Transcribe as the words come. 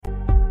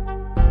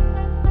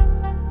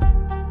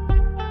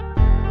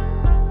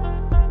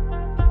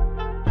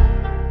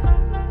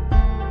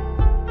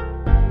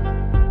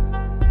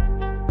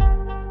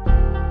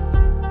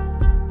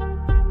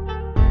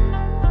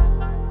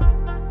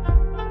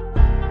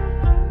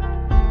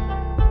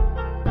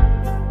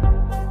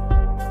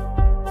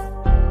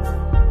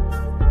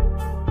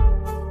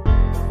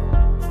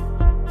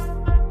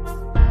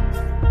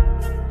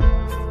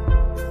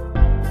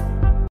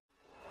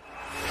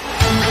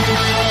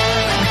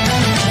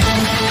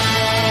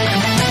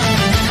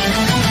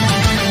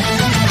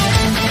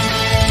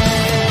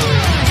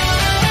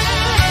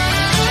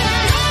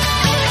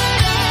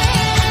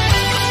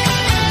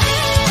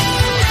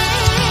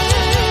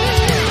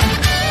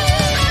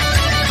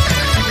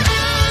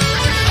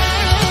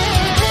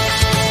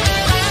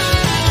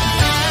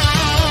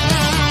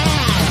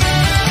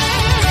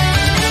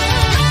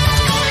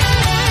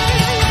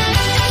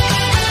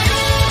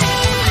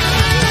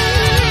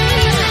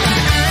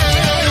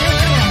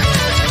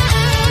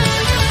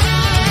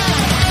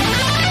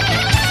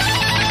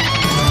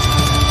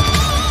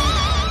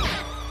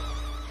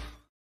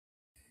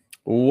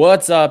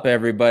What's up,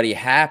 everybody?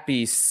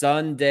 Happy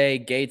Sunday.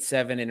 Gate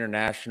 7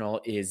 International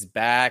is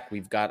back.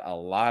 We've got a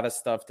lot of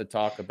stuff to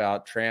talk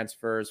about,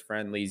 transfers,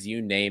 friendlies,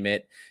 you name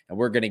it, and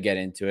we're going to get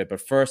into it.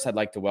 But first, I'd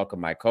like to welcome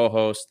my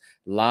co-host,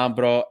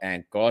 Lambro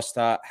and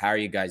Costa. How are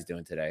you guys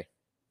doing today?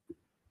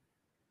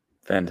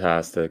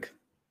 Fantastic.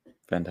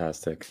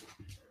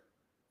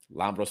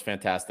 Lambro's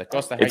fantastic.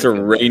 Costa, it's a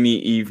rainy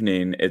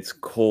evening. It's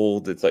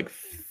cold. It's like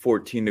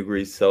 14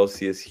 degrees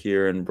Celsius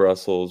here in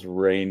Brussels,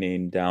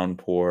 raining,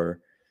 downpour.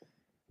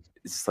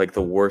 It's like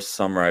the worst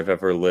summer I've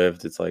ever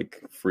lived. It's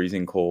like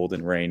freezing cold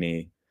and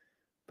rainy,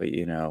 but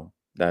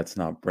that's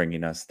not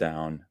bringing us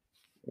down.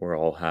 We're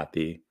all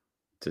happy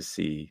to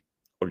see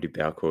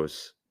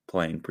Olympiacos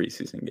playing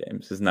preseason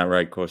games. Isn't that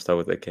right, Costa,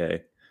 with a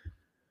K?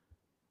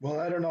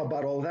 Well, I don't know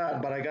about all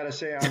that, but I gotta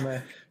say,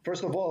 I'm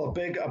first of all a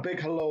big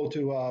hello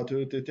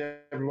to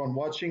everyone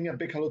watching. A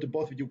big hello to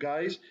both of you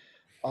guys.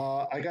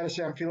 I gotta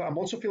say, I'm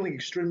also feeling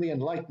extremely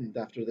enlightened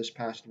after this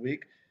past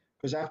week.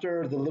 Because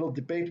after the little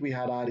debate we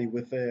had, Adi,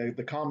 with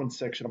the comments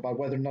section about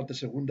whether or not the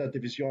Segunda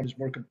División is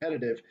more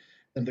competitive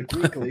than the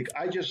Greek league,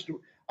 I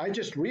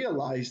just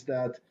realized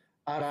that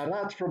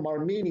Ararat from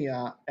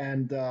Armenia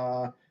and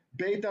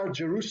Beitar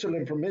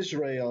Jerusalem from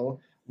Israel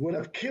would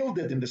have killed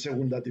it in the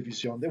Segunda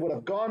División. They would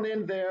have gone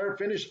in there,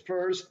 finished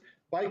first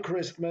by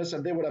Christmas,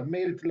 and they would have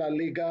made it to La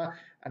Liga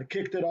and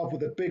kicked it off with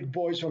the big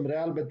boys from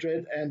Real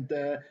Madrid and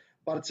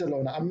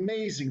Barcelona.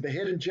 Amazing, the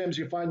hidden gems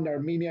you find in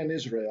Armenia and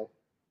Israel.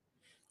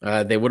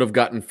 They would have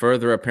gotten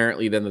further,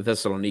 apparently, than the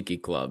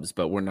Thessaloniki clubs,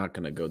 but we're not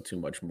going to go too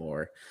much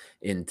more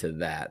into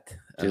that.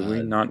 Do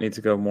we not need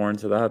to go more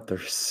into that? They're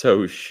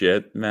so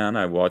shit, man.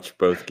 I watched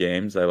both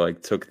games. I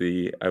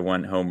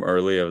went home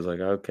early. I was like,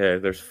 okay,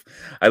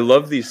 I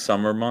love these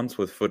summer months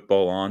with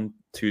football on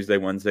Tuesday,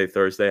 Wednesday,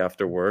 Thursday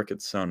after work.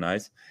 It's so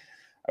nice.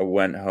 I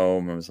went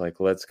home. I was like,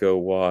 let's go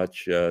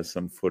watch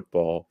some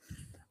football.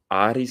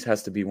 Aris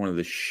has to be one of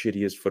the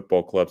shittiest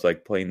football clubs,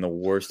 like playing the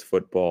worst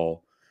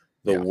football.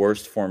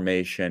 Worst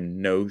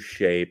formation, no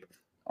shape.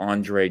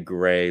 Andre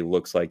Gray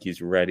looks like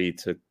he's ready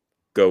to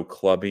go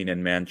clubbing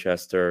in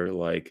Manchester.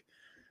 Like,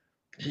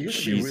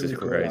 Jesus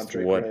Christ,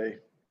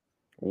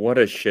 what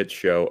a shit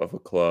show of a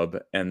club.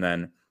 And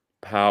then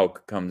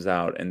PAOK comes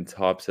out and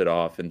tops it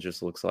off and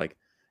just looks like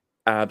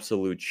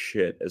absolute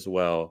shit as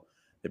well.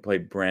 They play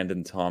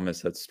Brandon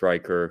Thomas at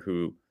striker,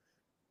 who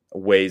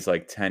weighs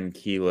like 10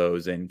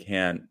 kilos and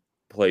can't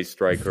play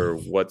striker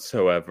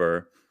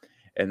whatsoever.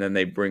 And then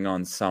they bring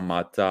on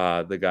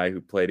Samata, the guy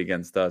who played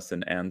against us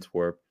in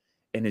Antwerp.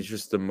 And it's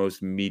just the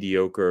most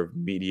mediocre of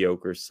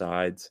mediocre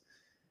sides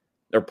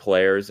or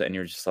players. And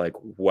you're just like,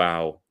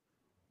 wow,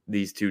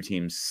 these two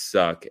teams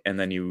suck. And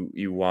then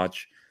you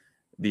watch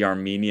the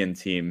Armenian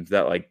team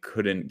that like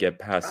couldn't get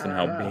past an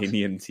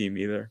Albanian team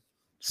either.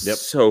 Yep.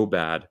 So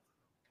bad.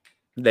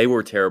 They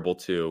were terrible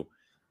too.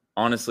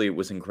 Honestly, it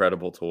was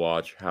incredible to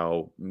watch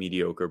how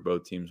mediocre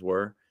both teams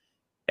were.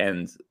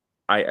 And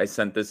I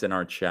sent this in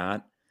our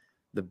chat.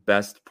 The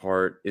best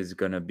part is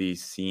going to be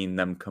seeing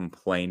them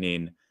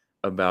complaining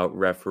about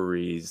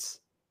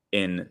referees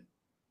in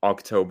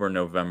October,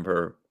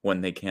 November,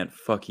 when they can't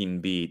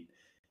fucking beat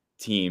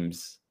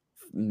teams,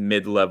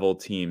 mid-level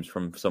teams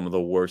from some of the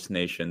worst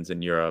nations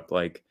in Europe.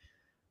 Like,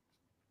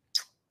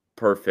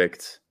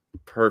 perfect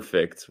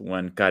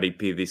when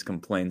Karipidis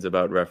complains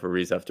about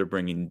referees after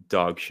bringing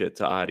dog shit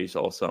to Aris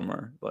all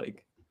summer.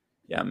 Like,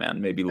 yeah, man,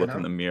 maybe look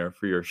in the mirror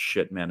for your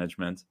shit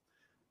management.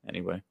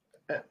 Anyway.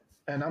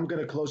 And I'm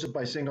going to close it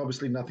by saying,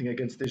 obviously, nothing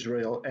against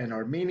Israel and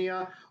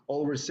Armenia.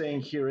 All we're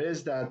saying here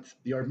is that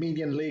the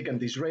Armenian League and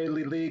the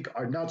Israeli League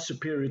are not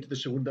superior to the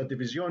Segunda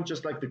División,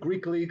 just like the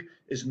Greek League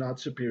is not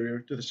superior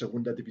to the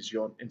Segunda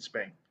División in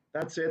Spain.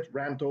 That's it.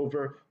 Rant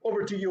over.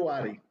 Over to you,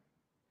 Ari.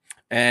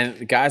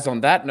 And guys,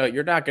 on that note,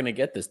 you're not going to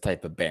get this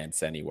type of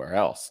bants anywhere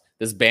else.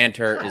 This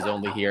banter is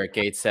only here at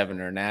Gate 7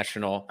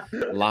 International.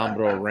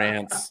 Lambro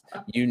rants,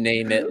 you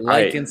name it.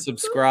 Like and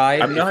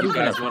subscribe if you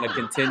guys want to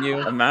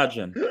continue.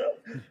 Imagine.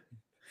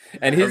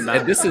 And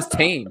this is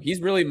tame.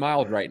 He's really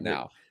mild right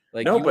now.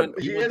 Like, no, but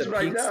he is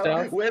right now.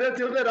 Stuff. Wait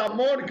until the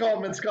Ramon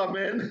comments come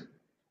in.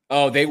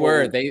 Oh, they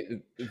were.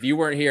 You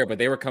weren't here, but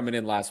they were coming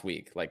in last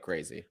week like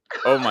crazy.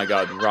 Oh my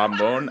God,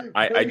 Ramon!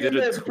 I did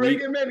a tweet. Bring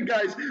him in,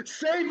 guys.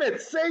 Save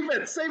it.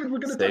 We're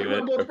gonna talk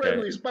about both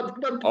friendlies, but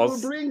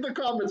bring the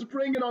comments.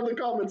 Bring it on the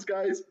comments,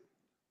 guys.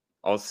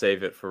 I'll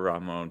save it for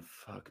Ramon.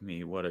 Fuck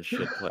me, what a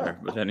shit player.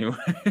 But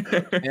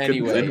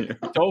anyway.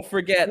 Don't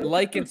forget,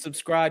 like and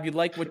subscribe. You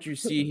like what you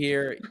see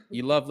here.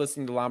 You love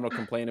listening to Lambro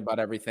complain about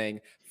everything.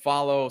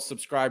 Follow,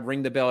 subscribe,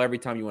 ring the bell every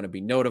time you want to be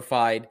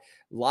notified.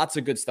 Lots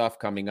of good stuff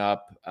coming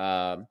up.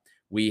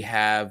 We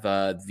have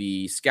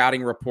the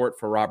scouting report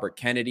for Robert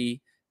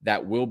Kennedy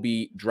that will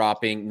be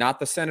dropping. Not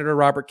the Senator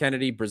Robert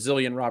Kennedy,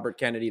 Brazilian Robert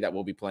Kennedy that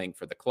will be playing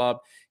for the club.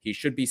 He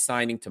should be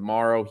signing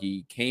tomorrow.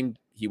 He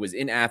was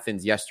in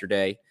Athens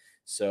yesterday.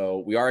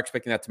 So we are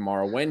expecting that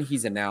tomorrow. When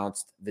he's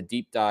announced, the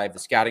deep dive, the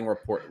scouting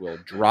report will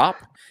drop,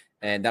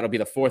 and that'll be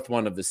the fourth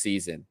one of the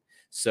season.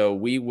 So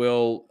we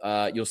will,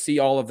 you'll see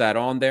all of that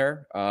on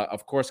there.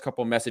 Of course, a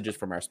couple of messages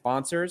from our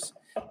sponsors.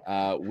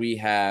 We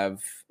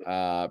have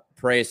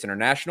Piraeus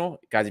International.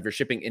 Guys, if you're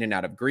shipping in and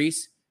out of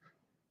Greece,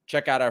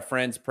 check out our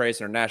friends,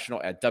 Piraeus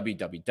International, at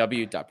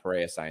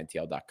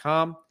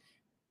www.piraeusintl.com.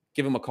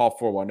 Give them a call,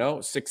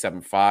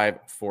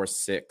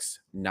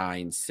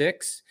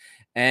 410-675-4696.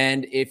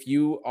 And if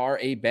you are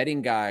a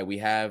betting guy, we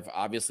have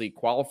obviously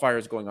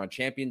qualifiers going on,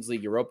 Champions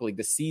League, Europa League.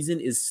 The season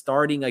is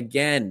starting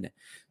again.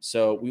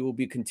 So we will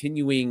be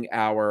continuing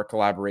our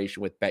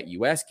collaboration with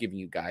BetUS, giving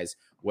you guys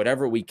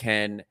whatever we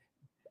can,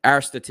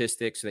 our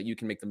statistics, so that you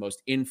can make the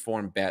most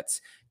informed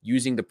bets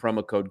using the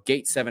promo code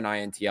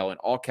GATE7INTL in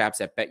all caps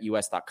at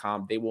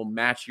betus.com. They will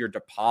match your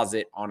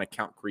deposit on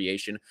account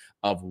creation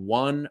of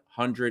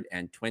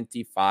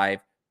 125%.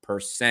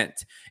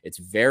 It's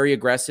very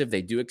aggressive.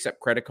 They do accept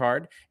credit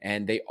card,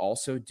 and they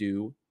also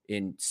do,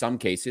 in some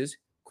cases,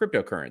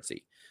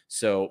 cryptocurrency.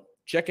 So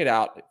check it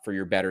out for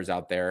your bettors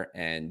out there.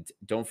 And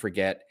don't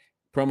forget,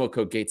 promo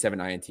code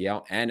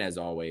GATE7INTL. And as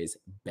always,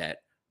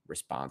 bet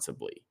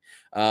responsibly.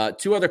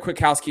 Two other quick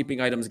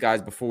housekeeping items,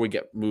 guys, before we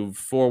move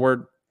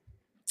forward.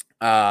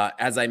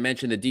 As I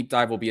mentioned, the deep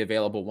dive will be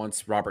available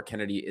once Robert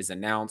Kennedy is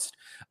announced.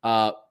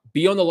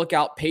 Be on the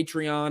lookout.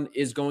 Patreon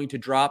is going to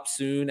drop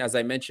soon. As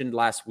I mentioned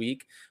last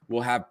week,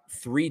 we'll have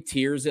 3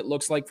 tiers, it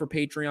looks like, for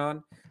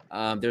Patreon.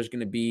 There's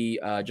going to be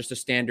just a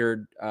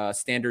standard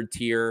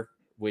tier,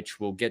 which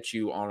will get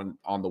you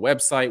on the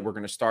website. We're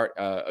going to start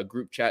a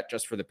group chat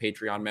just for the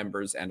Patreon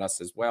members and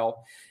us as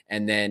well.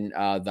 And then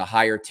the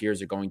higher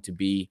tiers are going to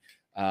be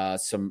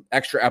some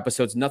extra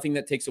episodes, nothing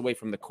that takes away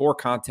from the core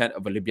content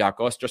of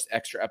Olympiacos, just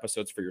extra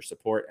episodes for your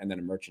support, and then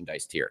a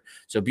merchandise tier.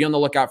 So be on the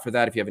lookout for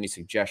that. If you have any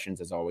suggestions,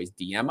 as always,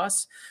 DM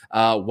us.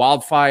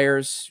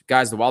 Wildfires,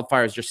 guys, the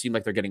wildfires just seem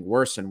like they're getting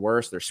worse and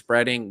worse. They're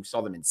spreading. We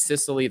saw them in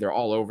Sicily. They're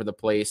all over the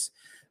place.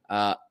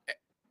 Our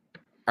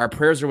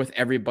prayers are with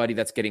everybody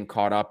that's getting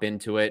caught up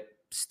into it.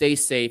 Stay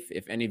safe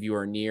if any of you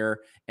are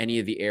near any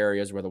of the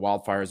areas where the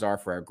wildfires are,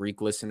 for our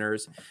Greek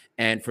listeners.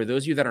 And for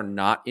those of you that are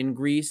not in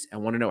Greece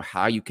and want to know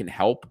how you can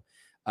help,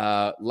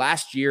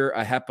 last year,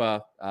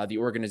 AHEPA, the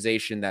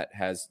organization that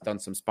has done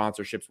some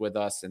sponsorships with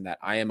us and that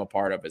I am a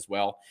part of as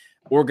well,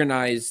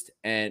 organized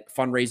and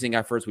fundraising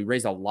efforts. We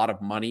raised a lot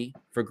of money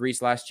for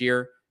Greece last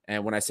year.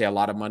 And when I say a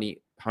lot of money,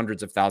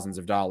 hundreds of thousands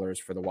of dollars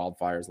for the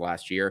wildfires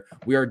last year.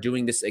 We are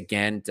doing this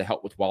again to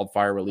help with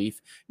wildfire relief,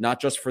 not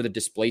just for the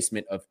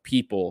displacement of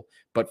people,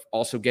 but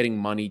also getting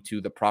money to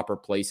the proper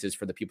places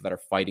for the people that are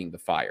fighting the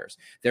fires.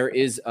 There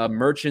is a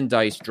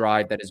merchandise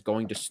drive that is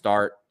going to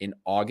start in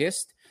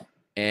August,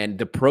 and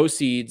the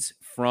proceeds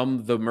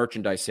from the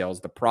merchandise sales,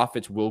 the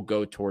profits will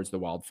go towards the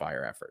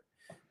wildfire effort.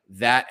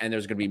 That, and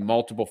there's going to be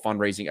multiple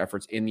fundraising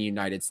efforts in the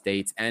United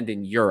States and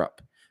in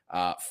Europe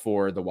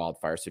for the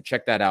wildfire. So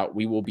check that out.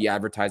 We will be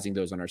advertising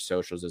those on our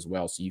socials as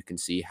well, so you can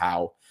see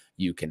how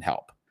you can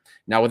help.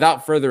 Now,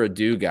 without further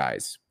ado,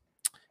 guys,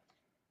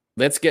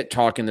 let's get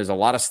talking. There's a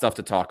lot of stuff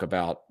to talk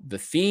about. The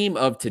theme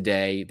of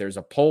today, there's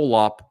a poll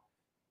up.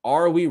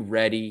 Are we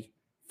ready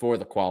for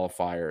the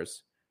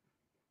qualifiers?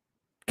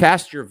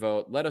 Cast your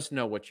vote. Let us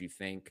know what you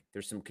think.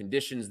 There's some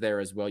conditions there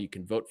as well. You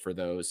can vote for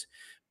those.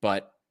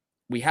 But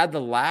we had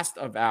the last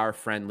of our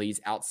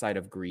friendlies outside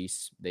of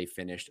Greece. They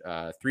finished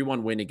a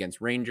 3-1 win against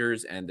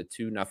Rangers and the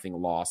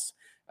 2-0 loss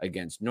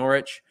against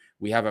Norwich.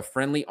 We have a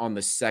friendly on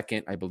the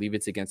second. I believe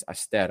it's against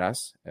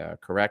Asteras.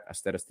 Correct?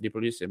 Asteras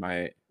Tripolis. Am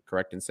I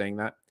correct in saying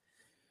that?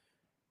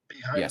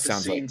 Behind the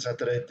scenes at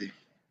Reti.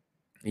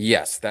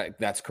 Yes,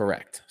 that's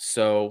correct.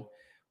 So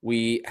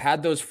we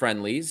had those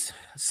friendlies.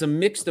 Some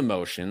mixed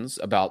emotions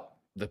about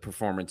the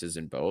performances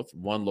in both.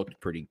 One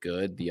looked pretty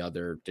good. The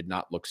other did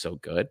not look so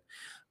good.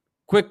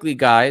 Quickly,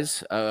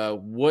 guys,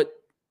 what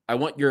I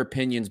want your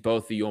opinions,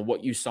 both of you, on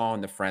what you saw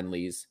in the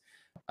friendlies.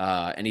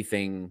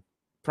 Anything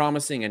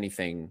promising,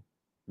 anything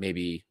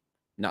maybe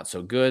not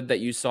so good that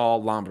you saw?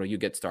 Lambro, you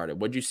get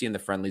started. What did you see in the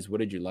friendlies? What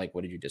did you like?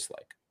 What did you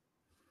dislike?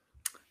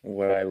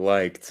 What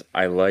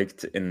I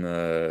liked in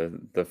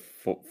the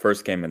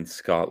first game in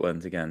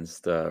Scotland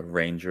against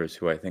Rangers,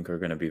 who I think are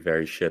going to be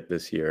very shit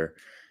this year,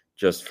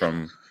 just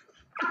from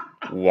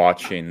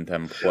watching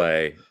them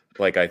play.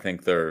 Like, I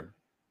think they're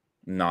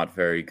not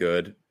very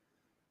good.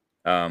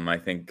 I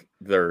think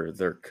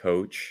their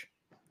coach,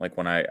 like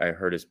when I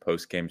heard his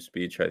post-game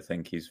speech, I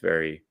think he's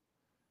very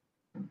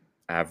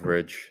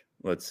average,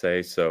 let's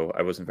say. So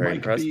I wasn't very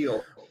impressed.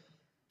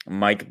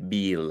 Mike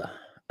Beale.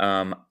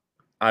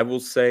 I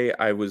will say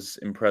I was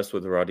impressed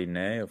with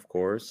Rodinei, of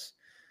course.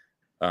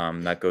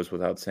 That goes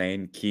without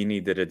saying. Keeney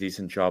did a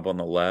decent job on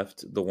the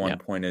left. The one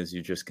point is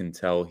you just can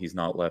tell he's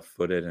not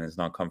left-footed and is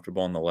not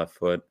comfortable on the left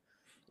foot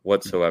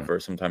whatsoever.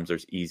 Sometimes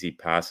there's easy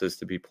passes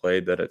to be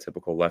played that a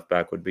typical left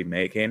back would be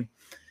making,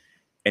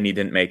 and he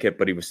didn't make it,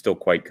 but he was still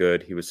quite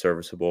good. He was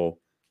serviceable,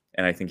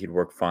 and I think he'd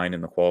work fine in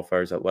the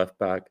qualifiers at left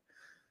back.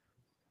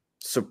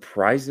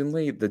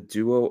 Surprisingly, the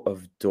duo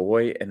of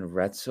Doi and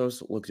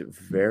Retsos looked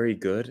very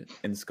good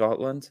in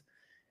Scotland,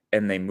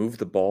 and they moved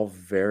the ball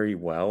very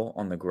well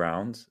on the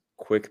ground.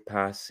 Quick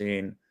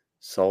passing,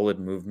 solid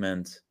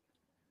movement.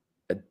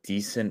 a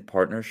decent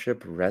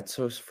partnership.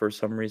 Retsos, for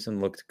some reason,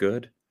 looked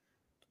good.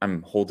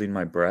 I'm holding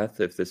my breath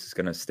if this is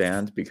going to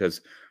stand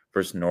because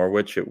versus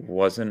Norwich, it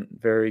wasn't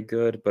very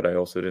good, but I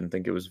also didn't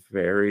think it was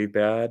very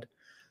bad.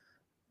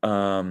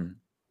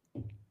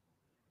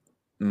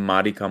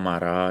 Mari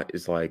Camara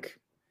is like,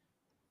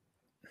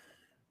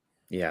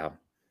 yeah,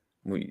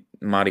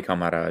 Mari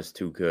Camara is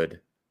too good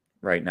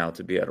right now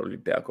to be at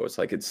Olympiacos.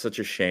 Like, it's such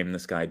a shame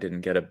this guy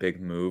didn't get a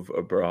big move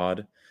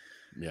abroad.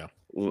 Yeah.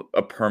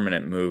 A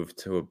permanent move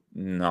to a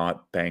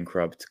not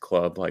bankrupt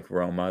club like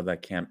Roma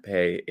that can't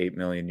pay 8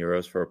 million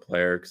euros for a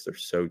player because they're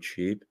so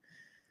cheap.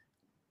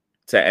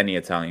 To any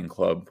Italian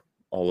club,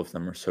 all of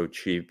them are so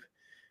cheap.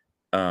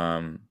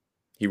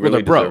 He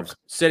really broke. deserves.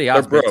 City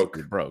House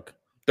basically broke.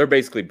 They're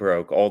basically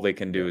broke. All they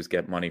can do is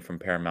get money from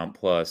Paramount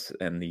Plus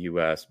and the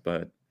US,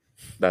 but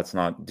that's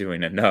not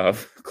doing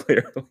enough,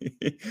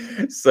 clearly.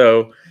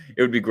 So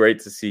it would be great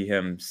to see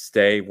him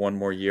stay one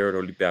more year at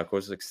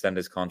Olympiacos, extend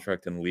his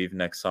contract, and leave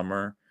next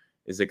summer.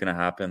 Is it going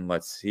to happen?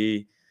 Let's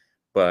see.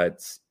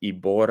 But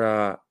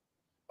Iborra,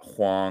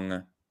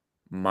 Hwang,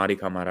 Mari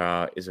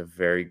Camara is a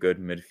very good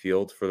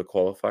midfield for the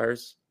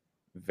qualifiers.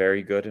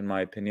 Very good, in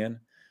my opinion.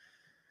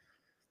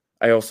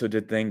 I also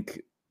did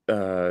think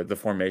the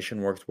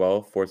formation worked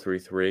well,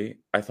 4-3-3.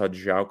 I thought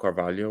João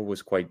Carvalho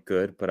was quite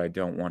good, but I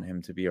don't want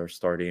him to be our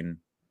starting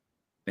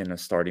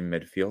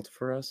midfield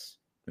for us,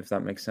 if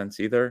that makes sense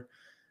either.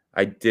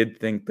 I did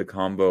think the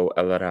combo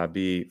El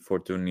Arabi,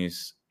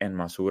 Fortunis, and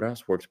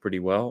Masuras works pretty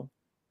well.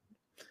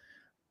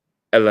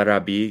 El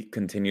Arabi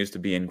continues to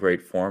be in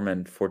great form,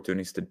 and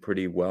Fortunis did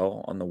pretty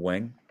well on the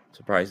wing,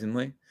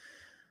 surprisingly.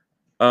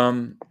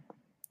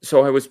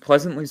 So I was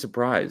pleasantly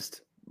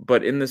surprised.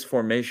 But in this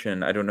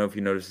formation, I don't know if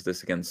you noticed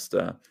this against...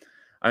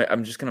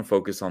 I'm just going to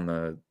focus on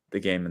the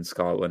game in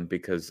Scotland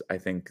because I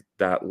think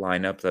that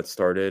lineup that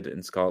started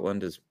in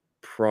Scotland is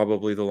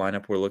probably the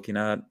lineup we're looking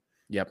at.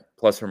 Yep.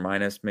 Plus or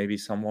minus maybe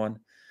someone.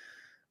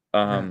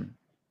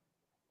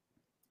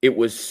 It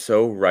was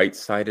so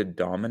right-sided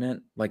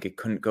dominant, like it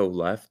couldn't go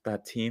left,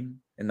 that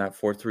team, in that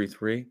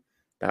 4-3-3.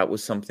 That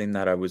was something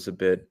that I was a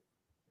bit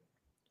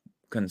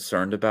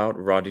concerned about.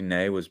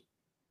 Rodinei was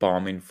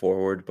bombing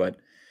forward, but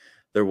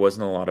there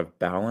wasn't a lot of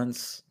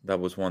balance.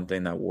 That was one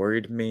thing that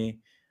worried me.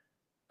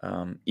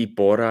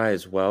 Iborra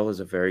as well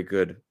is a very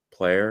good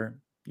player.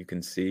 You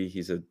can see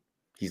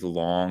he's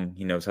long.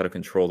 He knows how to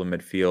control the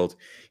midfield.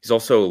 He's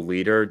also a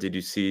leader. Did you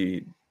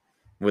see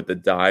with the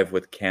dive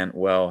with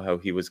Cantwell how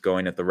he was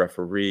going at the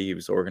referee? He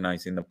was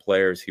organizing the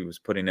players. He was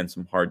putting in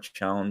some hard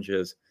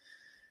challenges.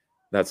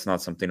 That's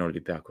not something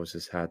Olympiacos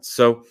has had.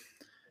 So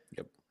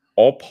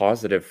all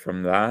positive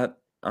from that.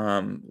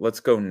 Let's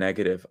go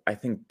negative. I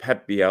think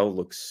Pep Biel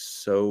looks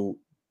so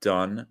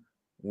done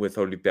with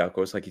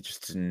Olympiacos. Like, he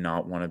just does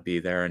not want to be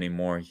there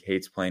anymore. He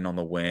hates playing on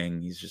the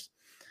wing. He's just,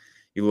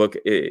 you look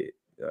at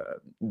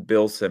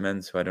Bill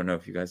Simmons, who I don't know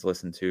if you guys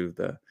listen to,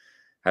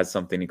 has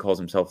something, he calls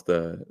himself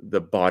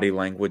the body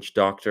language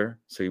doctor.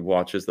 So he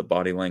watches the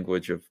body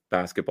language of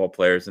basketball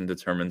players and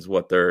determines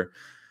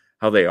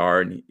how they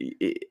are. And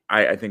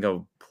I think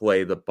I'll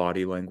play the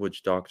body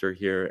language doctor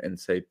here and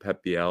say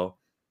Pep Biel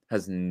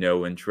has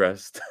no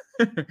interest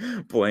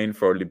playing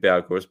for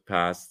Olympiacos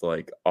past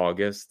like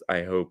August.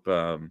 I hope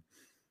I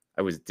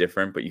was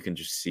different, but you can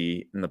just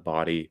see in the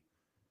body,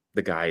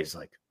 the guy is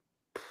like,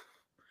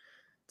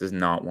 does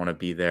not want to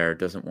be there,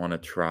 doesn't want to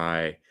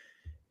try,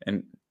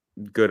 and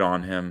good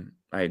on him.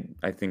 I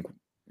think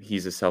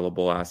he's a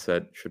sellable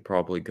asset, should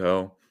probably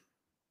go.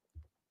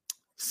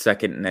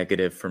 Second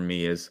negative for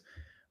me is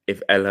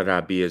if El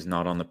Arabi is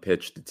not on the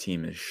pitch, the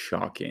team is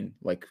shocking,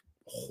 like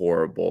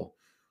horrible.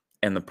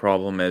 And the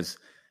problem is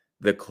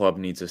the club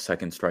needs a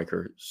second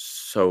striker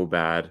so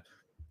bad,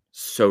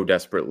 so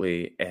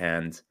desperately,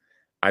 and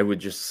I would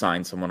just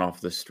sign someone off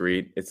the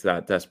street. It's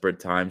that desperate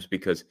times,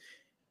 because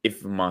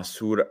if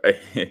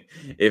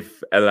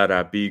El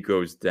Arabi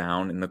goes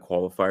down in the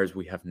qualifiers,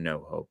 we have no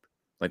hope.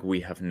 Like,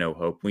 we have no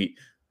hope.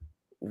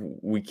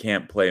 We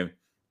can't play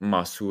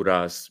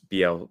Masuras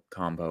Biel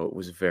combo. It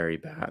was very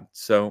bad.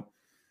 So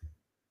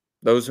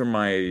those are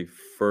my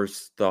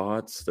first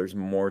thoughts. There's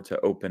more to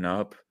open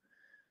up.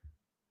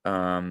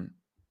 But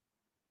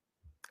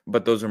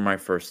those are my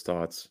first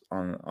thoughts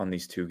on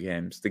these two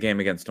games. The game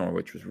against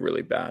Norwich was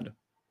really bad. It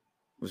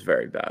was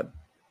very bad.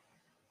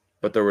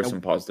 But there were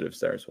some positives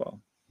there as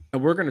well.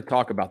 And we're going to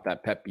talk about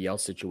that Pep Biel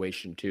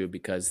situation too,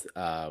 because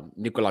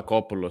Nikola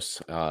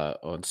Kopoulos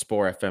on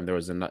Sport FM, there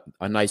was a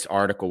nice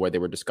article where they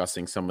were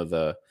discussing some of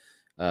the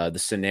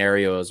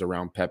scenarios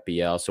around Pep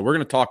Biel. So we're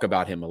going to talk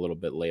about him a little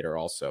bit later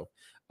also.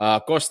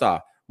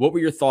 Costa, what were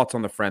your thoughts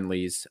on the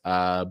friendlies,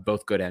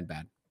 both good and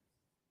bad?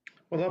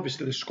 Well,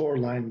 obviously the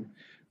scoreline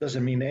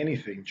doesn't mean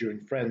anything during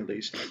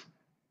friendlies.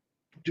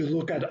 You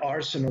look at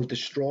Arsenal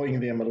destroying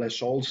the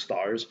MLS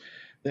All-Stars,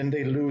 then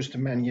they lose to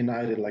Man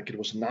United like it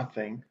was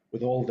nothing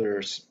with all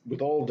their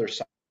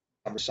star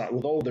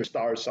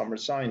summer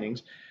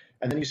signings,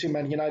 and then you see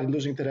Man United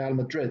losing to Real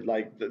Madrid.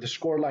 Like, the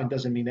scoreline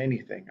doesn't mean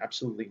anything,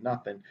 absolutely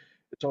nothing.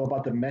 It's all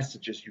about the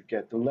messages you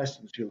get, the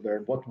lessons you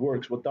learn, what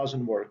works, what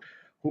doesn't work.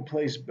 who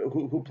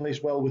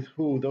plays well with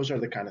who. Those are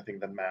the kind of thing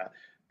that matter.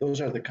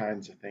 Those are the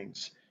kinds of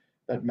things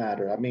that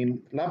matter. I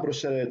mean,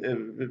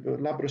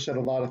 Labro said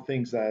a lot of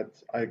things that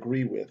I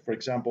agree with. For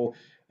example,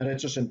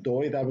 Retsos and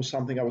Doi, that was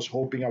something I was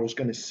hoping I was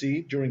going to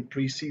see during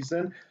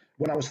preseason.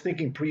 When I was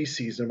thinking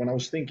preseason, when I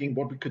was thinking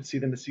what we could see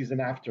in the season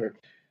after,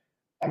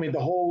 I mean, the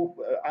whole,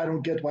 I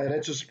don't get why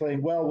Retsos is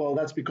playing well. Well,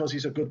 that's because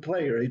he's a good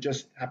player. He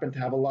just happened to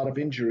have a lot of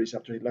injuries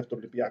after he left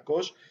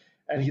Olympiacos,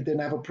 and he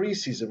didn't have a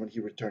preseason when he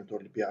returned to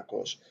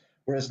Olympiacos.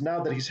 Whereas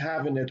now that he's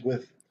having it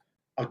with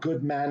a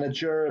good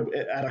manager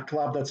at a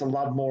club that's a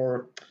lot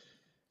more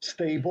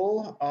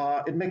stable,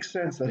 it makes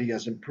sense that he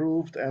has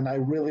improved. And I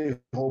really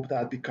hope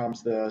that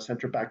becomes the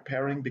center back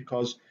pairing,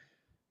 because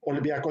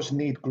Olympiacos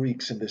need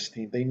Greeks in this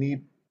team. They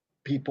need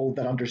people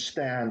that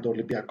understand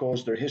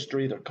Olympiacos, their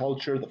history, their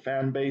culture, the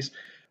fan base.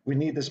 We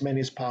need as many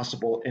as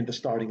possible in the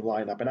starting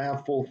lineup, and I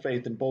have full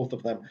faith in both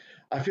of them.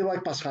 I feel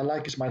like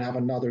Paschalakis might have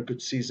another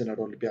good season at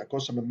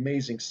Olympiacos, some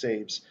amazing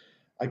saves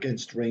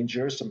against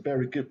Rangers, some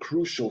very good,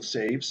 crucial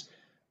saves.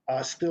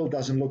 Still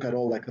doesn't look at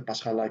all like the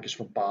Paschalakis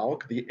from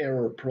PAOK, the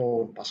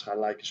error-prone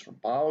Paschalakis from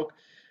PAOK.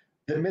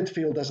 The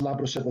midfield, as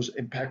Labro said, was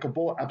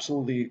impeccable,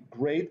 absolutely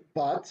great,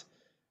 but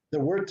there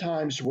were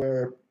times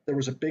where there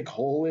was a big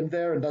hole in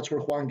there, and that's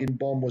where Hwang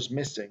In-beom was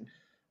missing.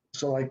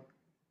 So, like,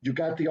 you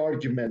got the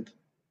argument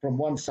from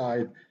one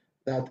side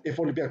that if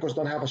Olympiacos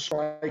don't have a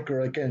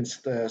striker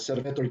against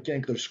Servette or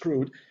Genk, they're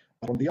screwed.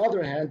 But on the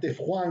other hand, if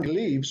Hwang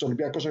leaves,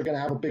 Olympiacos are going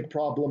to have a big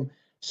problem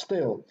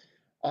still.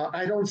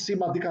 I don't see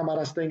Mati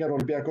Camara staying at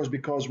Olympiacos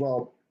because,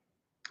 well,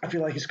 I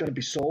feel like he's going to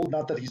be sold.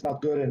 Not that he's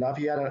not good enough.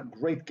 He had a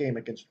great game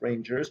against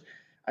Rangers,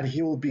 and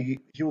he will be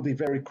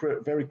very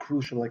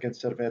crucial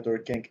against Servette or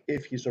Genk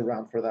if he's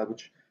around for that,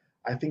 which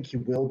I think he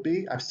will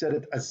be. I've said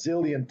it a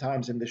zillion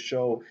times in the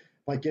show.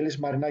 Vangelis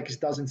Marinakis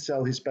doesn't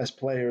sell his best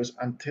players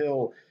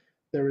until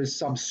there is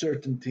some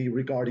certainty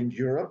regarding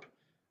Europe.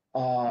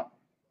 I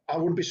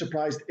wouldn't be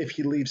surprised if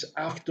he leaves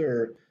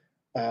after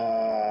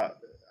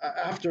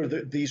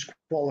these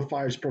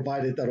qualifiers,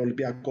 provided that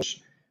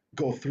Olympiacos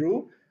go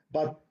through,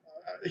 but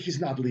he's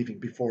not leaving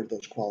before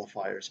those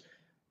qualifiers.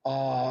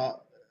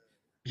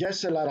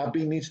 Yes, El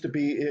Arabi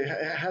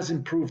has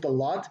improved a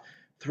lot.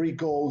 3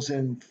 goals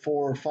in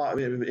 4,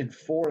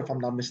 if I'm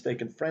not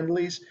mistaken,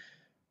 friendlies.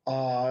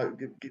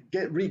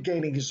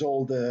 Regaining his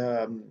old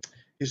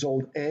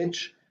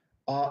edge.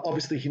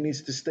 Obviously, he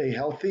needs to stay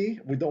healthy.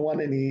 We don't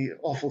want any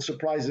awful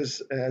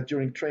surprises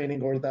during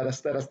training or that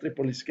Asteras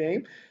Tripolis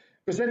game.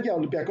 Because then,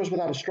 Olympiacos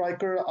without a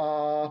striker,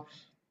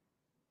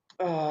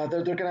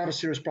 they're going to have a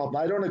serious problem.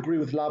 I don't agree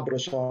with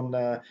Labros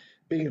on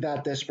being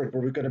that desperate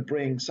where we're going to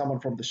bring someone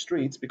from the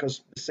streets,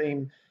 because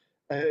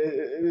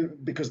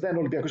because then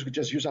Olympiacos could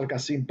just use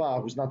Algacin Ba,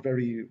 who's not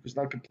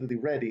completely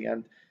ready,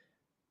 and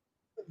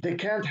they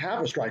can't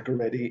have a striker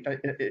ready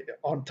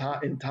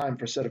in time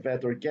for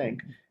Servette or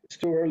Genk. It's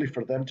too early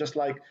for them.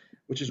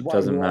 Which is why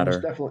doesn't matter.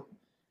 Definitely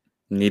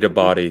need a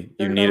body.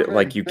 You need it.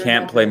 Like you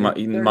can't play.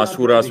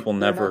 Masouras will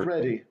never. They're not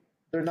ready.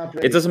 They're not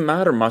ready. It doesn't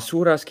matter.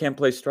 Masouras can't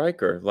play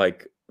striker.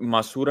 Like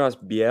Masouras,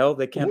 Biel,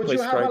 they can't play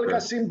striker.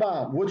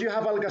 Would you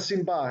have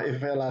Algacin Ba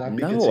if El Arabi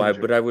gets No,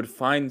 injured? but I would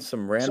find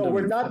some random. So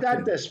we're not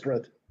that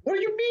desperate. What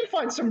do you mean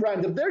find some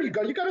random? There you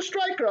go. You got a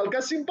striker,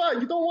 Algacin Ba.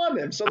 You don't want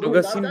him. So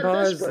Algacin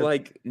Ba is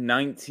like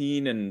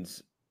 19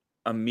 and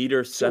a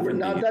meter 70. So we're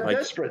not that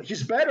desperate.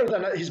 He's better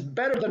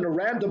than a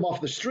random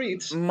off the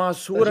streets.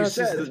 Masouras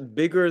is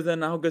bigger than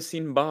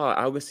Algacin Ba.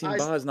 Algacin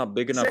Ba is not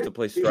big enough to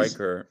play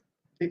striker.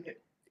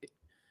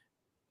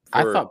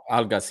 I thought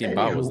Algacin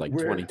Ba was like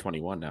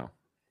 2021 now.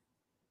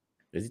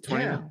 Is he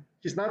 20 now?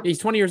 He's not. He's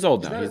 20 years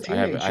old now. I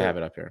have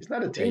it up here. He's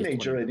not a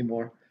teenager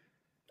anymore.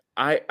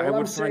 I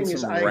would find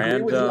some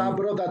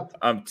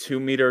random 2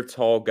 meter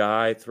tall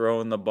guy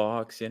throw in the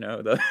box.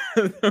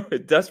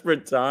 The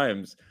desperate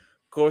times.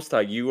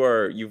 Costa,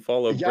 you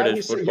follow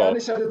British football.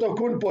 Giannis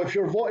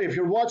Antetokounmpo, if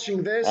you're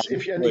watching this,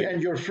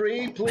 and you're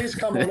free, please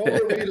come on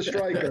over. We need a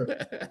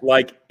striker.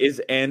 Like,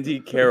 is Andy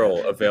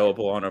Carroll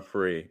available on a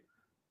free?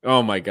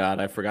 Oh my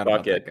God, I forgot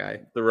about that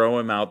guy. Throw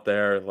him out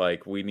there.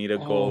 Like, we need a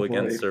goal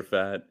against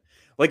Servette.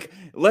 Like,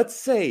 let's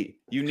say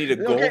you need a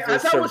goal for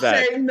as Servette. I was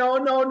saying, no.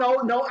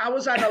 I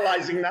was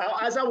analyzing now.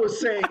 As I was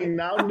saying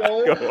now,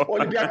 no.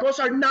 Olympiacos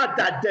are not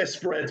that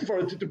desperate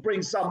to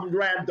bring some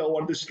rando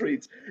on the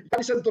streets.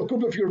 I said,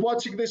 Tokumbo, if you're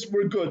watching this,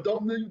 we're good.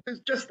 Don't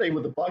just stay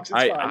with the Bucks.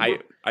 It's fine.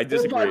 I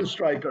disagree. We'll find a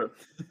striker.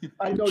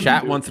 I know.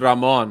 Chat wants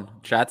Ramon.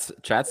 Chat's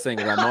saying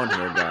Ramon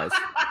here, guys.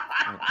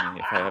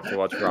 If I have to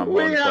watch Ramon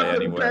play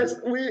anywhere.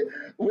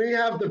 We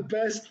have the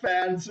best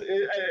fans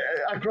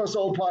across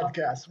all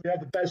podcasts. We have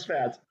the best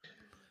fans.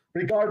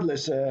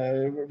 Regardless,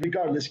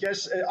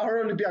 yes,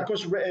 our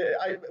Olympiacos,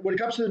 when it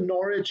comes to the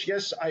Norwich,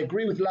 yes, I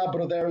agree with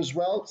Labro there as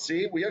well.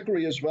 See, we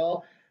agree as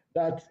well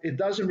that it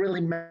doesn't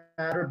really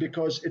matter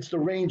because it's the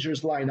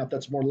Rangers lineup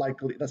that's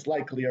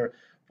likelier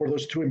for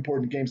those 2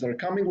 important games that are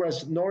coming,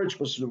 whereas Norwich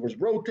was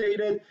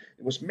rotated,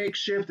 it was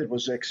makeshift, it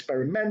was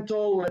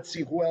experimental. Let's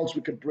see who else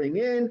we could bring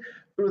in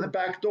through the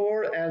back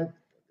door, and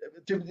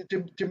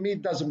to me,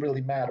 it doesn't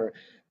really matter.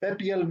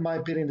 PPL, in my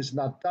opinion, is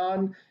not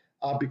done.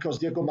 because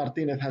Diego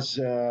Martinez has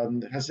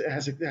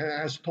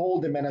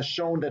told him and has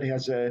shown that he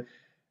has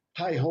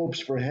high hopes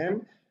for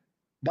him.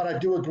 But I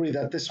do agree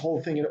that this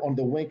whole thing on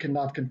the wing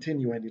cannot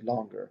continue any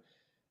longer.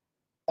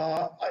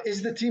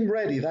 Is the team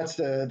ready? That's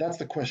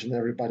the question that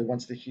everybody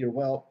wants to hear.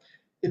 Well,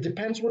 it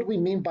depends what we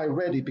mean by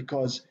ready,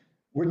 because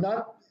we're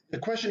not. The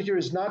question here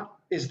is not,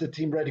 is the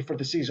team ready for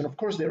the season? Of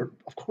course they're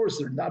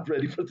not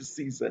ready for the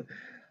season.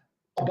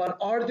 But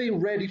are they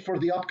ready for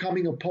the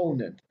upcoming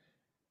opponent?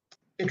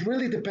 It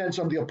really depends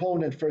on the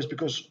opponent first,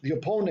 because the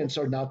opponents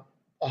are not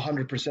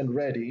 100%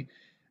 ready.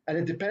 And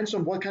it depends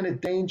on what kind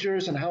of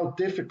dangers and how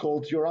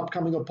difficult your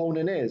upcoming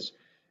opponent is.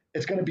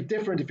 It's going to be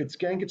different if it's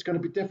Genk. It's going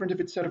to be different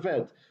if it's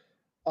Servette.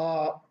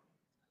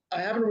 I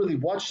haven't really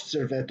watched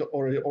Servette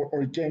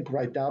or Genk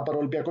right now, but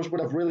Olympiacos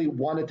would have really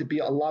wanted to be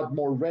a lot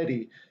more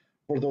ready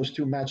for those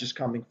two matches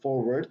coming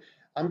forward.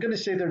 I'm going to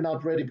say they're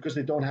not ready because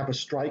they don't have a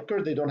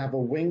striker. They don't have a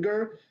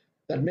winger.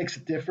 That makes a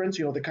difference.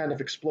 The kind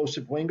of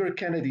explosive winger.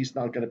 Kennedy's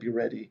not going to be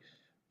ready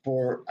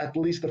for at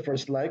least the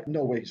first leg.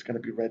 No way he's going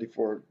to be ready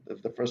for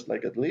the first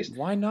leg at least.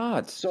 Why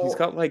not? So, he's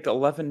got like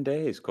 11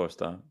 days,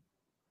 Costa.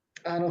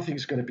 I don't think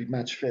he's going to be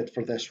match fit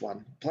for this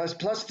one. Plus,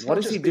 what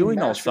is he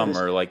doing all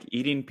summer? Like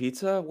eating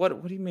pizza?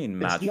 What do you mean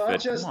match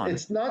fit?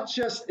 It's not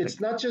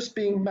just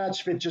being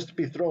match fit just to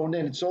be thrown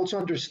in. It's also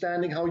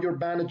understanding how your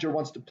manager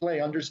wants to play,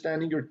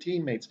 understanding your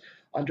teammates,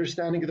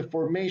 understanding the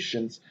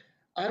formations.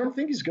 I don't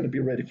think he's going to be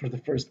ready for the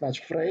first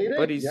match. Freire,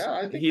 but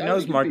he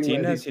knows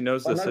Martinez. He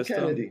knows the system.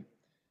 Kennedy.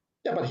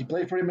 Yeah, but he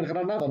played for him in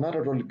Granada, not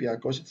at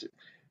Olympiacos.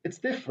 It's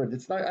different.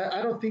 It's not.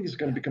 I don't think he's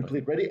going to be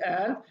completely ready.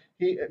 And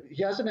he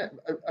hasn't,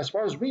 as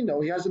far as we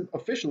know, he hasn't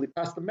officially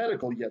passed the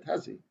medical yet,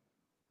 has he?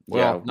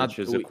 Well, which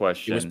is a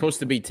question. It was supposed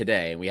to be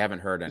today, and we haven't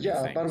heard anything.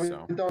 Yeah, but we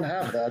don't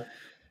have that.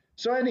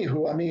 So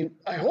anywho, I mean,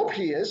 I hope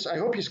he is. I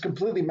hope he's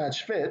completely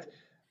match fit.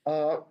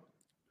 But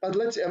are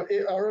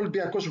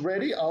Olympiacos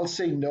ready? I'll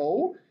say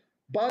no.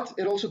 But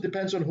it also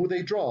depends on who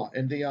they draw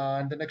in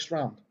the next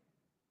round,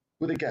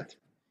 who they get.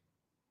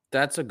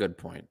 That's a good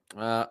point.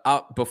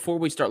 Before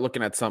we start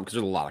looking at some, because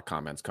there's a lot of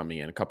comments coming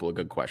in, a couple of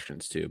good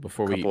questions too. A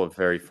couple of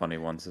very funny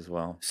ones as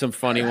well. Some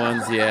funny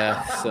ones,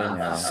 yeah.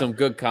 Some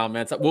good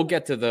comments. We'll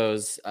get to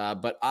those.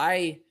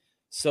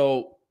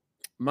 So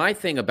my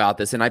thing about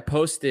this, and I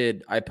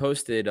posted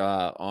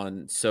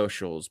on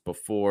socials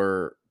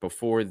before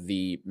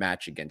the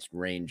match against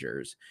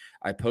Rangers.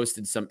 I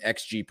posted some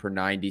XG per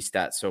 90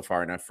 stats so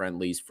far in our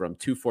friendlies from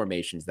two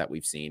formations that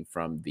we've seen,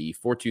 from the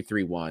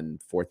 4-2-3-1,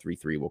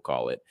 4-3-3, we'll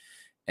call it,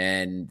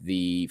 and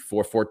the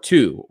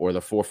 4-4-2 or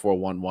the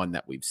 4-4-1-1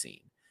 that we've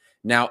seen.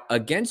 Now,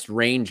 against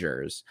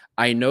Rangers,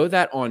 I know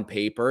that on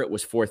paper it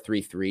was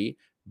 4-3-3,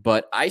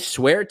 but I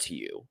swear to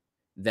you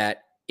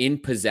that in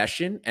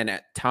possession and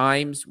at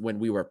times when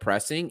we were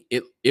pressing,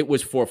 it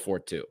was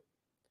 4-4-2.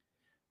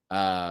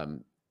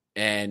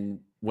 And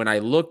when I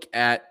look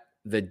at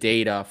the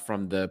data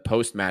from the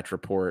post-match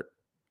report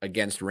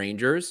against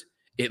Rangers,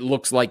 it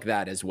looks like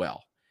that as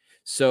well.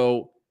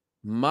 So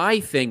my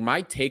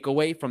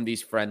takeaway from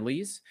these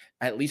friendlies,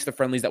 at least the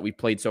friendlies that we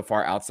played so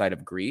far outside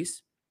of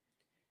Greece,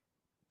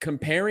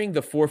 comparing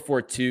the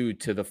 4-4-2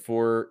 to the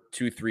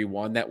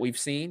 4-2-3-1 that we've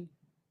seen,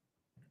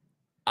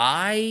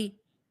 I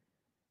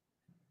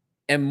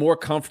am more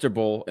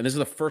comfortable, and this is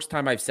the first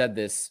time I've said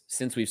this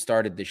since we've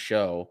started the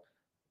show,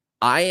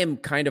 I am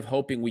kind of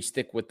hoping we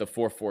stick with the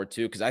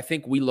 4-4-2 because I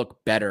think we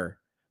look better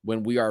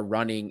when we are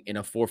running in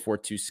a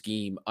 4-4-2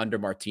 scheme under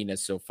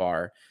Martinez so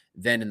far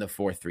than in the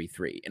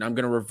 4-3-3. And I'm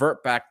going to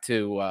revert back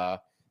to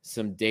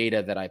some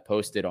data that I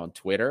posted on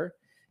Twitter.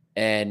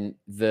 And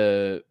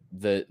the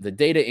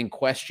data in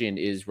question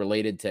is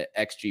related to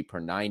XG per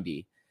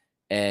 90.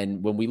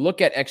 And when we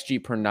look at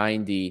XG per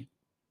 90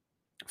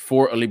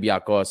 for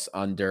Olympiacos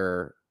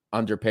under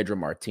Pedro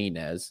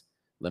Martinez,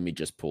 let me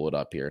just pull it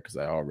up here because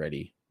I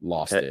already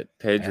lost it.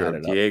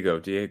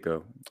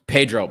 Diego.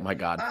 Pedro, my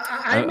God.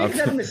 I make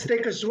that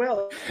mistake as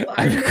well.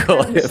 I make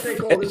that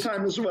mistake all the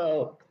time as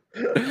well.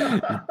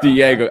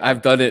 Diego,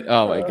 I've done it.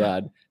 Oh my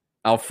God.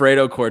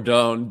 Alfredo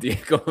Cordon,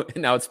 Diego,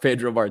 now it's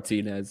Pedro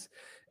Martinez.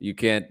 You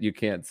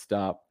can't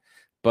stop.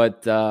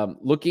 But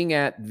looking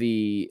at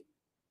our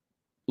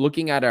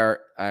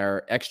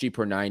XG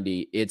per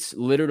 90, it's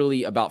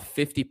literally about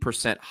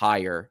 50%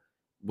 higher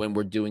when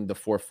we're doing the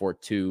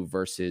 4-4-2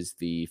 versus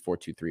the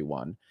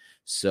 4-2-3-1.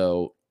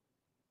 So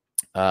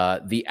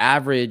the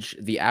average,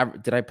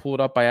 did I pull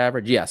it up by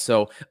average? Yeah.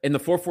 So in the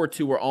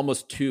 4-4-2, we're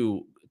almost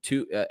two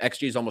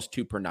XG is almost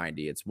 2 per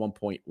 90. It's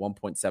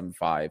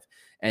 1.75.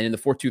 And in the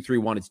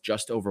 4-2-3-1, it's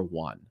just over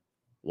 1.18.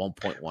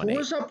 Who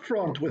was up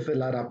front with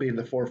El Arabi in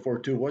the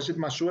 4-4-2? Was it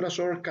Masouras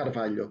or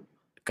Carvalho?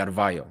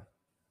 Carvalho,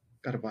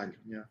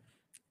 yeah.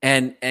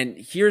 And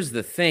here's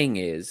the thing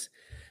is,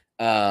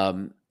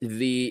 and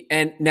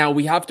now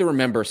we have to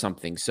remember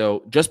something.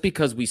 So just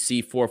because we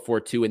see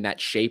 4-4-2 in that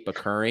shape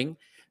occurring,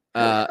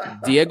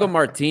 Diego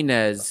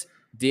Martinez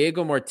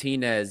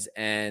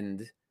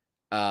and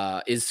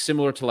is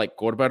similar to like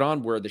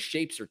Corberan, where the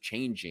shapes are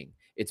changing.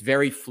 It's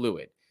very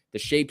fluid. the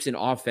shapes in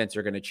offense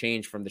are going to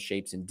change from the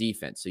shapes in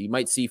defense. So you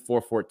might see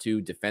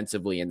 4-4-2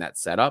 defensively in that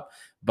setup,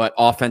 but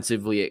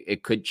offensively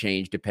it could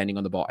change depending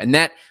on the ball. And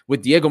that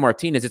with Diego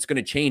Martinez, it's going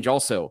to change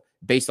also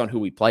based on who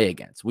we play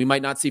against. We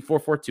might not see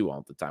 4-4-2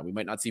 all the time. We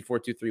might not see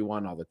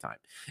 4-2-3-1 all the time.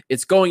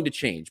 It's going to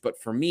change.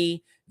 But for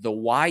me, the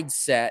wide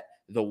set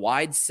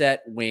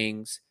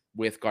wings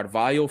with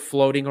Carvalho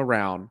floating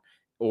around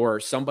or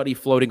somebody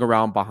floating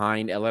around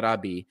behind El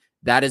Arabi,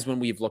 that is when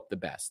we've looked the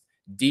best.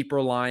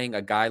 Deeper lying,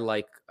 a guy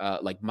like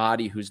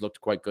Madi, who's looked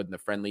quite good in the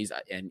friendlies,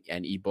 and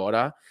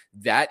Iborra,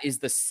 that is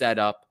the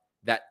setup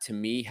that to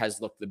me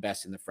has looked the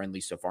best in the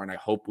friendlies so far, and I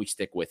hope we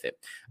stick with it.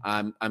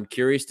 I'm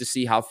curious to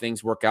see how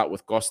things work out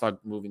with Costa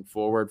moving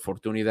forward,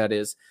 Fortuny that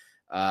is,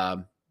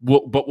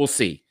 but we'll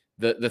see.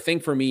 The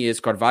thing for me is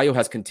Carvalho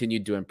has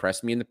continued to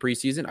impress me in the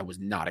preseason. I was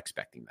not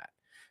expecting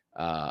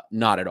that.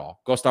 Not at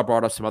all. Costa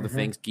brought up some other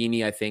things.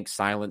 Guinea, I think,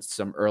 silenced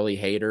some early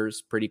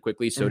haters pretty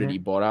quickly. So did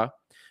Iborra.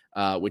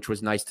 Which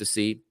was nice to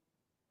see.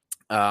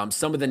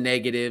 Some of the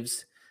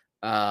negatives,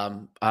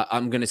 I'm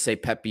going to say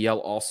Pep Biel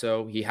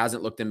also. He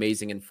hasn't looked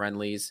amazing in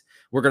friendlies.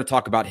 We're going to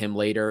talk about him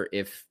later.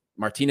 If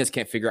Martinez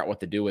can't figure out what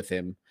to do with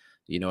him,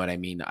 you know what I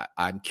mean?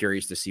 I'm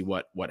curious to see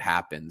what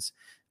happens,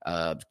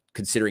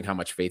 considering how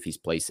much faith he's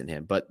placed in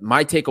him. But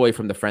my takeaway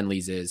from the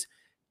friendlies is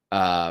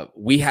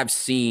we have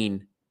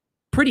seen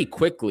pretty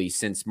quickly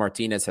since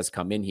Martinez has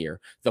come in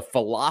here, the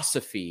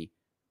philosophy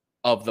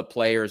of the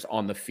players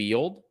on the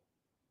field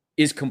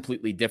is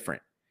completely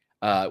different.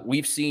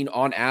 We've seen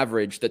on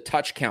average the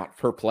touch count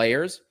per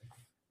players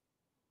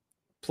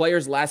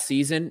last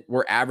season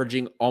were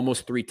averaging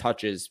almost 3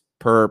 touches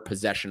per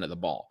possession of the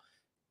ball.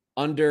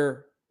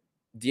 Under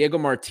Diego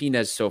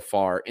Martinez so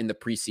far in the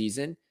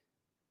preseason,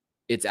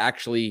 it's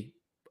actually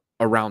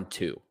around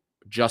 2,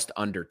 just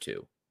under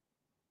 2.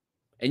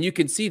 And you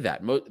can see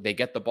that. They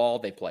get the ball,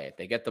 they play it.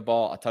 They get the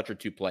ball, a touch or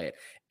two, play it.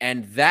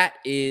 And that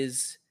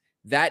is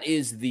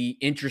the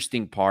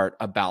interesting part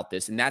about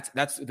this. And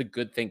that's the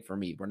good thing for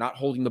me. We're not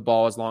holding the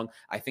ball as long.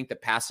 I think the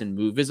pass and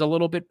move is a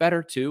little bit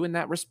better too in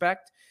that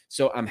respect.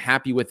 So I'm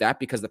happy with that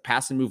because the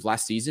pass and move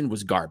last season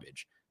was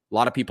garbage. A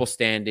lot of people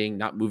standing,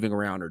 not moving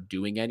around or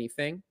doing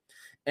anything.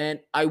 And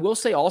I will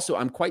say also,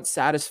 I'm quite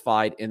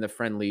satisfied in the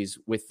friendlies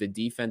with the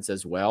defense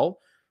as well.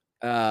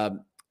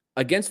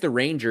 Against the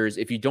Rangers,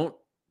 if you don't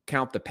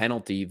count the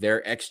penalty,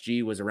 their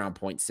XG was around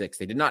 0.6.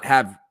 They did not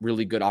have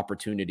really good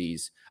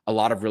opportunities, a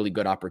lot of really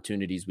good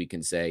opportunities, we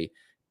can say,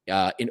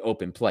 in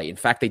open play. In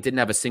fact, they didn't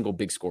have a single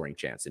big scoring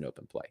chance in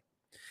open play.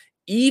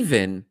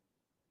 Even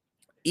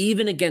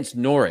against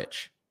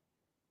Norwich,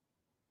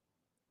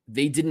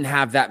 they didn't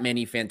have that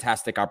many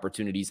fantastic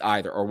opportunities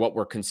either, or what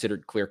were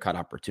considered clear-cut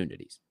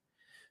opportunities.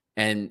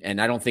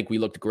 And I don't think we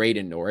looked great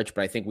in Norwich,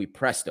 but I think we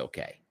pressed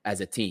okay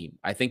as a team.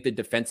 I think the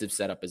defensive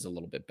setup is a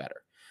little bit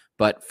better.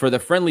 But for the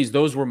friendlies,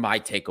 those were my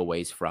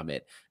takeaways from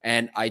it.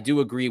 And I do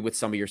agree with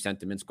some of your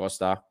sentiments,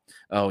 Costa.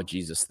 Oh,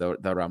 Jesus, the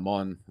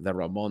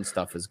Ramon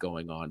stuff is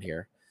going on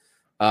here.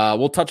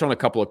 We'll touch on a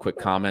couple of quick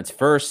comments.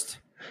 First,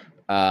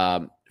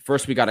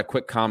 we got a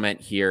quick comment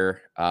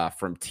here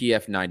from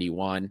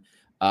TF91.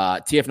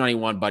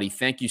 TF91, buddy,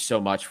 thank you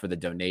so much for the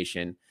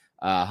donation.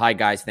 Hi,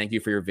 guys. Thank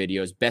you for your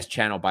videos. Best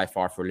channel by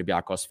far for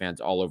Olympiacos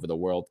fans all over the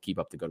world. Keep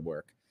up the good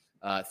work.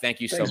 Thank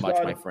you so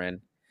much, my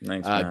friend.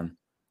 Thanks, man.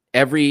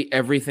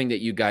 Everything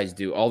that you guys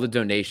do, all the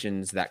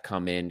donations that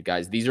come in,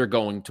 guys, these are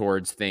going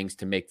towards things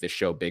to make the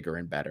show bigger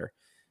and better.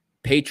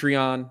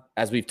 Patreon,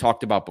 as we've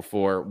talked about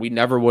before, we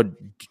never would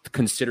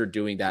consider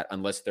doing that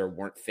unless there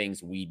weren't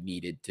things we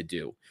needed to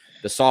do.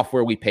 The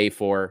software we pay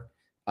for,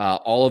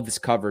 all of this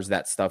covers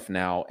that stuff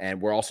now.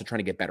 And we're also trying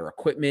to get better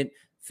equipment,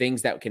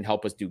 things that can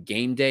help us do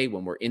game day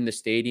when we're in the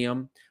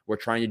stadium. We're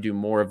trying to do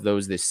more of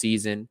those this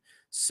season.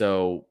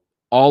 So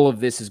all of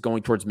this is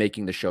going towards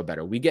making the show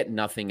better. We get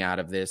nothing out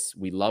of this.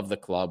 We love the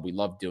club. We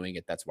love doing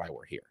it. That's why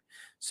we're here.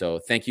 So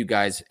thank you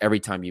guys every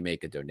time you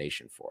make a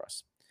donation for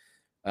us.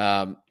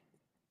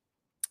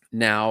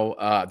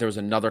 Now, there was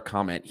another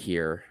comment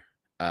here.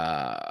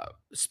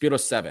 Spiro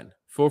 7,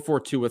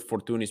 4-4-2 with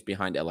Fortunis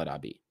behind El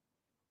Arabi.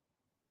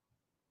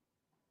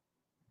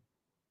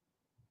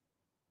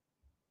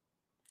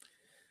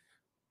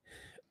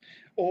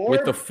 Or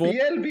with the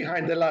Biel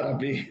behind El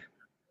Arabi.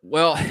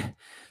 Well,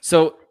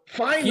 so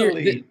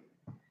finally,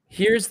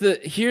 here's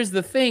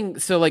the thing.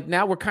 So like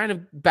now we're kind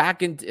of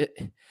back into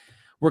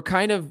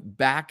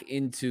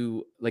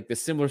like the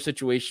similar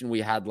situation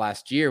we had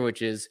last year,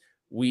 which is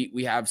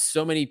we have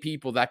so many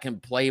people that can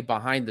play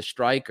behind the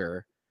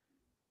striker,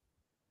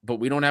 but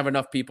we don't have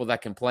enough people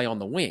that can play on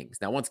the wings.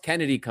 Now, once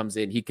Kennedy comes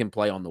in, he can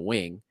play on the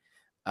wing.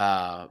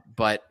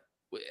 But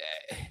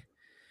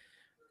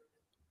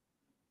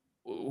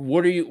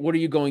what are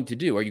you going to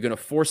do? Are you going to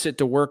force it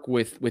to work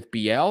with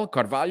Biel?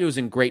 Carvalho is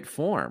in great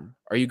form.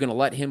 Are you going to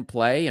let him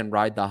play and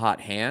ride the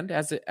hot hand,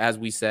 as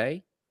we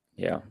say?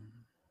 Yeah.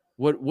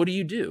 What do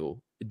you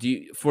do? Do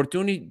you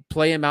Fortuny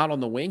play him out on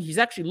the wing? He's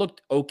actually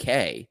looked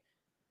okay.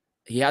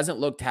 He hasn't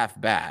looked half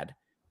bad.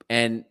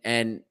 And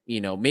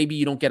maybe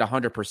you don't get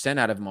 100%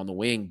 out of him on the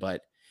wing,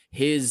 but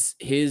his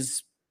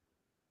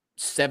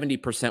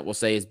 70% will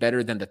say is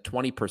better than the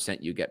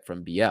 20% you get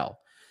from BL.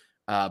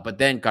 But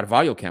then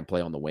Carvalho can't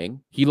play on the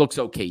wing. He looks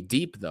okay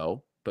deep,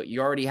 though, but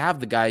you already have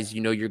the guys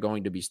you're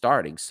going to be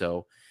starting.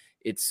 So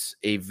it's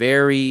a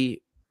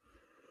very,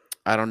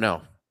 I don't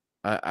know.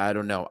 I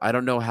don't know. I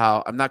don't know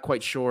how. I'm not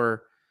quite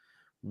sure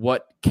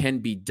what can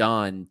be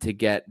done to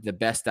get the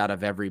best out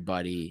of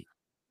everybody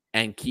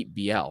and keep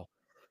BL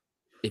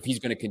if he's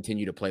going to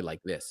continue to play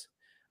like this.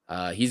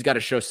 He's got to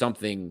show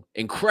something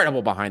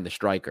incredible behind the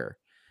striker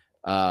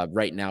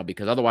right now,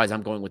 because otherwise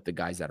I'm going with the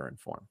guys that are in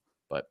form.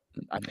 But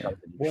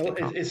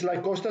it's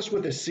like Costas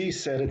with the C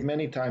said it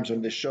many times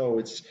on the show.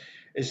 It's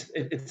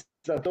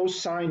that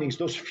those signings,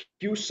 those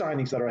few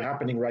signings that are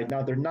happening right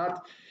now, they're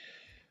not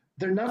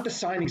the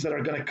signings that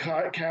are going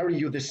to carry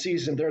you this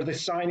season. They're the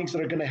signings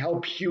that are going to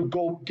help you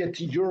go get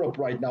to Europe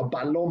right now.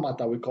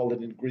 Balomata, we call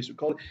it in Greece. We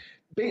call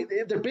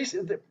it. They're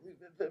basically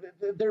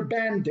they're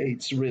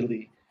band-aids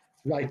really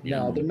right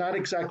now. They're not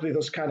exactly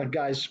those kind of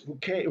guys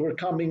who are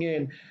coming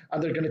in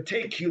and they're going to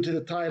take you to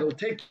the title,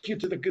 take you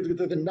to the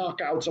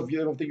knockouts of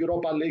the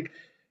Europa League.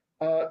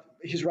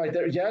 He's right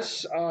there.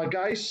 Yes,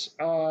 guys.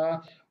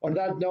 On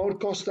that note,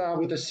 Costa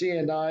with the C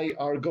and I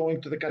are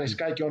going to the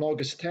Karaiskaki on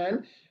August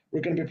 10.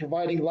 We're going to be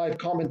providing live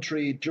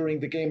commentary during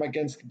the game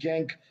against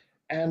Genk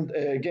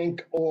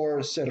or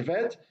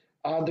Servette.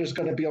 There's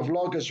going to be a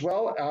vlog as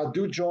well.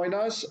 Do join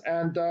us,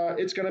 and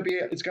it's going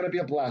to be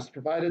a blast.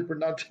 Provided we're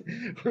not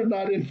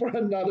in for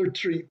another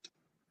treat.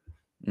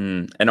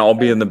 And I'll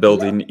be in the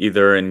building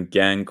either in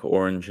Genk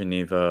or in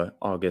Geneva,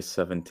 August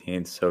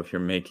 17th. So if you're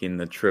making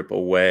the trip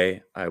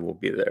away, I will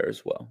be there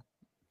as well.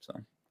 So,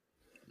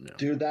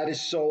 dude, that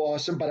is so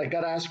awesome. But I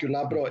gotta ask you,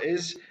 Labro,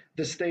 is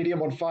the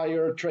stadium on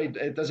fire?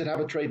 Does it have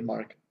a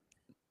trademark?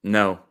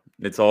 No,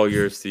 it's all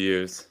yours to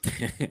use.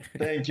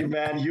 Thank you,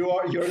 man.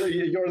 You're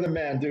the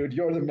man, dude.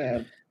 You're the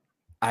man.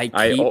 I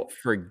keep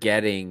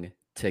forgetting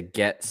to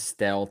get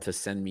Stel to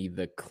send me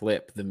the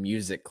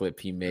music clip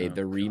he made,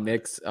 the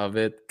remix of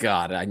it.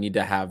 God, I need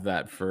to have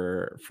that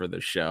for the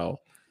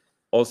show.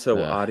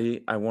 Also,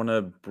 Adi, I want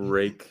to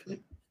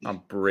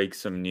break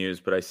some news,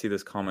 but I see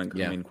this comment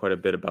coming quite a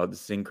bit about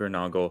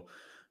Zinkernagel.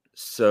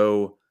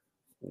 So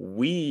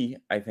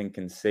I think,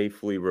 can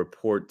safely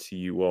report to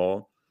you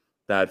all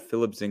that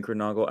Philipp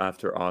Zinkernagel,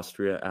 after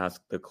Austria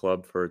asked the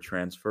club for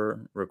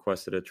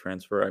requested a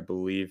transfer, I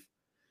believe.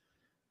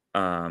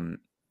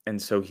 And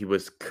so he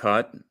was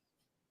cut.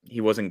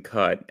 He wasn't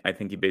cut. I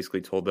think he basically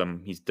told them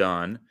he's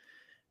done.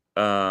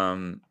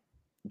 Trabzonspor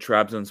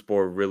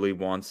really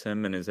wants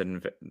him and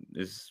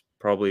is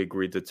probably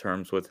agreed to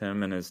terms with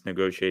him and is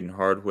negotiating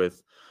hard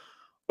with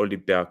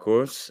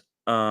Olympiacos.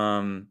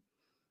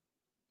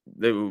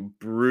 The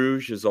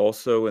Bruges is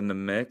also in the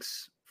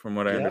mix, from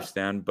what I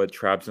understand, but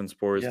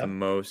Trabzonspor is the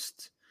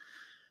most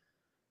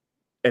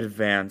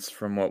advanced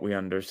from what we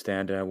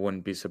understand, and I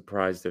wouldn't be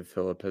surprised if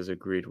Philip has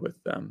agreed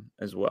with them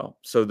as well.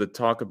 So the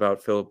talk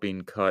about Philip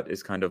being cut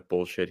is kind of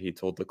bullshit. He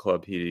told the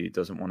club he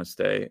doesn't want to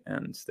stay,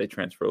 and they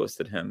transfer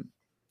listed him.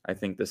 I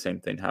think the same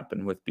thing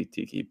happened with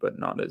Bitiki, but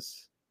not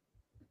as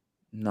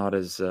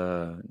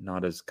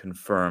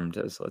confirmed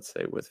as, let's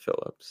say, with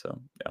Philip. So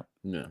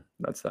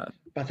that's that.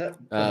 But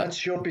that's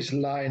Siopi's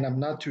line. I'm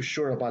not too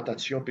sure about that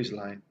Siopi's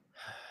line.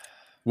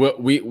 Well,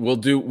 we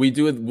do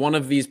one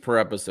of these per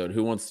episode.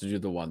 Who wants to do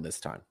the one this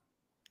time?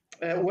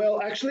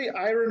 Well, actually,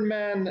 Iron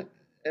Man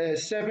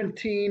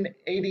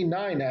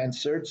 1789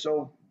 answered.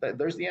 So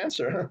there's the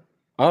answer.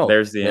 Oh,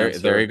 there's the answer.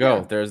 There you go.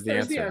 Yeah, there's the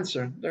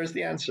answer. There's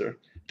the answer.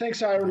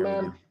 Thanks, Iron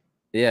Man.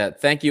 Yeah,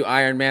 thank you,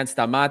 Iron Man.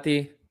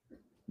 Stamati.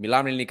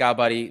 Μιλάμε ελληνικά,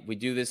 buddy. We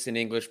do this in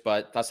English,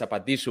 but θα σε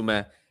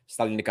απαντήσουμε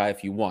στα ελληνικά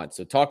if you want.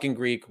 So talk in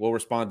Greek. We'll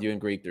respond to you in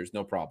Greek. There's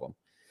no problem.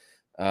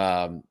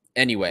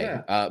 Anyway,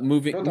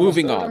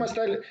 moving on.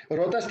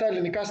 Ρώτα στα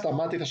ελληνικά,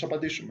 Σταμάτη, θα σου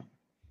απαντήσουμε.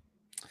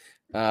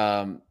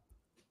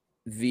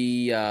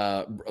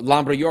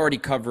 Lambro, you already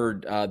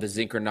covered the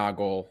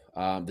Zinkernagel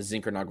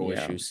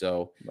issue,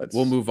 so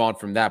we'll move on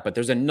from that. But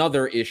there's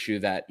another issue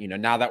that,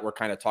 now that we're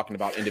kind of talking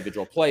about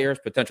individual players,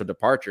 potential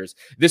departures,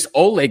 this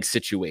Oleg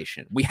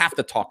situation, we have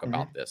to talk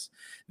about this.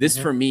 This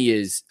for me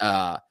is,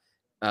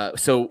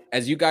 so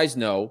as you guys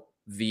know,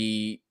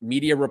 the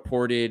media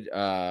reported,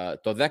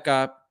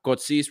 Todeka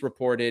Kotsis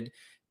reported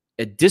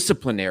a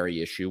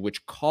disciplinary issue,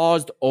 which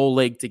caused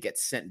Oleg to get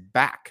sent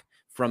back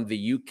from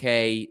the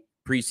UK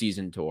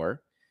preseason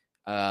tour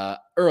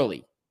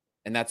early,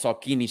 and that saw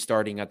Kini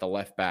starting at the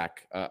left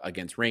back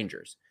against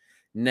Rangers.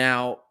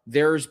 Now,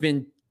 there's been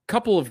a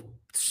couple of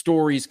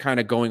stories kind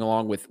of going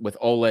along with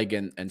Oleg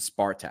and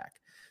Spartak.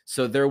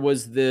 So there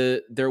was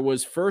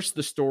first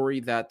the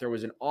story that there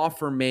was an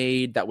offer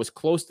made that was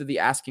close to the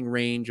asking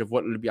range of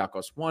what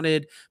Olympiacos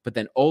wanted, but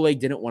then Oleg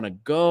didn't want to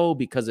go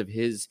because of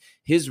his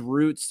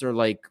roots. They're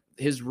like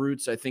his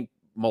roots, I think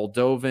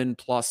Moldovan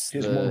plus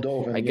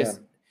Moldovan, I guess.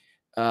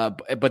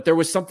 But there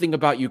was something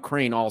about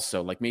Ukraine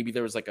also, like maybe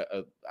there was like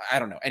a I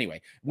don't know.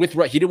 Anyway, he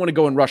didn't want to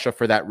go in Russia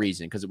for that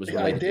reason because it was.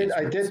 I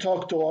did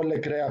talk to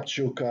Oleg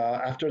Reabchuk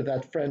after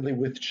that friendly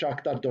with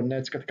Shakhtar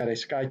Donetsk at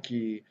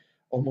Karaiskaki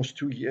almost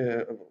 2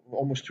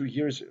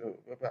 years,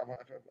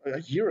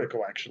 a year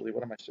ago, actually.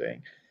 What am I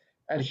saying?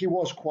 And he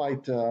was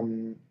quite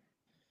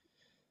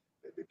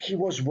he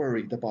was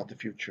worried about the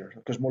future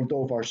because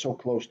Moldova are so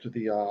close to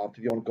the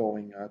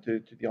ongoing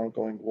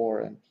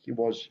war, and he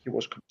was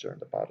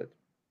concerned about it.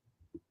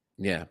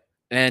 Yeah.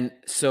 And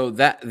so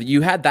that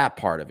you had that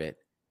part of it.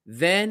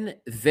 Then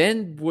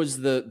was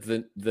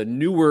the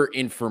newer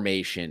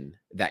information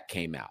that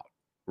came out,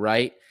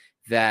 right?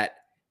 That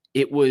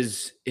it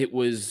was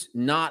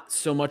not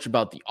so much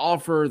about the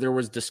offer. There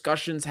was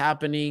discussions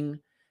happening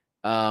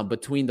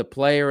between the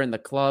player and the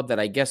club that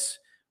I guess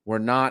were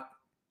not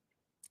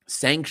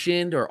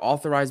sanctioned or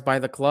authorized by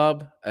the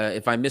club.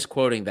 If I'm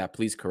misquoting that,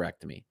 please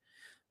correct me.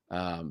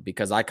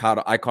 Because I caught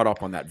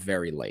up on that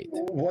very late.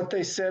 What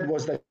they said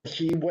was that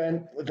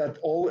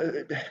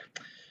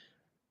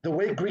the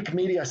way Greek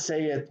media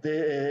say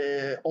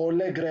it,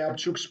 Oleg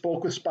Reabchuk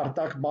spoke with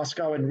Spartak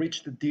Moscow and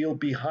reached the deal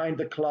behind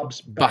the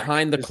club's back.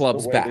 Behind the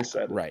club's back,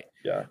 right?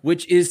 Yeah.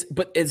 Which is,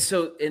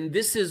 and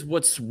this is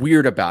what's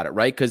weird about it,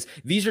 right? Because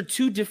these are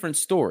two different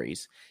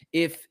stories.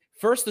 If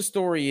first the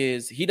story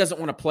is he doesn't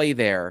want to play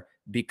there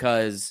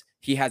because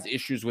he has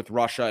issues with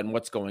Russia and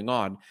what's going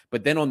on,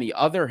 but then on the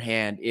other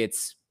hand,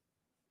 it's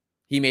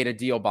he made a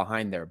deal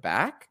behind their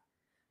back.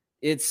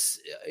 It's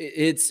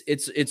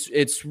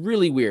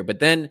really weird. But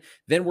then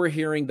we're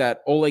hearing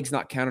that Oleg's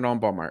not counted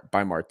on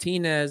by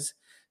Martinez,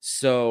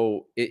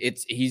 so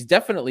he's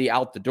definitely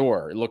out the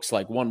door. It looks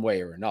like one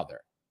way or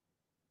another.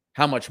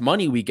 How much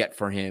money we get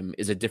for him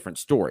is a different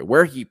story.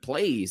 Where he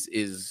plays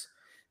is,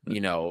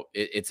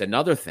 it's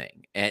another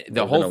thing. And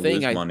the whole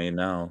thing, money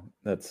now.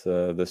 That's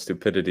the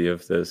stupidity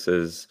of this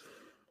is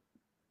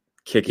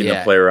kicking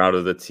a player out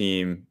of the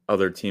team.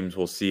 Other teams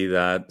will see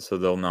that, so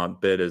they'll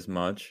not bid as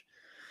much,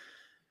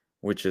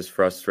 which is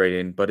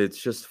frustrating. But it's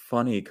just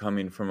funny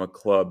coming from a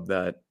club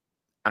that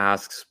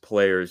asks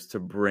players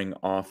to bring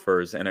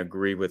offers and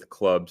agree with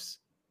clubs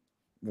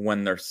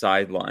when they're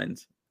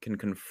sidelined, can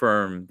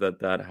confirm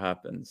that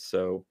happens.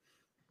 So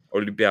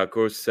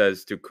Olympiacos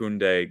says to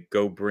Koundé,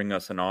 go bring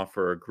us an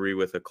offer, agree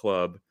with a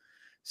club.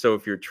 So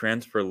if you're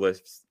transfer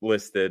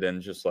listed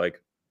and just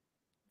like,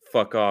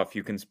 fuck off,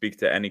 you can speak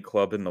to any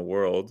club in the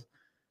world.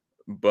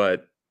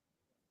 But,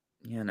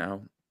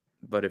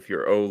 if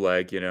you're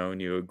Oleg,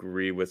 and you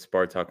agree with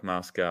Spartak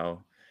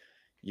Moscow,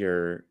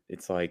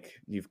 it's like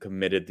you've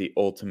committed the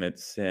ultimate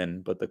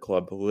sin, but the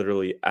club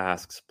literally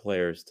asks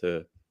players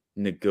to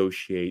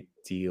negotiate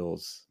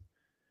deals.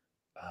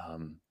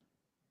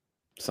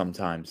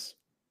 Sometimes.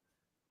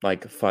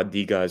 Like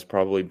Fadiga is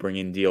probably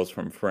bringing deals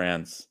from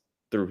France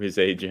through his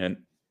agent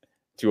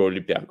to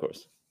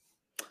Olympiacos.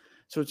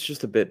 So it's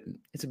just a bit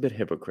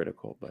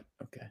hypocritical, but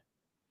okay.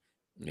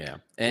 Yeah.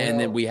 And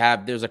then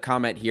there's a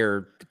comment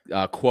here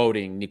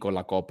quoting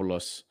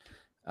Nikolakopoulos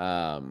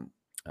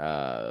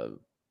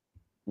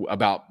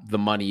about the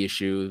money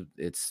issue.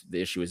 The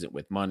issue isn't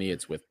with money,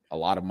 it's with a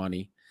lot of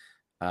money.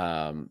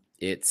 But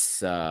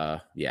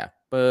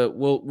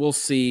we'll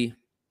see.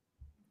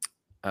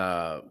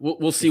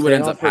 We'll see what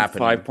ends up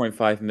happening.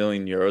 5.5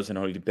 million euros, and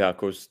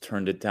Olympiacos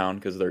turned it down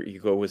because their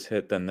ego was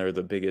hit. Then they're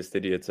the biggest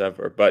idiots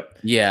ever. But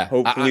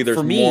hopefully,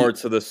 there's more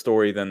to the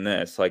story than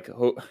this. Like,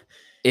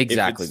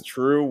 exactly, if it's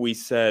true, we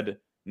said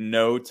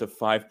no to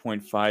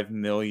 5.5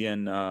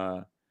 million.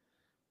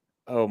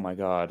 Oh my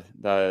God,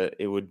 that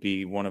it would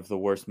be one of the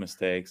worst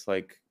mistakes.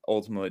 Like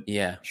ultimate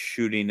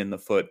shooting in the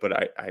foot. But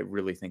I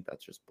really think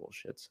that's just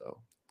bullshit. So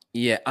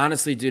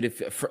honestly, dude,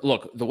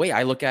 look, the way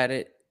I look at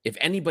it. If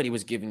anybody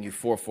was giving you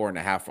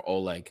 4.5 for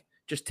Oleg,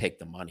 just take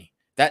the money.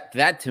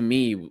 That to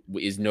me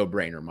is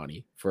no-brainer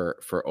money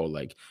for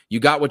Oleg. You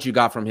got what you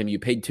got from him. You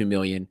paid $2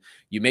 million.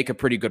 You make a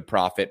pretty good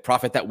profit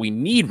that we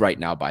need right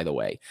now, by the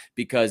way,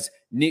 because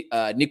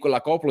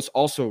Nikolakopoulos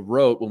also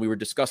wrote when we were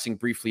discussing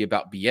briefly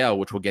about Biel,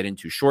 which we'll get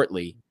into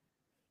shortly.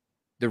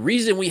 The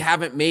reason we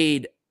haven't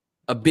made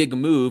a big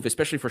move,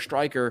 especially for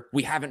striker,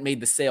 we haven't made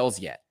the sales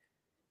yet.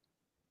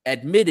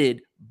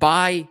 Admitted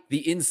by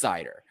the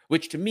insider.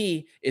 Which to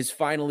me is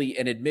finally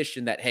an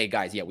admission that, hey,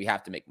 guys, we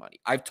have to make money.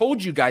 I've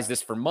told you guys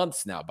this for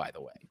months now, by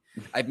the way.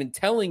 I've been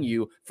telling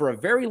you for a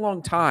very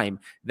long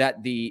time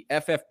that the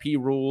FFP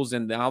rules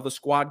and now the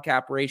squad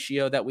cap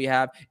ratio that we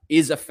have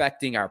is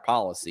affecting our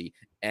policy.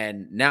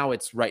 And now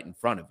it's right in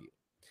front of you.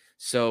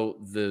 So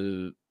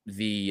the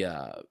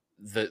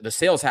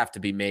sales have to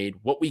be made.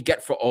 What we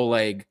get for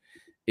Oleg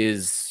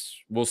is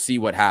we'll see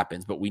what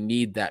happens, but we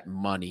need that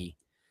money.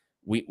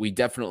 We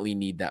definitely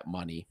need that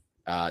money.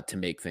 To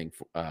make things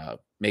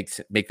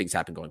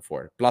happen going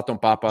forward. Platon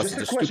Papas is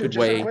a stupid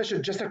way.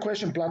 Just a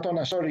question,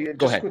 Platon. Sorry,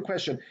 Go ahead. A quick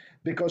question.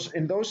 Because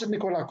in those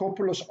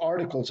Nikolakopoulos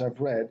articles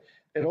I've read,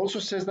 it also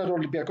says that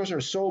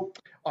Olympiacos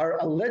are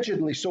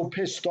allegedly so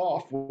pissed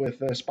off with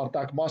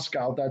Spartak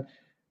Moscow that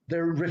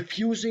they're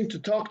refusing to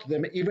talk to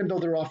them, even though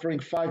they're offering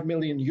 5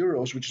 million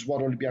euros, which is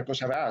what Olympiacos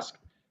have asked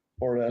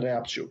for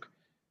Reabchuk.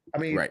 I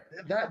mean,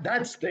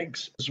 that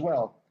stinks as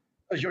well.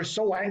 You're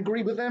so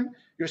angry with them.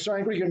 You're so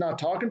angry you're not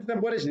talking to them.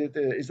 What is it?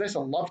 Is this a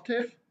love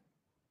tiff?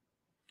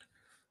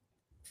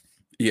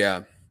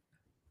 Yeah.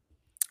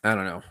 I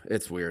don't know.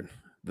 It's weird.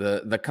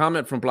 The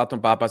comment from Platon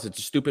Papas, it's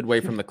a stupid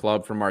way from the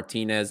club, from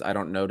Martinez, I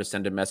don't know, to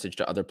send a message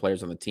to other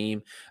players on the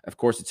team. Of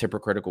course, it's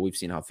hypocritical. We've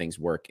seen how things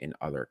work in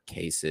other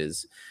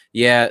cases.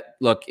 Yeah,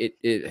 look,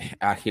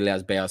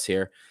 Achilles Beas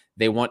here.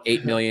 They want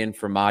 $8 million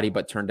for Madi,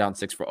 but turned down $6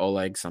 million for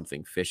Oleg.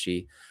 Something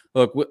fishy.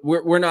 Look,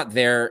 we're not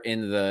there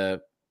in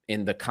the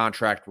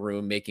contract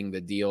room making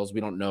the deals. We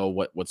don't know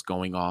what's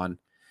going on,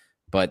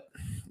 but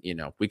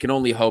we can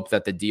only hope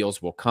that the deals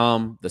will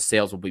come, the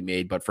sales will be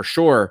made. But for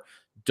sure,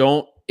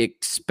 don't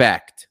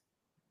expect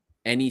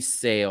any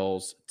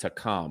sales to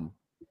come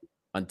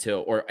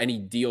or any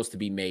deals to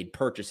be made,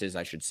 purchases,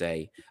 I should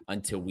say,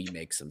 until we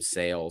make some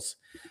sales.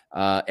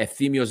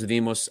 Efthimios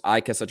Dimos,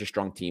 AEK has such a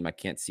strong team. I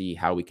can't see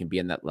how we can be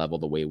in that level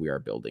the way we are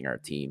building our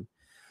team.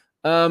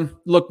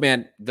 Look,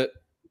 man,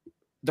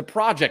 the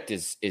project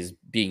is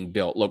being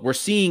built. Look,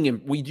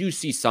 we do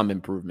see some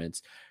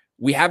improvements.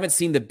 We haven't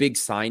seen the big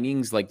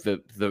signings, like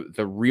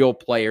the real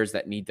players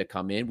that need to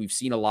come in. We've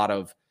seen a lot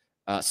of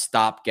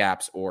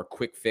stopgaps or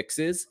quick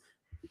fixes,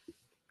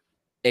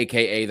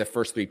 aka the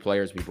first 3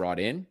 players we brought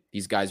in.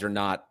 These guys are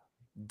not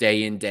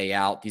day in, day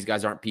out. These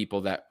guys aren't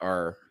people that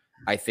are,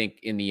 I think,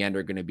 in the end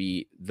are going to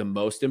be the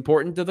most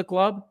important to the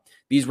club.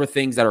 These were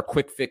things that are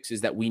quick fixes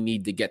that we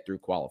need to get through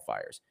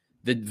qualifiers.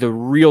 The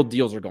real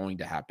deals are going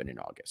to happen in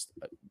August.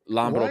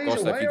 Lambro,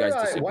 Costa, if you guys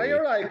disagree.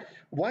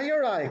 Why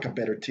are AEK a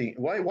better team?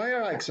 Why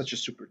are AEK such a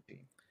super team?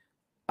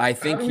 I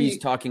think he's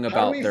talking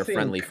about their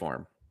friendly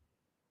form.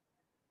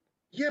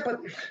 Yeah, but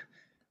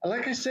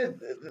like I said,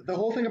 the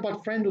whole thing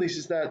about friendlies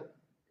is that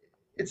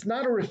it's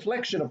not a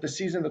reflection of the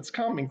season that's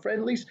coming.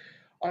 Friendlies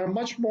are a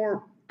much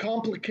more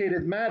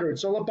complicated matter.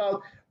 It's all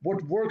about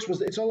what works.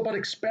 It's all about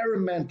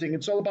experimenting.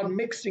 It's all about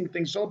mixing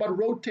things. It's all about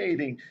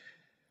rotating.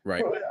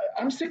 Right.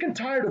 I'm sick and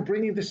tired of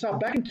bringing this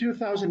up. Back in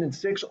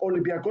 2006,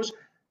 Olympiacos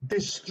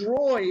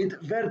destroyed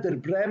Werder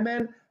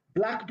Bremen,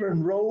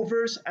 Blackburn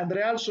Rovers, and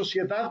Real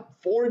Sociedad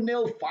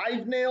 4-0,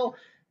 5-0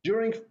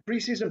 during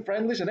preseason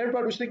friendlies. And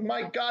everybody was thinking,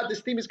 my God,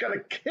 this team is going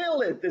to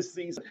kill it this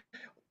season.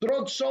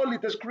 Drod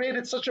Solid has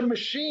created such a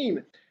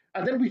machine.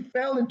 And then we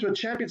fell into a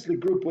Champions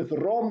League group with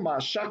Roma,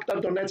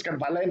 Shakhtar Donetsk, and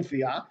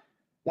Valencia,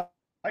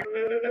 like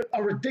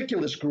a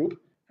ridiculous group.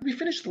 And we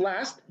finished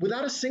last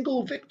without a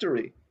single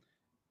victory.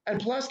 And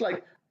plus,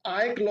 like,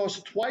 AEK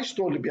lost twice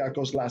to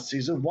Olympiacos last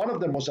season. One of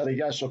them was at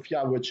Hagia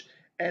Sophia, which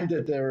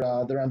ended their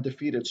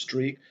undefeated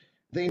streak.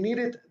 They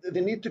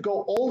need to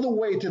go all the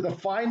way to the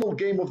final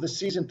game of the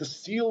season to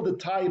seal the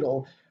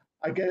title.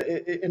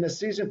 In a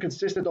season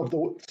consisted of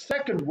the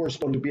second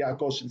worst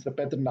Olympiacos since the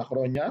Petrina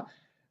Chronia,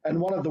 and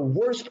one of the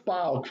worst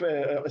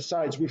PAOK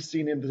sides we've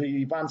seen in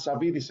the Ivan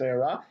Savidis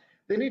era.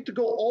 They need to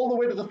go all the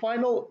way to the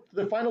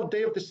final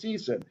day of the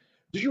season.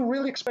 Do you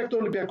really expect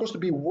Olympiacos to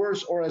be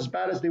worse or as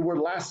bad as they were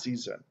last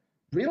season?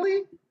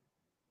 Really?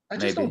 I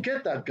just don't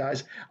get that,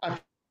 guys. I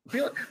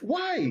feel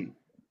why?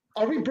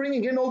 Are we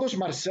bringing in all those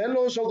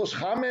Marcelos, all those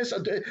James?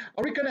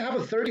 Are we going to have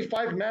a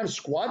 35-man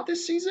squad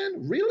this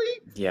season? Really?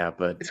 Yeah,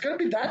 but it's going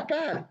to be that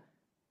bad.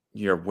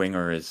 Your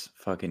winger is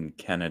fucking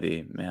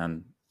Kennedy,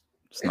 man.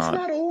 It's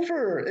not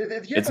over.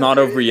 It's not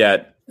over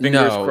yet.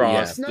 Fingers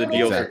crossed. The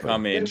deals are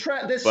coming.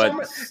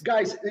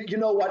 Guys, you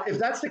know what? If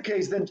that's the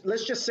case, then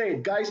let's just say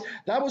it, guys.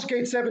 That was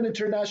Gate 7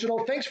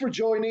 International. Thanks for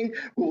joining.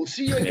 We'll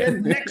see you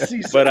again next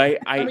season. But I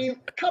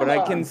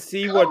can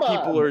see what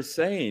people are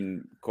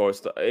saying,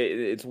 Costa.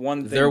 It's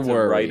one thing to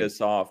write us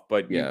off,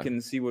 but you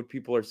can see what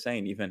people are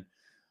saying. Even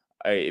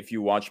if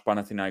you watch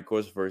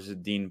Panathinaikos versus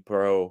Dean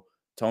Pro,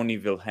 Tony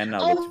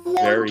Vilhena looked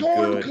very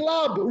good.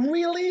 Club,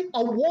 really?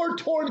 A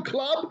war-torn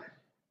club?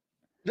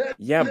 But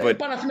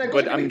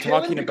I'm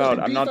talking about.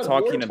 I'm not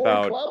talking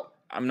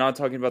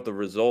about the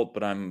result,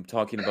 but I'm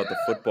talking about the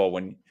football.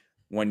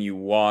 When you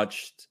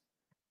watched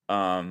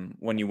Tony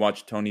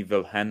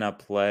Vilhena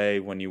play,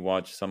 when you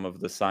watch some of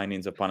the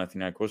signings of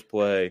Panathinaikos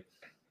play,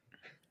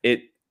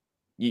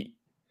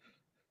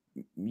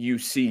 you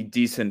see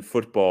decent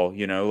football.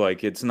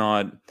 Like it's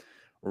not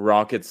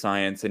rocket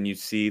science, and you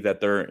see that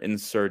they're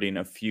inserting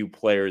a few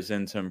players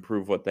in to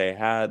improve what they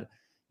had.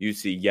 You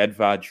see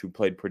Jedvaj, who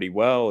played pretty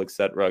well, et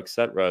cetera, et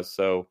cetera.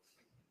 So,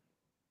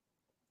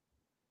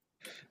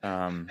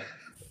 Lambro,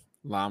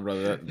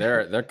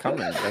 they're coming.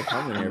 They're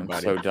coming here,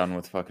 buddy. I'm so done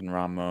with fucking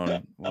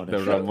Ramon.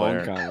 The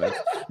Ramon comments.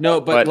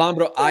 No, but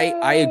Lambro,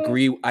 I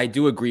agree. I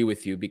do agree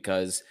with you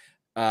because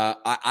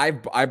I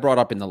brought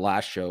up in the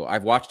last show.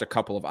 I've watched a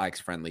couple of AEK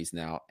friendlies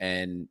now,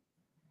 and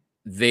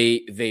they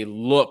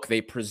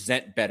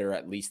present better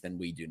at least than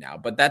we do now,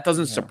 but that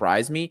doesn't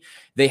surprise me.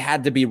 They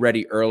had to be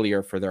ready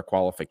earlier for their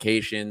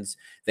qualifications.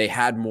 They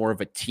had more of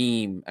a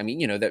team. I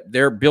mean, that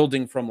they're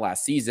building from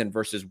last season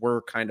versus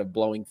we're kind of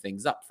blowing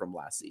things up from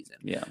last season.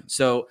 Yeah.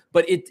 So,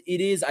 but it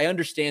is, I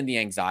understand the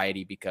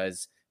anxiety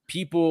because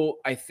people,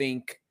 I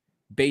think,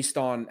 based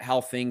on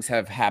how things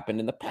have happened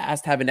in the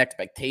past, have an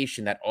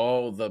expectation that,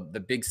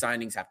 the big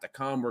signings have to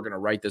come. We're going to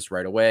write this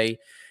right away.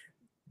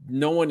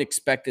 No one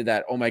expected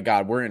that, oh my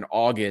God, we're in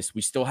August.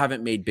 We still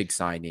haven't made big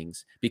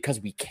signings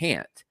because we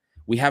can't.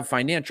 we have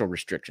financial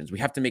restrictions. We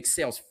have to make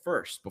sales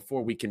first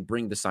before we can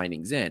bring the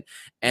signings in.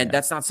 And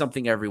that's not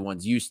something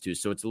everyone's used to.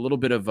 So it's a little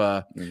bit of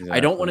a, I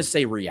don't want to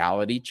say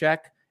reality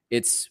check.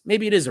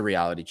 Maybe it is a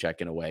reality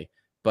check in a way,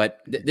 but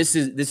this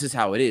is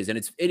how it is.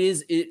 And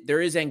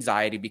there is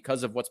anxiety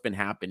because of what's been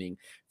happening,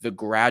 the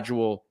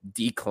gradual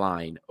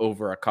decline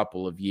over a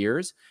couple of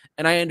years.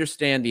 And I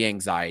understand the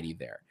anxiety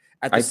there.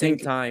 At the same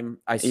time,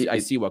 I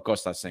see what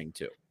Costa's saying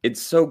too. It's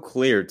so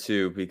clear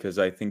too, because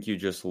I think you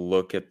just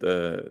look at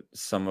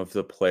some of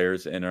the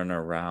players in and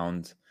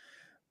around.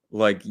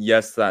 Like,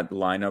 yes, that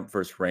lineup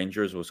versus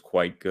Rangers was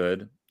quite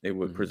good. It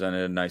would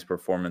presented a nice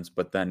performance,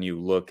 but then you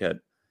look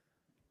at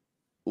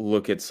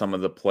some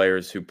of the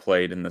players who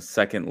played in the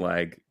second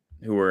leg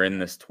who were in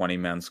this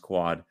 20-man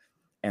squad,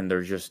 and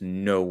they're just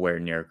nowhere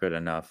near good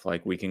enough.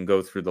 Like, we can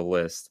go through the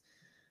list,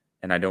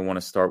 and I don't want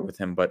to start with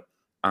him, but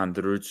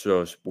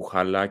Androutsos,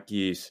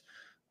 Bouchalakis,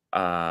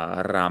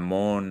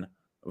 Ramon,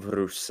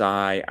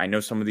 Vrusai. I know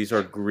some of these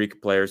are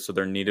Greek players, so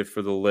they're needed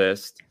for the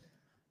list,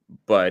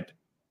 but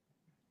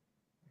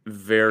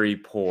very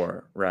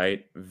poor,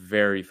 right?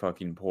 Very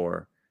fucking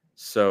poor.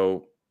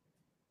 So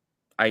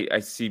I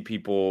see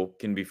people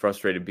can be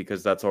frustrated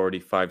because that's already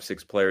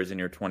 5-6 players in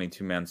your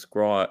 22-man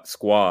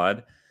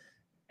squad,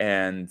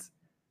 and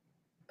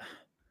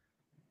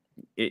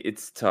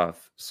it's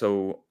tough.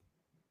 So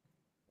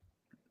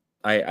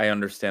I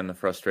understand the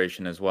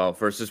frustration as well.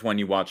 Versus when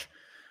you watch,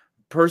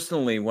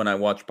 personally, when I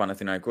watch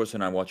Panathinaikos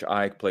and I watch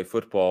AEK play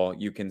football,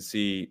 you can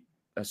see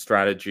a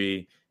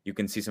strategy. You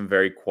can see some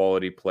very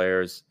quality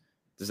players.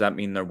 Does that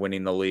mean they're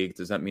winning the league?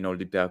 Does that mean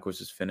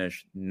Olympiacos is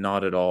finished?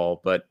 Not at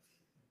all, but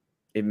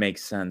it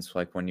makes sense.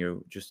 Like when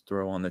you just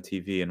throw on the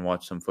TV and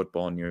watch some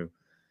football and you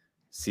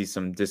see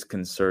some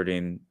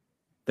disconcerting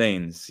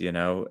things,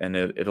 and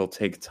it'll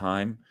take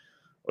time.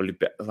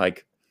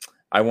 Like,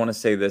 I want to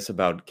say this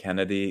about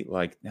Kennedy.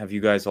 Like, have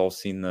you guys all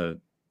seen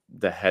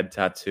the head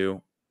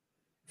tattoo?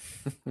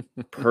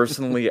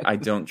 Personally, I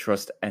don't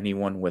trust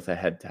anyone with a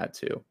head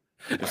tattoo.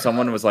 If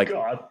someone was like,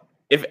 God.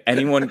 If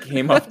anyone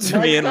came up to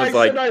me and was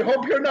like, I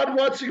hope you're not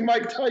watching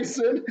Mike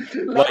Tyson.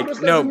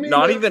 Like, no,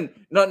 not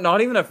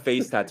even a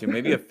face tattoo.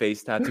 Maybe a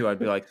face tattoo. I'd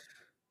be like,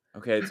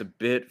 okay, it's a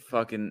bit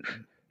fucking.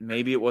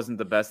 Maybe it wasn't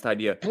the best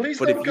idea. Please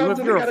don't come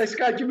to the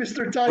Karaskaki,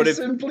 Mr.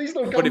 Tyson. Please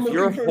don't come. But if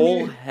your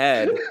whole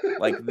head,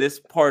 like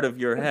this part of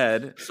your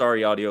head,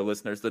 sorry, audio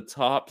listeners, the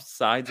top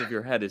sides of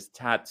your head is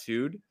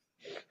tattooed,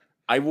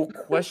 I will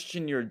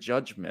question your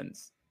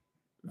judgments.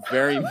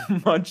 Very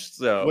much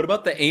so. What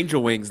about the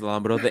angel wings,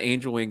 Lambro? The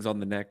angel wings on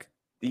the neck.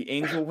 The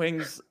angel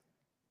wings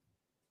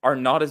are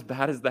not as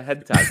bad as the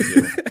head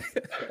tattoo.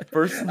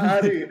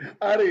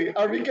 Ari,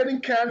 are we getting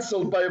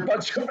canceled by a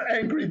bunch of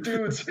angry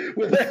dudes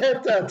with a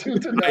head tattoo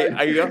tonight?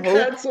 I hope.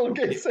 Cancel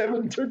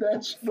K7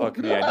 International. Fuck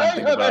me, I didn't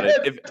think about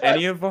it. If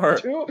any of our...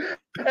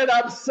 And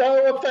I'm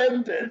so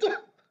offended.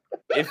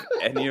 If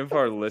any of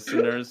our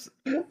listeners...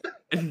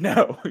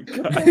 No,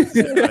 guys,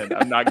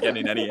 I'm not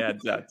getting any head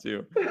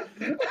tattoo.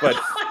 But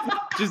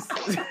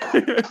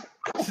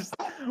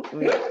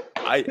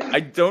I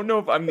don't know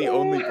if I'm the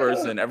only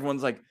person.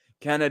 Everyone's like,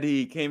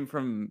 Kennedy came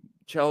from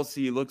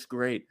Chelsea, looks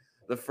great.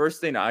 The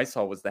first thing I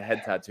saw was the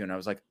head tattoo, and I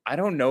was like, I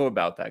don't know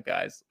about that,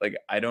 guys. Like,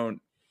 I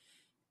don't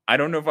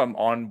know if I'm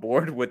on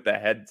board with the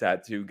head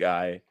tattoo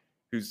guy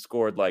who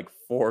scored like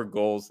 4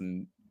 goals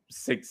in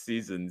 6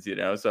 seasons,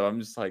 So I'm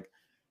just like,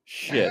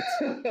 shit.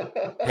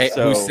 Hey,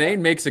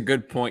 Hussein makes a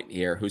good point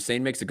here.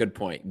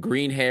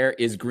 Green hair,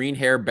 is green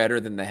hair better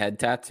than the head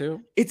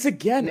tattoo? It's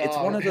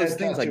one of those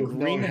things tattoo. Like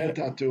green head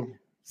tattoo.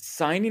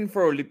 Signing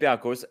for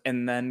Olympiacos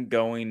and then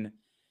going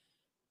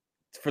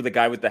for the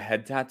guy with the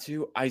head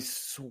tattoo. I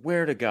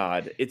swear to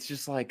God, it's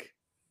just like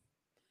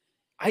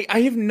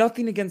I have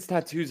nothing against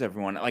tattoos,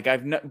 everyone. Like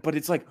but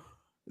it's like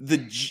the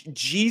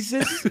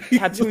Jesus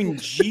tattooing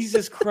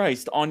Jesus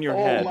Christ on your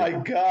head. Oh my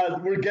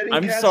God, we're getting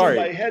canceled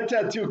by head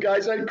tattoo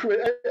guys and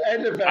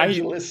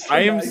evangelists.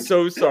 I am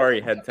so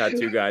sorry, head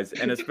tattoo guys,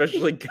 and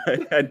especially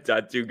head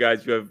tattoo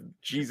guys who have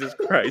Jesus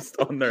Christ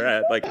on their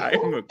head. Like my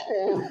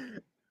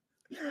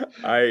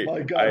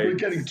God, we're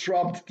getting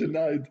trumped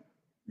tonight.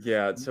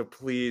 Yeah, so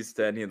please,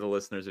 to any of the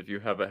listeners, if you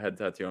have a head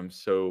tattoo, I'm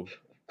so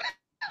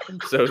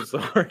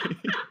sorry.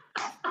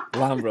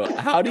 Lambro,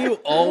 how do you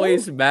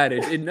always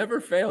manage? It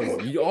never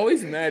fails. You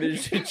always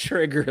manage to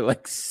trigger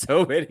like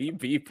so many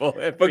people.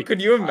 But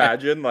could you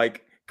imagine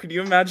if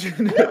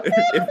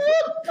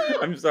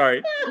I'm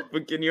sorry,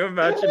 but can you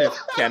imagine if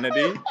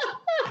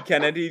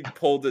Kennedy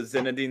pulled a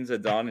Zinedine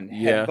Zidane and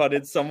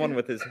headbutted someone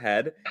with his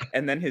head,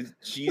 and then his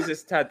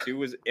Jesus tattoo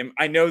was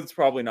I know it's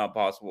probably not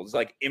possible. It's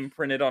like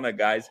imprinted on a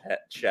guy's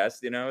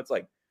chest, It's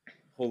like,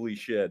 holy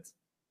shit.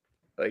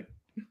 Like,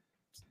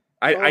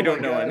 I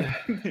don't know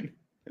anything.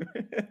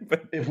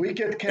 But if we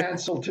get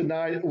canceled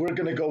tonight, we're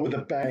gonna go with a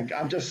bang.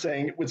 I'm just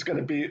saying it's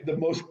gonna be the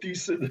most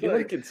decent. I feel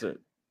like it's a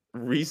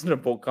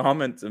reasonable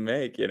comment to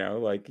make,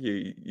 Like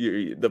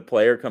you the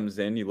player comes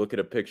in, you look at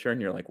a picture and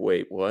you're like,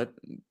 wait, what?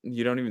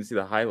 You don't even see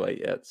the highlight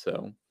yet,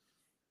 so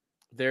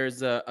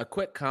There's a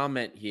quick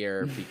comment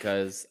here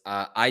because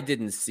I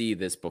didn't see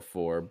this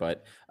before,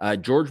 but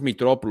George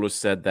Mitropoulos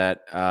said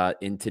that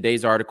in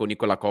today's article,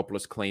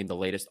 Nikolakopoulos claimed the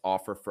latest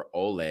offer for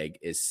Oleg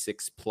is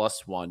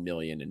 6+1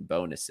 million in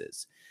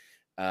bonuses.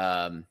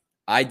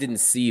 I didn't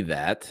see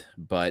that,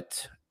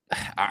 but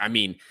I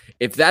mean,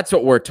 if that's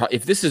what we're talking,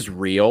 if this is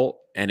real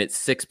and it's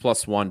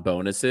 6+1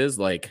 bonuses,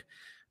 like,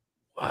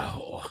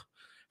 wow,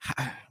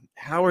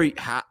 how are you?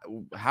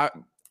 How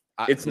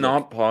It's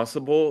not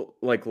possible.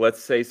 Like,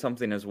 let's say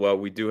something as well.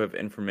 We do have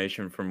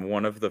information from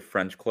one of the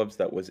French clubs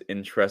that was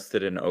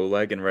interested in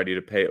Oleg and ready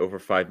to pay over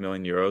 5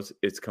 million euros.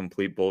 It's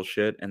complete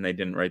bullshit, and they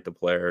didn't rate the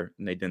player,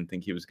 and they didn't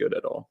think he was good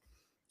at all.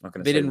 I'm not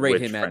going to say they didn't rate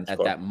which him French at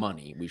club. that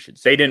money. We should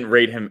say They didn't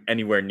rate him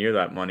anywhere near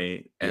that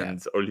money,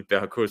 and Yeah.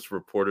 Olympiacos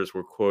reporters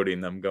were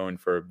quoting them going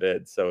for a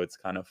bid. So it's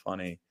kind of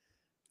funny.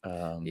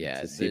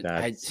 Yeah, to see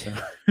that.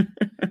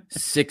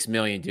 6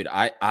 million, dude.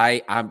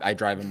 I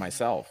drive him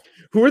myself.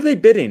 Who are they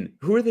bidding?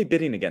 Who are they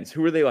bidding against?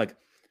 Who are they like?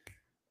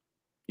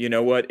 You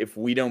know what? If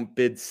we don't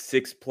bid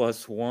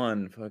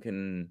 6+1,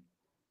 fucking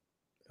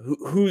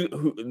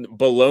who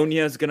Bologna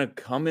is gonna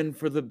come in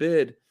for the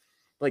bid?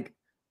 Like,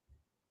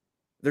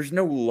 there's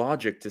no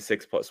logic to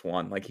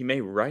 6+1. Like, he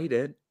may write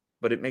it,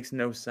 but it makes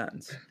no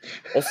sense.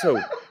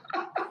 Also,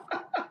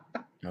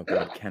 oh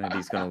god,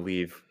 Kennedy's gonna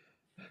leave.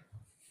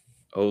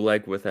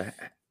 Oleg with a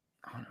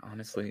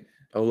honestly,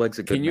 Oleg's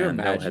a good Can you man.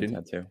 imagine? No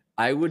head tattoo.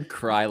 I would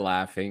cry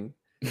laughing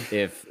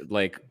if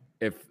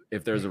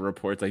there's a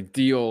report like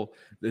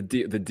the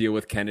deal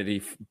with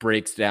Kennedy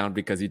breaks down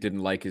because he didn't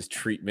like his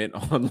treatment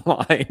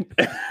online.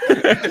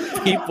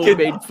 People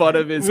made fun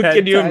of his head.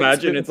 Can you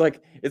imagine? It's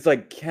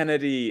like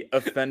Kennedy,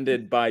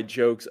 offended by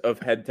jokes of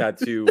head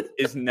tattoo,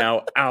 is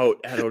now out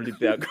at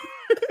Olympiacos.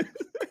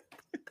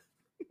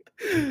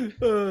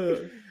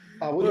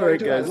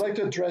 I'd like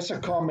to address a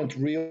comment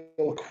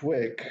real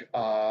quick.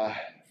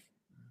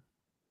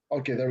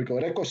 Okay, there we go.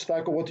 Reko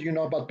Stako, what do you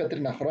know about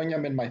Petrina Chronia?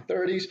 I'm in my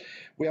 30s.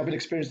 We haven't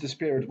experienced this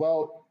period.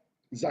 Well,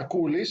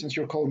 Zakuli, since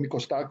you're calling me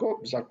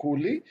Kostako,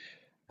 Zakuli.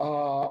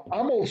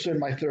 I'm also in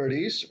my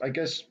 30s. I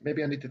guess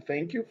maybe I need to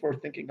thank you for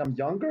thinking I'm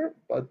younger,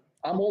 but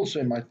I'm also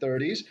in my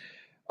 30s.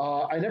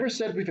 I never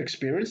said we've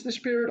experienced this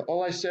period.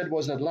 All I said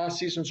was that last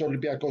season's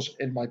Olympiacos,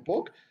 in my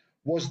book,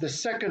 was the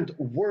second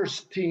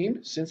worst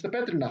team since the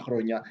Petrina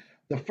Chronia.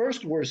 The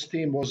first worst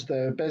team was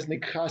the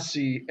Besnik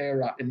Hasi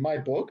era in my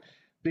book,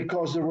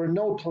 because there were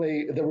no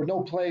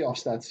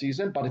playoffs that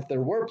season. But if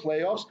there were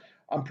playoffs,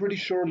 I'm pretty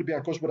sure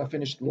Olympiacos would have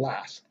finished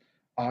last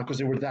because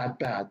they were that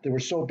bad. They were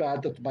so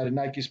bad that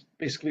Marinakis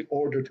basically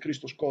ordered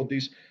Christos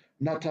Kodis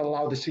not to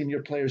allow the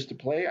senior players to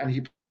play, and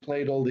he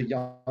played all the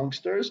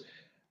youngsters.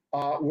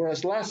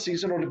 Whereas last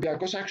season,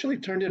 Olympiacos actually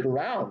turned it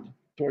around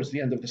towards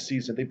the end of the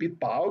season. They beat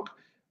PAOK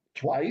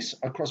twice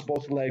across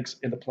both legs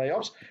in the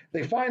playoffs.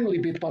 They finally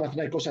beat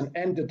Panathinaikos and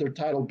ended their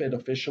title bid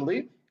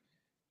officially.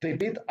 They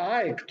beat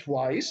AEK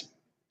twice,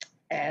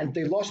 and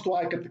they lost to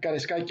AEK at the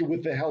Karaiskaki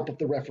with the help of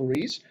the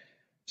referees.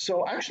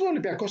 So actually,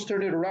 Olympiacos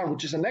turned it around,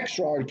 which is an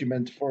extra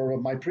argument for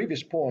my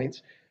previous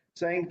points,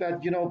 saying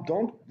that,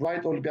 don't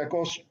write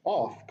Olympiacos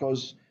off,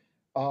 because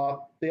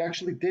they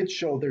actually did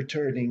show their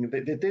turning.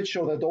 They did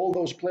show that all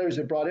those players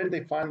they brought in,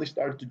 they finally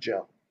started to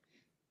gel.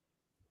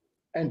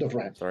 End of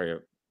rant. Sorry,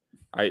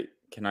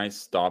 can I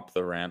stop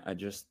the rant? I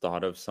just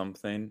thought of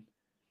something.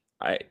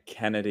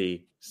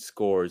 Kennedy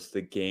scores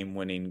the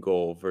game-winning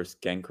goal versus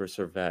Genker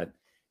Servette,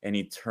 and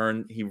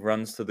he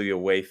runs to the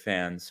away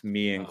fans,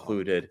 me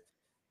included,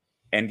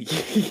 and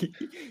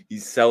he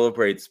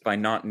celebrates by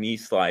not knee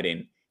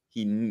sliding.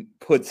 He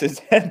puts his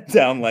head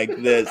down like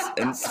this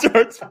and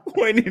starts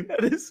pointing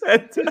at his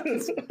head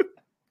tattoo.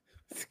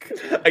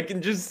 I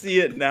can just see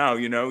it now,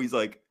 he's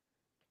like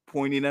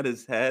pointing at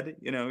his head,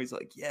 he's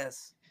like,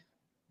 yes,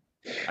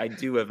 I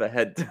do have a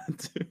head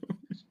tattoo.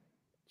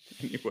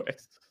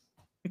 Anyways.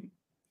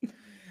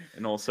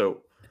 And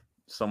also,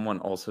 someone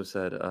also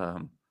said,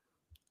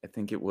 I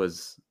think it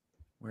was,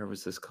 where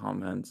was this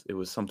comment? It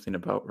was something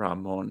about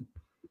Ramon.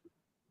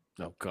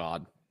 Oh,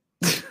 God.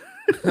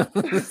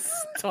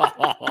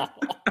 Stop.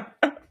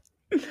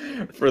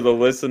 For the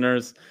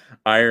listeners,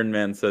 Iron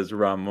Man says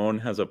Ramon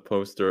has a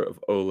poster of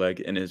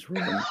Oleg in his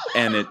room,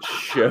 and it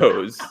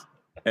shows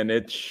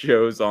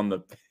on the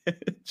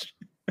pitch.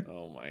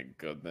 Oh my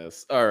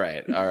goodness! All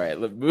right.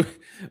 Look,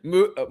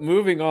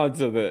 moving on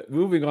to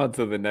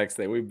the next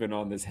thing. We've been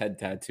on this head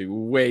tattoo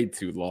way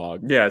too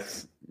long.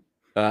 Yes.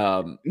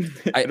 I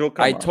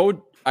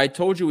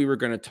told you we were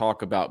going to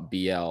talk about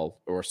BL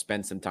or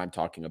spend some time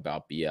talking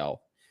about BL.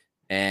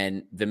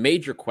 And the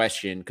major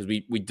question, because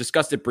we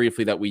discussed it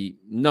briefly, that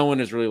no one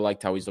has really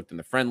liked how he's looked in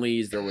the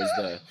friendlies. There was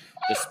the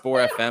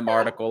Sport FM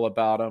article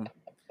about him.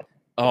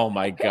 Oh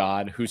my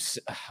God,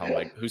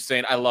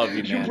 Hussein, I love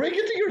you, man. You bring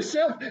it to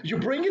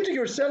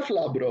yourself,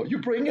 Lambro. You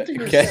bring it to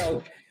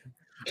yourself.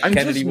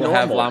 Kennedy will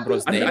have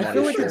Lambro's name on his shirt. I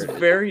feel like it's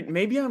very,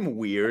 maybe I'm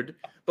weird,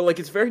 but like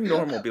it's very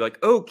normal. Be like,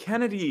 oh,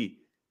 Kennedy,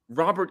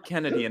 Robert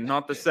Kennedy, and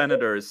not the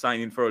senator is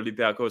signing for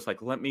Olympiacos.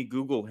 Like, let me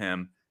Google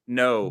him.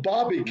 No,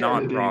 Bobby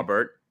Kennedy. Not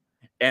Robert.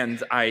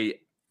 And I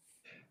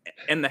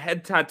and the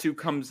head tattoo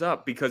comes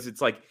up because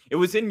it's like it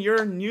was in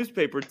your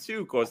newspaper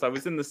too, Costa. I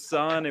was in the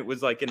Sun. It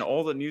was like in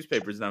all the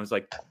newspapers, and I was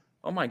like,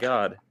 oh my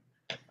god.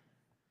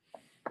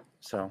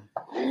 So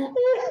Pele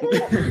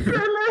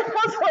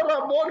has a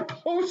Ramon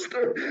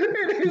poster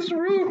in his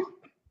room.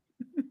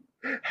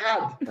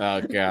 Had.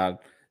 Oh God,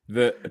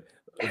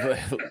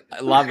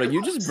 Lava,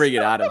 you just bring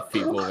it out of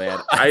people, man.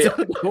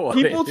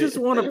 People just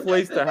want a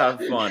place to have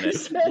fun and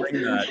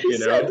bring that, you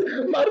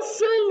know.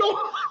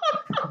 Marcelo.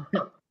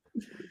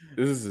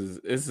 This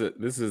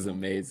is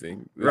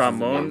amazing. This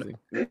Ramon,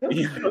 is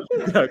amazing.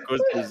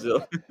 Costa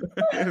Brazil,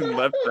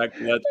 left back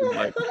legend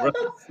like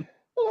too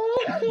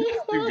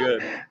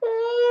good.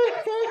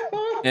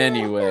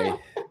 Anyway,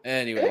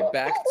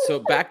 back to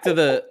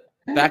the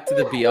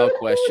BL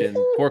question.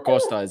 Poor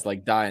Costa is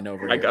like dying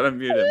over here. I gotta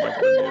mute him.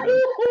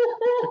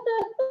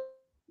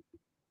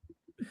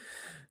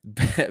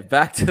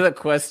 Back to the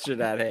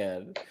question at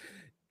hand.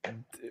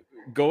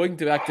 Going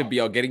back to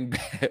BL, getting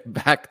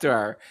back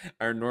to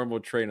our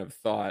normal train of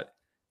thought.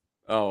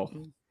 Oh,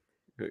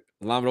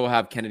 Lambro will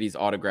have Kennedy's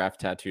autograph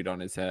tattooed on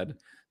his head.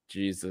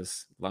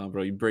 Jesus,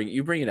 Lambro,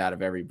 you bring it out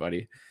of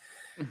everybody.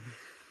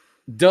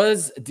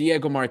 Does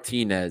Diego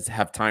Martinez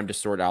have time to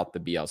sort out the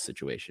BL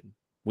situation?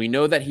 We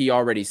know that he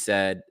already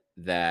said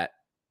that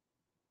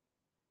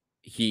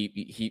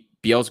he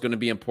BL is going to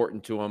be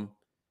important to him.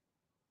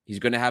 He's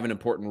going to have an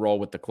important role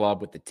with the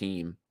club, with the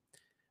team,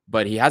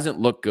 but he hasn't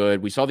looked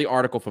good. We saw the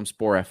article from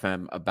Sport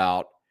FM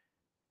about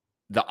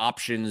the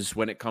options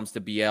when it comes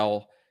to BL.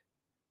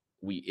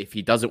 If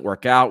he doesn't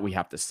work out, we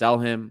have to sell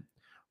him.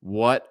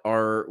 What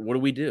do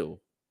we do?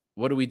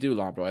 What do we do,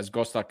 Lambro, as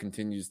Costa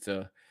continues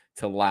to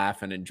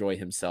laugh and enjoy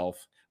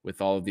himself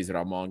with all of these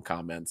Ramon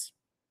comments?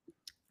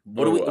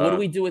 What do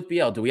we do with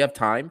BL? Do we have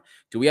time?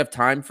 Do we have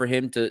time for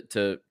him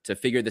to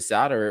figure this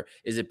out, or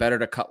is it better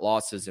to cut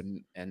losses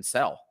and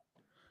sell?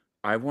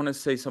 I want to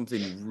say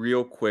something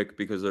real quick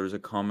because there was a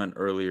comment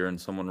earlier and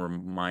someone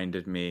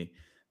reminded me.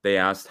 They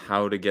asked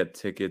how to get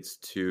tickets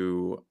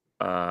to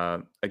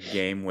a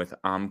game with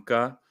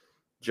Amka.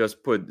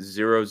 Just put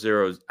 0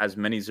 zeros, as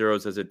many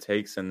zeros as it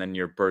takes, and then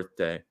your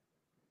birthday.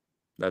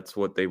 That's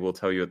what they will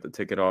tell you at the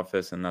ticket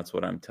office, and that's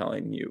what I'm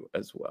telling you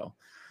as well.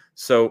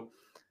 So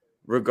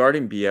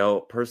regarding BL,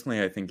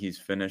 personally, I think he's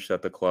finished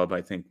at the club.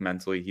 I think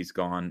mentally he's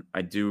gone.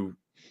 I do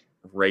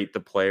rate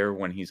the player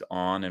when he's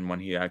on and when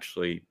he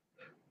actually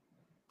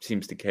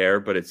seems to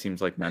care, but it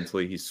seems like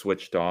mentally he's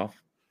switched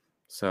off.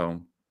 So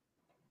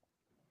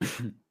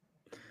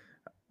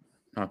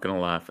not going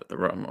to laugh at the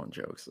Ramon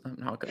jokes. I'm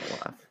not going to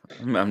laugh.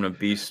 I'm going to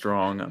be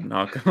strong. I'm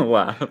not going to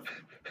laugh.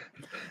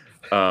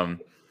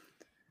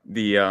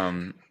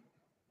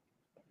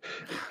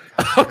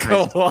 Oh,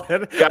 go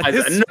on.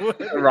 Guys, no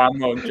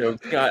Ramon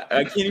jokes. God,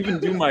 I can't even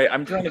do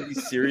I'm trying to be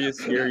serious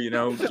here,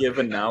 give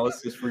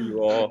analysis for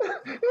you all.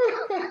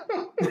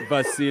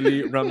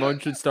 Vasily, Ramon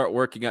should start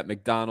working at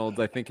McDonald's.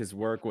 I think his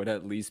work would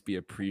at least be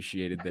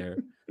appreciated there.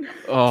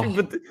 Oh,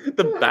 but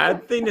the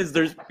bad thing is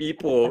there's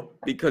people,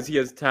 because he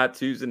has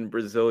tattoos in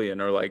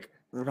Brazilian, are like,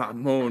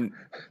 Ramon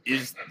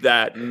is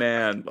that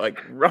man. Like,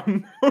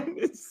 Ramon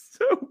is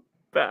so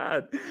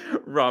bad.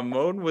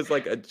 Ramon was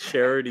like a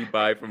charity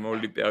buy from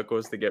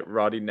Olympiacos to get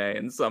Rodinei,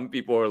 and some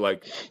people are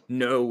like,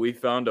 no, we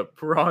found a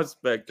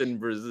prospect in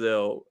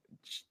Brazil.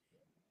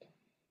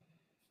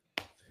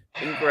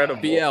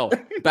 Incredible. BL,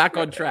 back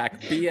on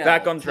track. BL.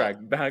 Back on track.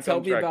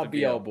 Tell me about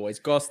BL, boys.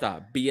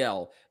 Costa,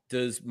 BL.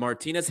 Does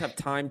Martinez have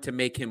time to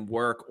make him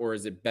work, or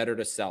is it better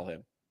to sell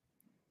him?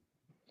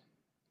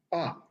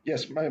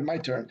 Yes, my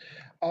turn.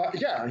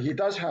 Yeah, he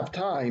does have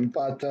time,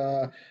 but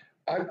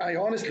I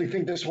honestly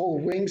think this whole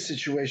wing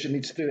situation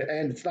needs to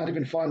end. It's not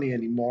even funny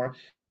anymore.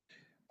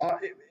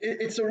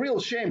 It's a real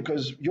shame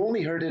because you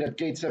only heard it at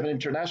Gate 7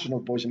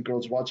 International, boys and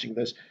girls watching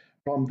this.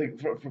 From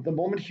the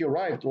moment he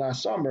arrived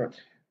last summer,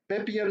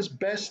 Pep Biel's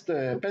best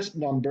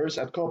numbers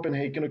at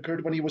Copenhagen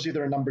occurred when he was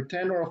either a number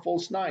 10 or a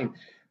false 9.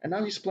 And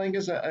now he's playing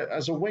as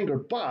a winger.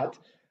 But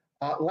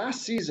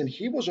last season,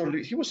 he was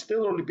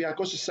still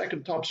Olympiacos'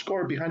 second top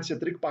scorer behind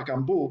Cedric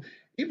Bakambu,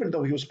 even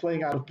though he was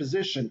playing out of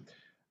position.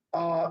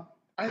 I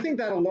think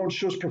that alone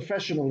shows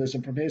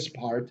professionalism from his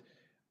part.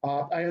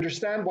 I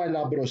understand why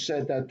Labro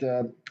said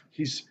that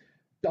he's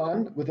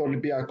done with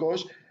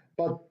Olympiacos,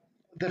 but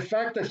the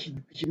fact that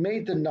he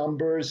made the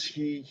numbers,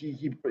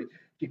 he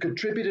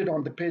contributed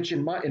on the pitch,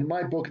 in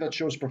my book, that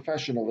shows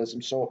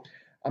professionalism. So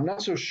I'm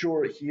not so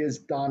sure he is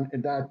done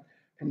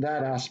from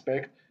that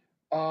aspect.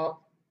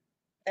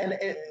 And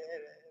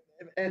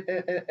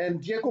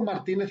Diego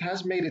Martinez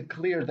has made it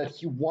clear that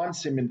he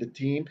wants him in the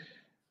team.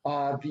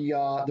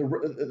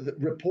 The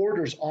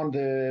reporters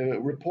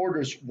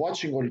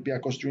watching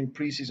Olympiacos during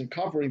preseason,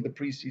 covering the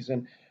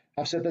preseason,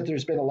 have said that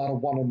there's been a lot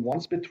of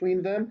one-on-ones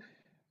between them,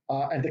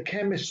 and the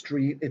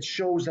chemistry, it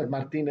shows that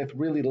Martinez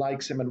really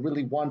likes him and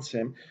really wants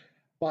him.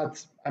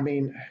 But I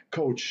mean,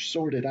 coach,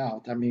 sort it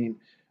out. I mean,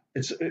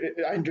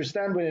 I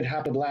understand when it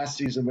happened last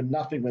season when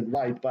nothing went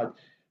right, but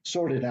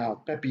sort it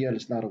out. Pep Biel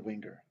is not a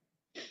winger.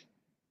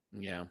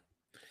 Yeah.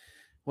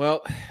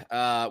 Well,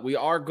 we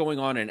are going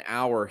on an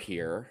hour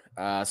here.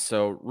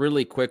 So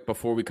really quick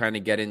before we kind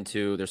of get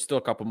into, there's still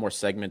a couple more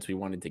segments we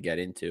wanted to get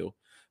into,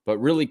 but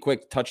really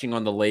quick, touching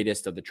on the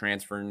latest of the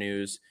transfer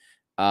news.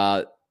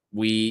 Uh,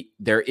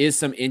 there is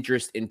some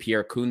interest in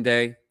Pierre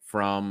Koundé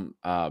from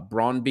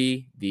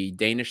Brøndby, the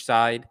Danish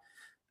side.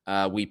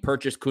 We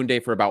purchased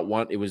Koundé for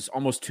it was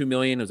almost 2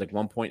 million. It was like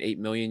 1.8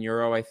 million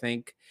euro, I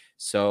think.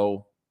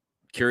 So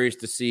curious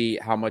to see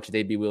how much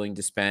they'd be willing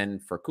to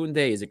spend for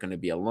Koundé. Is it going to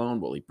be a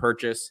loan? Will he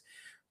purchase?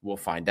 We'll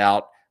find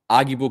out.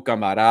 Agibou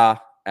Kamara,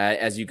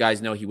 as you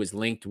guys know, he was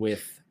linked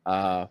with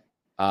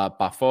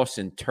Bafos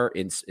in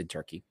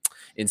Turkey,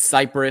 in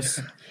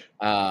Cyprus.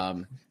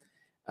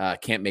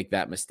 Can't make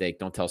that mistake.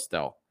 Don't tell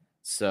Stel.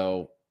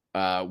 So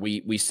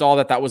we saw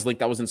that was linked.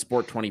 That was in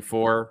Sport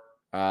 24.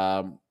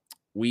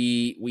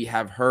 We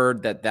have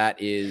heard that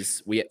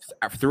is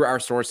through our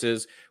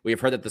sources. We have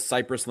heard that the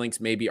Cyprus links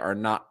maybe are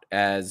not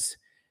as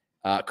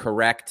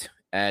correct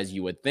as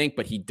you would think,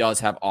 but he does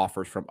have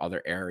offers from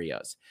other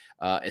areas,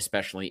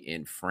 especially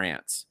in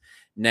France.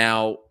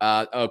 Now,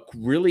 a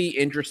really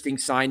interesting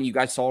sign you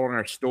guys saw on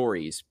our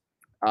stories.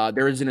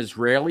 There is an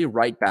Israeli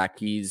right back.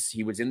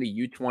 He was in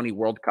the U20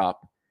 World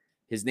Cup.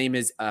 His name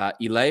is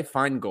Ilay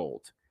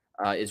Feingold,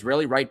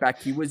 Israeli right back.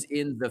 He was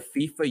in the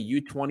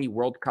FIFA U20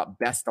 World Cup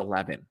best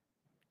 11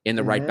 in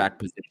the right back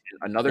position.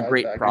 Another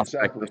great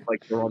prospect, just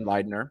like Ron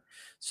Leidner.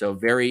 So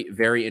very,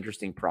 very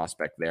interesting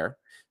prospect there.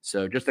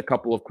 So just a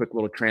couple of quick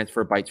little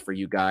transfer bites for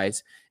you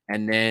guys.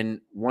 And then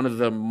one of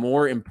the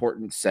more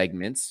important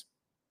segments,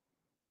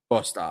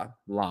 Costa,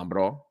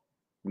 Lambro.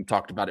 We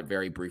talked about it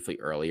very briefly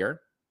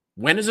earlier.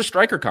 When is a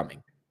striker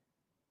coming?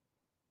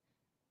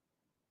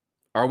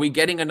 Are we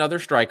getting another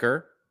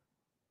striker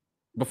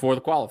before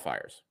the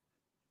qualifiers?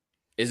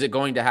 Is it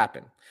going to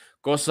happen?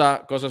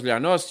 Kostas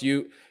Lianos,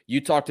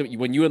 you talked to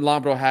when you and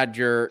Lambro had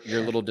your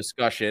little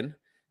discussion.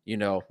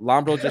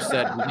 Lambro just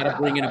said we got to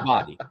bring in a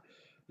body.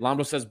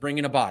 Lambro says bring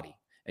in a body,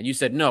 and you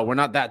said no, we're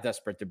not that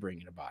desperate to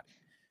bring in a body.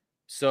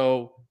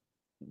 So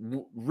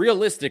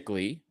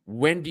realistically,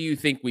 when do you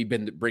think we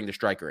bring the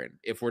striker in?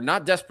 If we're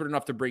not desperate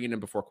enough to bring it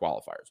in before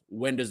qualifiers,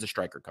 when does the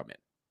striker come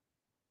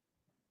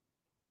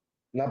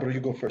in? Lambro, you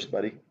go first,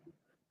 buddy.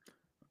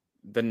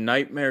 The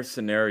nightmare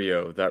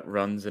scenario that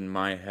runs in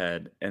my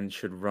head and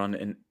should run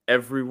in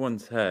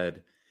everyone's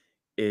head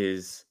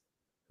is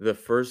the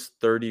first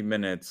 30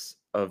 minutes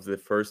of the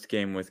first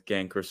game with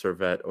Genk or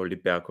Servette.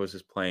 Olympiacos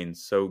is playing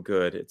so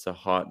good. It's a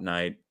hot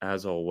night,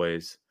 as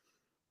always,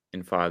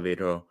 in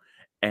Faliro.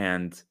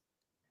 And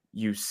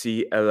you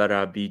see El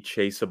Arabi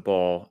chase a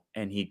ball,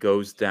 and he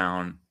goes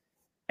down,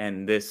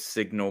 and this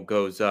signal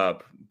goes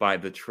up by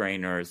the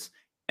trainers,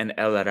 and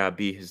El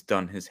Arabi has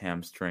done his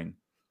hamstring.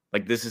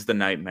 Like, this is the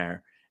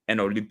nightmare. And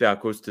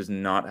Olympiacos does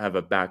not have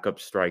a backup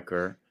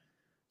striker.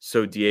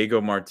 So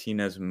Diego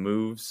Martinez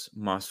moves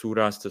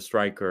Masouras to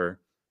striker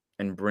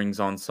and brings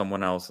on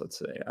someone else, let's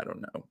say, I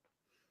don't know,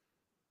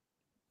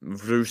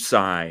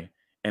 Vrusai.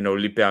 And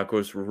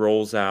Olympiacos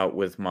rolls out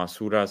with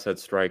Masouras at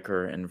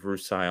striker and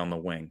Vrusai on the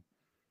wing.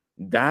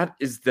 That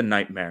is the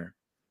nightmare.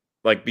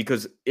 Like,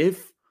 because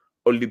if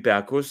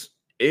Olympiacos,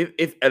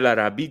 if El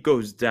Arabi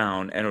goes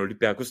down and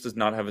Olympiacos does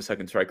not have a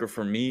second striker,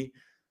 for me,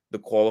 the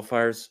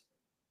qualifiers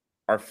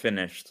are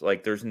finished.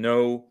 Like, there's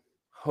no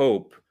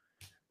hope.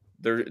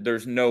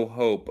 There's no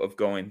hope of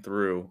going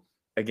through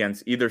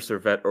against either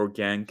Servette or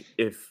Genk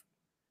if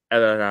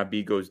El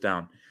Arabi goes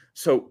down.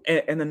 So,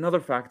 and another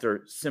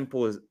factor,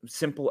 simple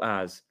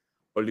as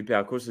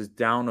Olympiacos is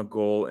down a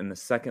goal in the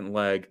second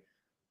leg.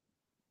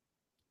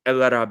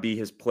 El Arabi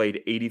has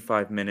played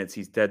 85 minutes.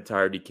 He's dead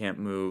tired. He can't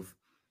move.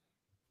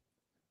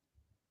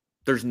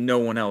 There's no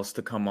one else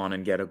to come on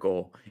and get a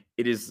goal.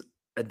 It is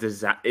a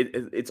disaster.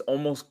 It's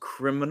almost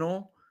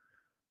criminal.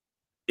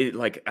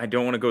 I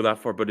don't want to go that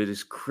far, but it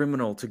is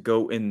criminal to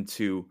go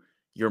into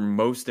your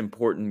most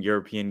important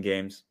European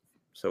games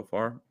so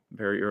far,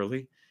 very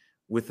early,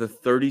 with a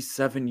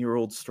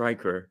 37-year-old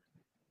striker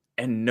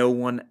and no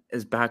one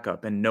is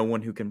backup and no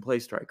one who can play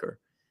striker.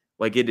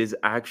 Like, it is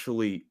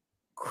actually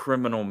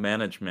criminal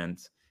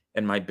management,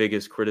 and my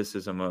biggest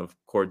criticism of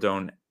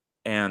Cordon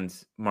and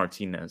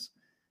Martinez.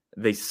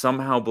 They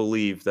somehow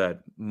believe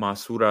that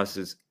Masouras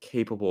is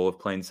capable of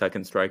playing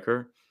second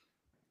striker,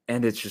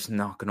 and it's just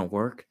not going to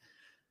work.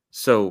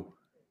 So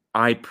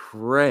I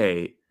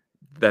pray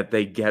that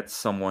they get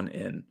someone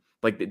in.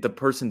 Like, the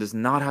person does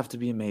not have to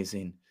be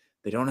amazing.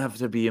 They don't have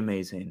to be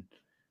amazing.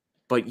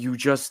 But you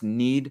just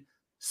need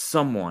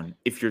someone,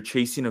 if you're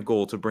chasing a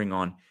goal, to bring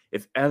on.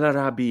 If El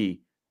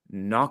Arabi,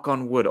 knock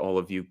on wood, all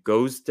of you,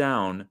 goes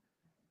down,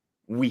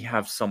 we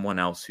have someone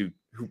else who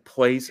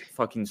plays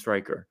fucking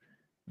striker.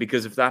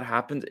 Because if that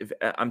happens,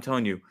 I'm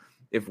telling you,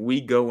 if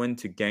we go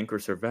into Genk or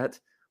Servette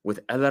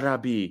with El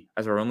Arabi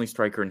as our only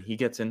striker and he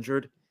gets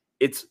injured,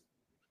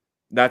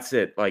 that's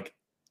it. Like,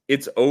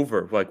 it's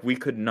over. Like, we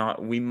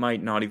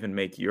might not even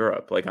make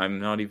Europe. Like, I'm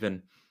not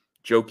even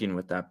joking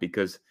with that,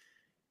 because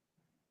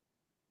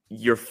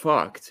you're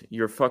fucked.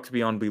 You're fucked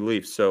beyond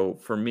belief. So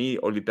for me,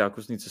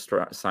 Olympiacos needs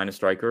to sign a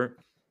striker,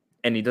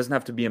 and he doesn't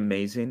have to be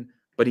amazing,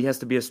 but he has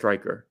to be a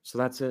striker. So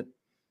that's it.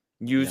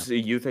 Use a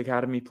youth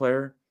academy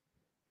player.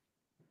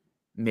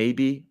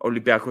 Maybe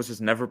Olympiacos has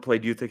never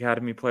played youth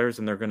academy players,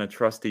 and they're going to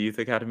trust a youth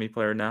academy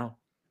player now.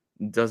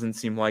 It doesn't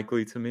seem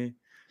likely to me.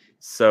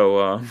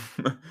 So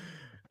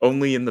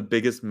only in the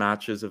biggest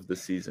matches of the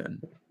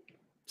season.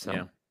 So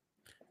Yeah.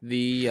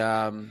 The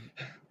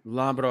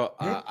Lambro,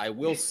 I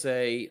will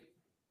say,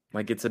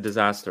 like, it's a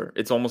disaster.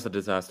 It's almost a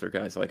disaster,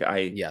 guys.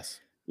 yes.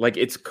 Like,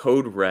 it's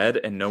code red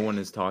and no one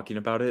is talking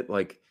about it.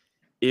 Like,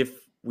 if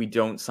we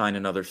don't sign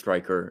another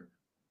striker,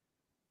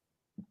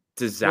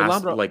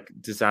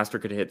 disaster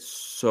could hit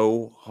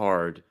so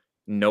hard.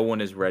 No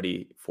one is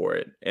ready for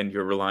it, and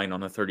you're relying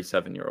on a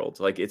 37-year-old.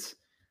 Like, it's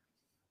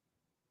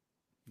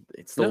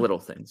the little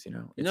things, you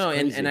know. It's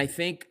crazy. And I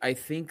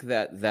think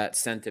that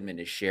sentiment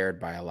is shared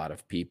by a lot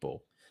of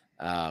people,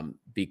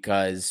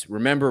 because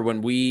remember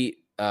when we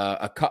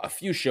a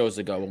few shows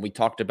ago when we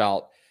talked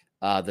about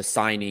the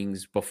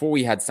signings before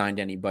we had signed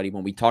anybody,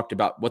 when we talked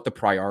about what the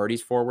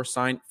priorities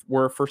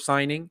were for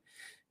signing,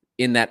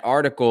 in that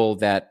article,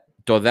 that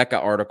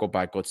Dodeca article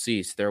by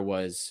Kotsis, there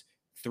was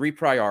 3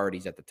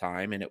 priorities at the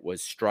time, and it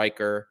was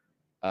striker,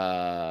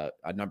 a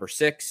number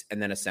 6,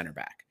 and then a center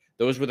back.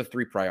 Those were the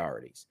 3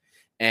 priorities.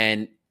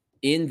 And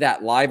in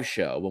that live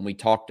show, when we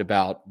talked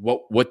about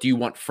what do you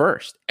want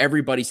first,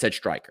 everybody said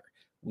striker.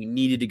 We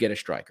needed to get a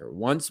striker.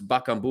 Once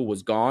Bakambu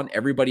was gone,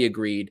 everybody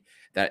agreed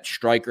that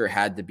striker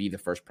had to be the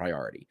first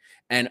priority.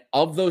 And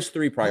of those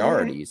 3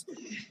 priorities,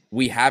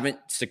 we haven't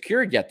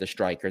secured yet the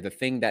striker, the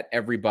thing that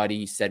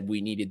everybody said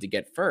we needed to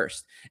get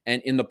first.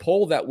 And in the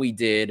poll that we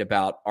did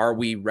about are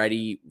we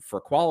ready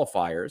for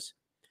qualifiers,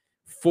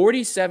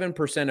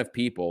 47% of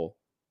people,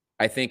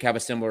 I think, have a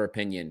similar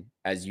opinion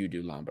as you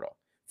do, Lambro.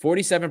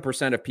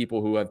 47% of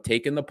people who have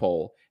taken the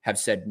poll have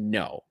said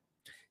no.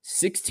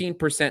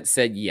 16%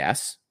 said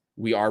yes,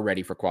 we are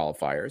ready for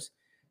qualifiers.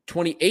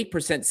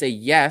 28% say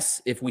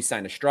yes if we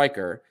sign a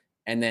striker.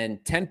 And then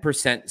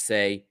 10%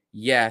 say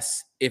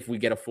yes if we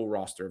get a full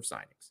roster of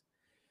signings.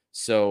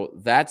 So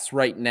that's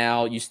right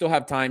now. You still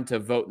have time to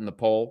vote in the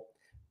poll,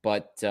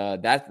 but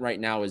that right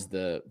now is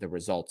the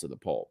results of the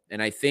poll.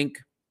 And I think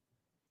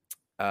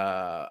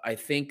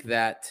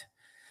that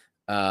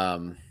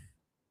I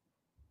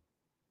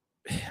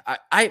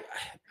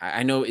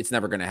know it's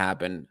never going to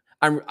happen.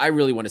 I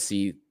really want to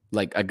see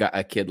like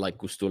a kid like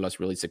Gustulas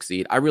really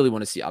succeed. I really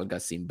want to see Alga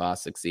Simba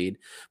succeed.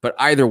 But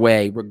either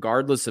way,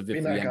 regardless of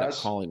if we end up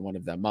calling one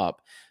of them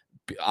up,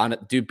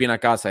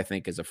 Pinakas, I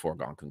think, is a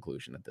foregone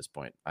conclusion at this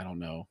point. I don't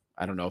know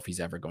if he's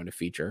ever going to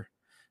feature.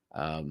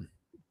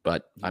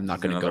 But I'm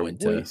not going to go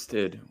into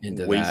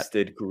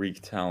wasted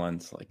Greek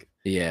talents, like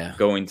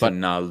going to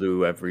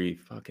Nalu every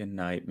fucking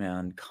night,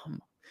 man. Come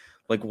on.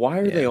 Like, why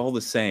are they all the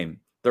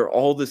same? They're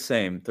all the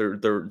same.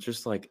 They're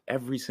just like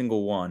every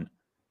single one.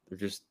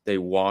 They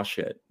wash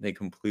it. They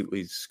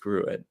completely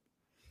screw it.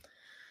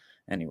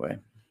 Anyway.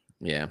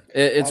 Yeah,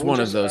 it's one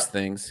of those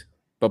things.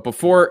 But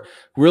before,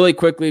 really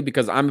quickly,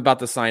 because I'm about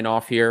to sign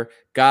off here,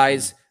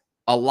 guys,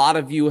 a lot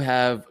of you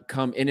have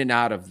come in and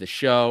out of the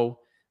show.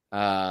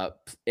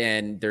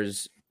 And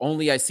there's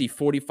only, I see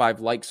 45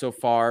 likes so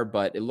far,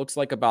 but it looks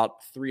like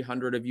about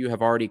 300 of you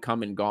have already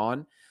come and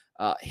gone.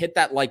 Hit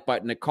that like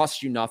button. It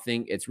costs you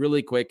nothing. It's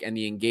really quick, and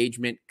the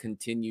engagement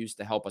continues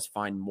to help us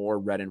find more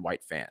red and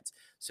white fans.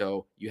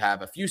 So you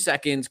have a few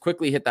seconds,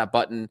 quickly hit that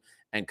button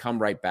and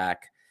come right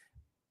back.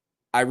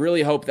 I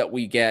really hope that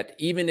we get,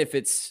 even if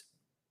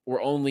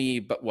we're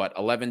only,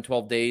 11,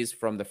 12 days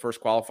from the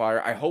first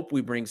qualifier. I hope we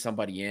bring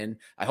somebody in.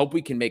 I hope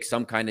we can make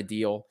some kind of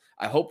deal.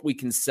 I hope we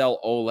can sell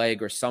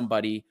Oleg or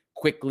somebody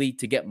quickly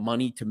to get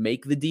money to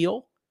make the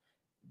deal,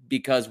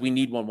 because we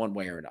need one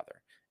way or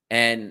another.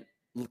 And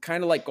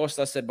kind of like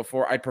Costa said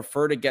before, I'd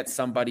prefer to get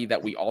somebody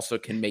that we also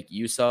can make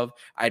use of.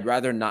 I'd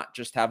rather not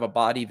just have a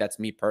body. That's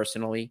me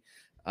personally.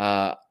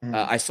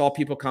 I saw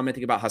people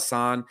commenting about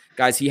Hassan.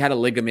 Guys, he had a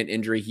ligament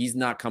injury. He's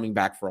not coming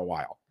back for a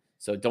while.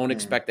 So don't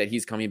expect that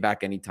he's coming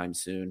back anytime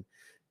soon.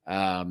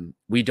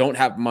 We don't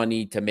have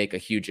money to make a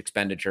huge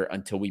expenditure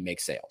until we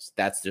make sales.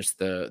 That's just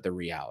the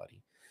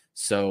reality.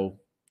 So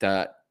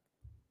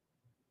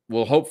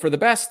we'll hope for the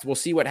best. We'll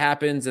see what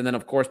happens. And then,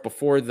 of course,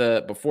 before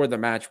the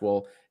match,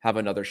 we'll have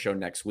another show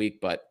next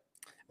week. But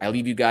I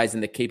leave you guys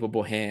in the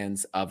capable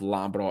hands of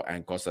Lambro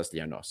and Costas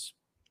Llanos.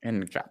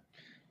 And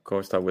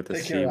Costa with a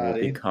C will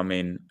be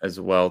coming as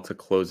well to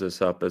close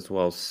us up as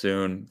well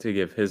soon to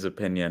give his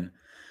opinion.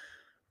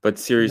 But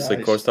seriously,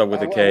 nice. Costa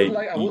with a K.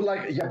 I would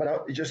like,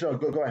 but just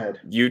go ahead.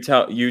 You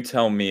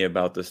tell me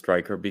about the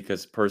striker,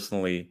 because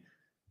personally,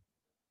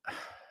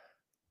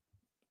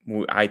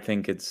 I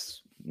think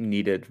it's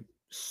needed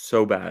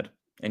so bad,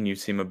 and you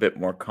seem a bit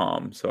more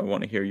calm. So I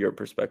want to hear your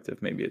perspective.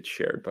 Maybe it's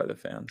shared by the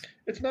fans.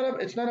 It's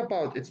not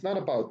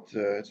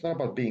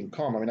about being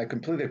calm. I mean, I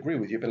completely agree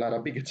with you.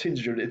 Belarabí gets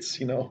injured. It's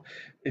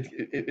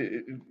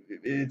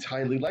it's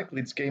highly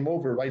likely it's game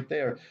over right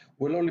there.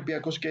 Will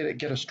Olympiacos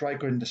get a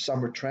striker in the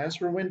summer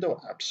transfer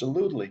window?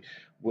 Absolutely.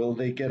 Will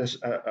they get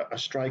a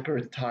striker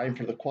in time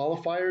for the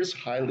qualifiers?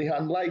 Highly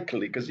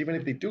unlikely, because even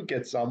if they do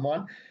get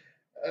someone,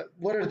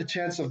 what are the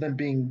chances of them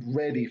being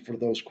ready for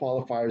those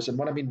qualifiers? And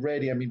when I mean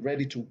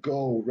ready to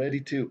go, ready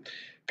to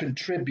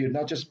contribute,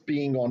 not just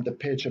being on the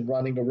pitch and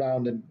running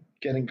around and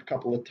getting a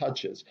couple of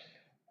touches.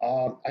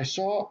 I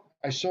saw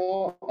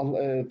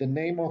the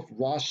name of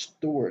Ross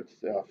Stewart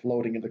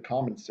floating in the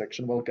comments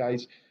section. Well,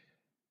 guys,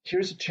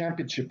 here's a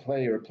championship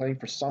player playing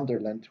for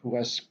Sunderland who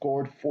has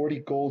scored 40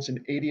 goals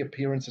in 80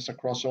 appearances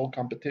across all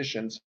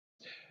competitions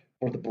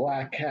for the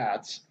Black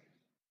Cats.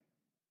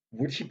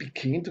 Would he be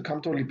keen to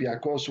come to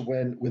Olympiacos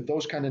when, with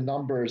those kind of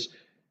numbers,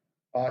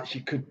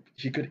 he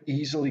could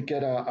easily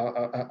get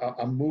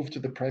a move to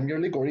the Premier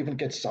League or even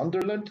get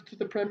Sunderland to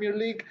the Premier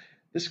League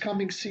this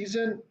coming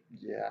season?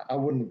 Yeah, I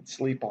wouldn't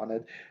sleep on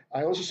it.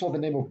 I also saw the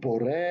name of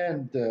Borré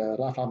and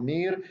Rafa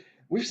Mir.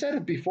 We've said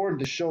it before in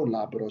the show,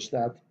 Labros,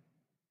 that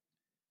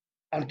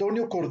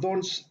Antonio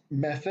Cordon's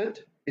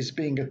method is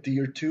being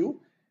adhered to.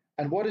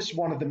 And what is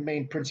one of the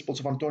main principles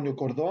of Antonio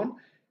Cordon?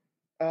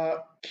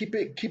 Keep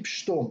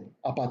stum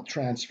about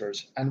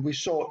transfers. And we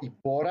saw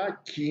Ibora,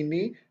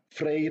 Kini,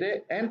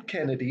 Freire, and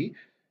Kennedy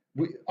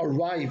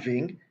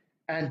arriving,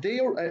 and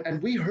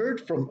we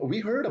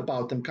heard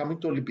about them coming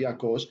to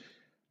Olympiacos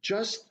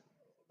just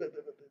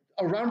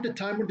around the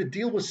time when the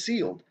deal was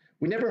sealed.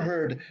 We never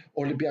heard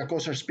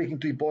Olympiacos are speaking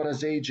to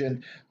Ibora's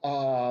agent.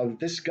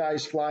 This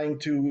guy's flying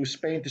to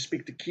Spain to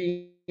speak to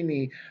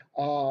Kini.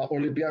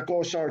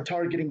 Olympiacos are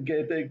targeting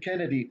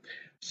Kennedy.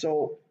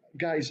 So,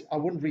 guys, I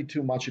wouldn't read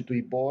too much into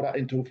Ibora,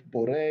 into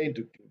Borré,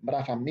 into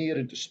Rafa Mir,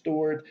 into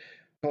Stewart,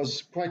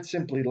 because quite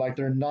simply, like,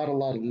 there are not a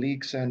lot of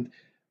leaks. And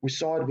we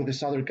saw it with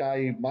this other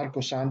guy,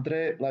 Marcos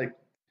Andre. Like,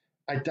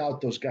 I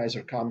doubt those guys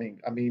are coming.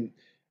 I mean,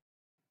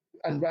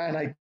 and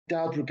I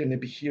doubt we're going to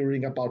be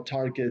hearing about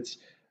targets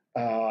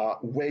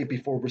way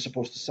before we're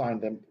supposed to sign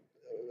them.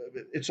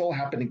 It's all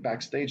happening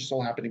backstage. It's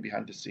all happening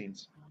behind the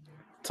scenes.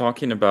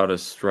 Talking about a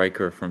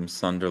striker from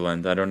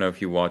Sunderland, I don't know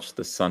if you watched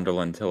the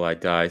Sunderland Till I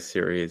Die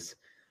series,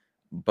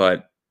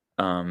 but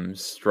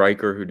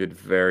striker who did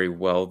very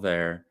well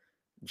there,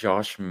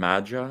 Josh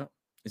Maja,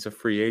 is a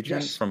free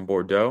agent Yes. from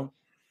Bordeaux.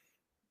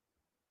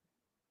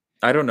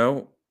 I don't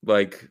know,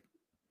 like,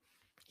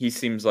 he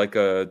seems like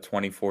a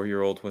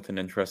 24-year-old with an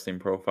interesting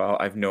profile.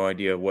 I have no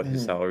idea what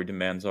his salary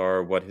demands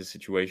are, what his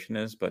situation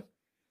is, but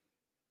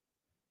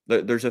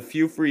there's a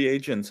few free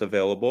agents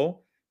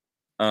available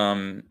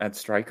at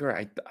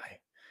striker.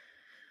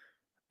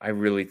 I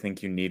really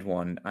think you need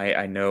one.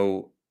 I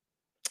know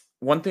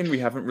one thing we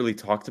haven't really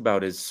talked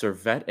about is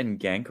Servette and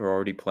Genk are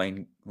already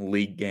playing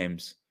league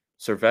games.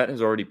 Servette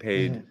has already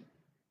paid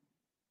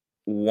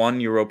 1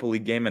 Europa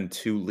League game and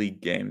 2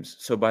 league games.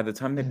 So by the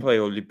time they play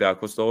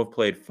Olympiacos, they'll have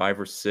played 5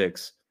 or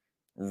 6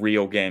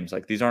 real games.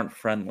 Like, these aren't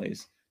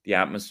friendlies. The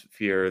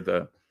atmosphere,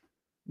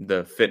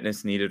 the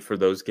fitness needed for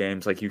those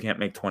games, like, you can't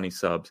make 20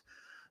 subs.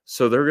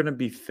 So they're going to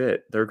be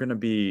fit. They're going to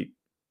be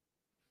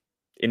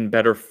in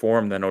better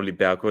form than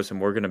Olympiacos, and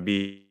we're going to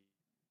be...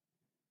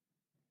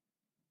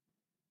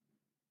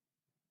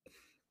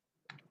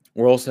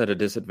 We're also at a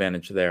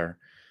disadvantage there.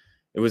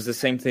 It was the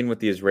same thing with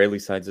the Israeli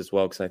sides as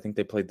well, because I think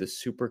they played the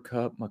Super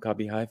Cup,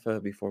 Maccabi Haifa,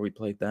 before we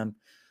played them.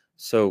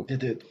 So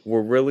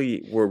we're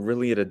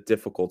really at a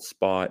difficult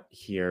spot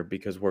here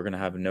because we're going to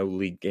have no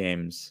league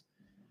games,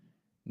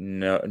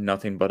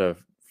 nothing but a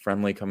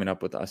friendly coming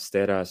up with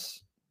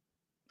Asteras,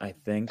 I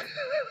think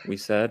we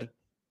said.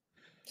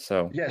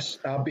 So yes,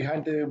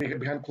 behind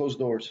closed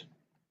doors.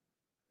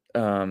 I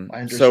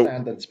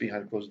understand that it's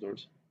behind closed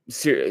doors.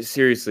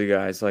 Seriously,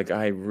 guys, like,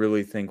 I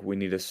really think we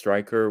need a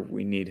striker.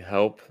 We need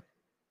help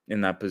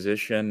in that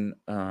position.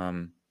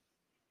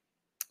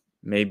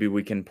 Maybe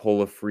we can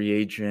pull a free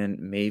agent.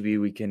 Maybe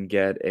we can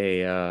get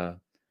a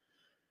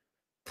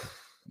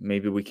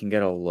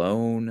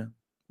loan,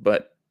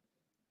 but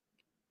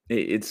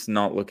it's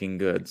not looking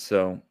good.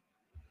 So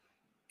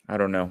I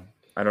don't know.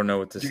 I don't know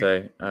what to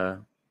say.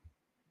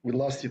 We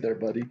lost you there,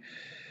 buddy.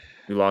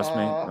 You lost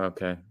me?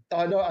 Okay.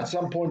 I know at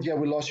some point, yeah,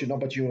 we lost you. No,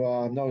 but you,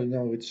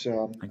 no, it's.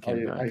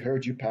 I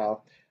heard you,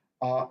 pal.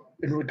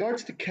 In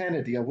regards to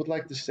Kennedy, I would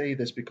like to say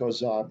this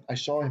because I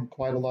saw him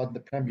quite a lot in the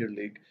Premier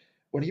League.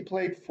 When he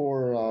played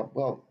for,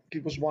 he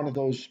was one of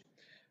those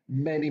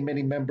many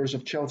members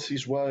of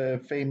Chelsea's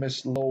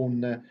famous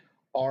loan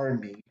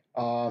army.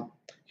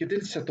 He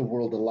didn't set the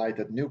world alight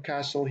at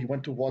Newcastle. He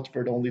went to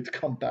Watford only to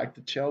come back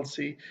to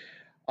Chelsea.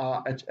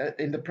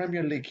 In the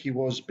Premier League, he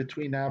was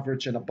between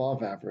average and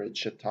above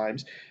average at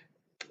times.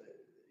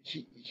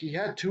 He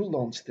had 2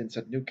 loan stints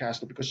at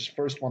Newcastle because his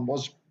first one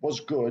was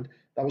good.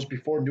 That was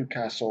before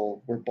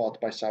Newcastle were bought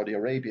by Saudi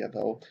Arabia,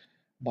 though,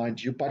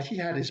 mind you. But he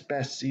had his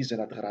best season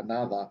at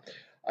Granada.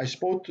 I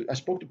spoke to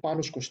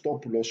Panos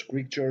Kostopoulos,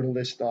 Greek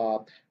journalist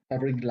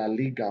covering La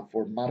Liga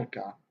for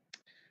Marca,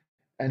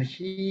 and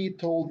he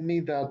told me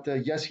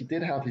that yes, he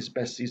did have his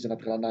best season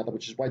at Granada,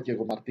 which is why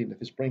Diego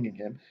Martinez is bringing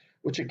him.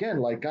 Which again,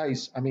 like,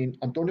 guys, I mean,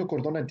 Antonio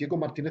Cordon and Diego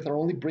Martinez are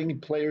only bringing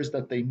players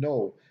that they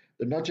know.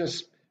 They're not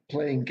just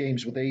playing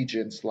games with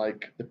agents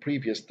like the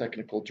previous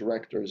technical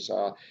directors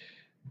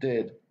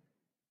did.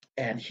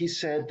 And he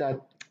said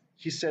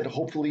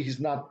hopefully he's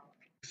not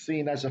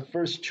seen as a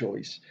first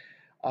choice.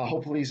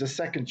 Hopefully, he's a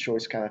second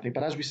choice kind of thing.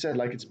 But as we said,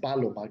 like it's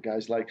Baloma,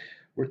 guys. Like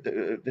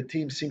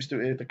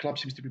the club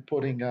seems to be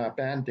putting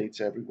band-aids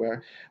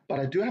everywhere. But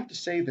I do have to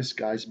say this,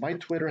 guys. My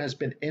Twitter has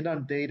been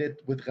inundated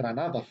with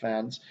Granada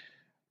fans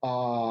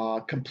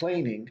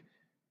complaining,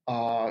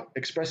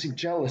 expressing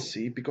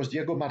jealousy because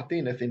Diego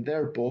Martinez, in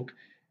their book,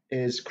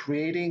 is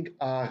creating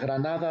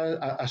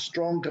a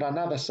strong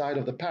Granada side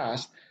of the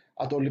past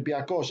at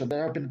Olympiacos. And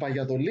there have been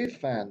Valladolid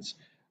fans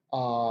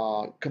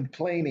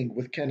complaining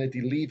with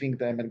Kennedy leaving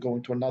them and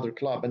going to another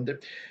club. And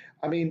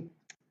I mean,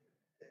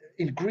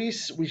 in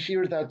Greece, we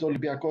hear that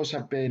Olympiacos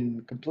have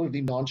been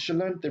completely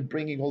nonchalant. They're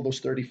bringing all those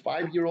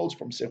 35-year-olds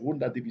from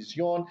Segunda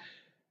División.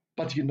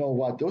 But you know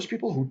what? Those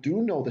people who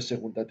do know the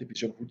Segunda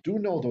División, who do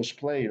know those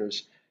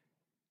players,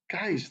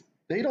 guys,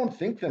 they don't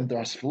think them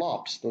as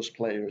flops, those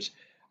players.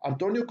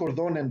 Antonio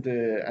Cordon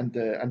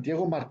and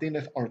Diego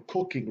Martinez are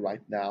cooking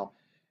right now.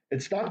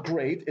 It's not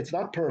great, it's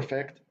not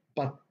perfect,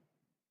 but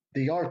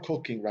they are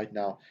cooking right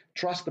now.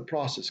 Trust the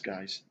process,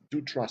 guys.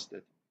 Do trust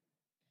it.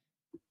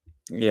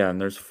 Yeah,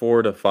 and there's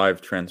 4 to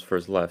 5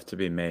 transfers left to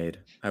be made,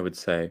 I would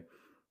say.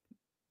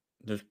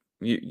 There's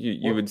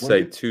you would What say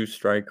do you, 2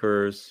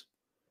 strikers.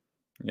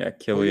 Yeah, what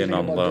do you Killian think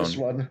on about this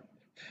loan.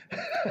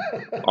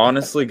 one?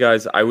 Honestly,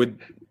 guys,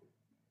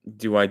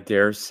 do I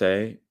dare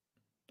say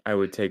I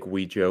would take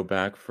Wee Joe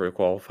back for a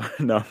qualifier?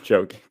 No, I'm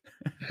joking.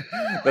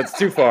 That's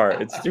too far.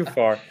 It's too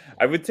far.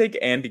 I would take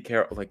Andy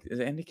Carroll. Like, does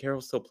Andy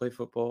Carroll still play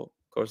football,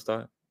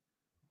 Costa?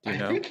 Do you I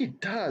know? think he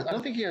does. I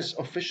don't think he has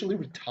officially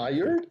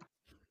retired.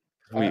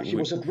 He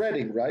was at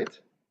Reading, right?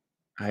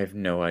 I have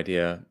no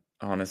idea.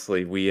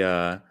 Honestly, He's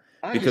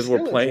because we're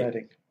still at playing.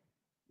 Reading.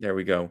 There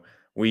we go.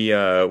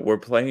 We're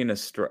playing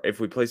if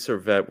we play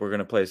Servette, we're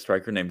gonna play a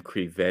striker named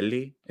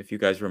Crivelli. If you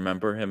guys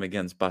remember him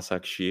against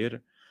Başakşehir.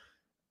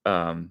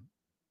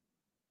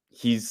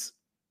 He's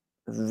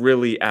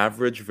really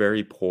average,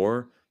 very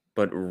poor,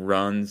 but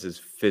runs is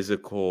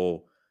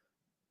physical,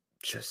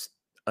 just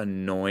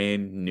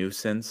annoying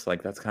nuisance.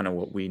 Like that's kind of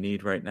what we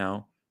need right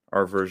now.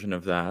 Our version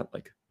of that.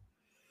 Like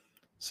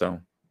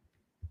so.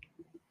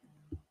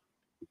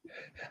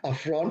 A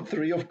front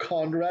three of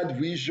Conrad,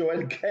 Vijo,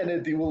 and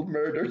Kennedy will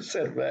murder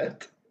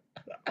Servette.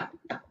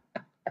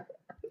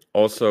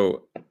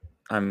 Also,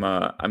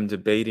 I'm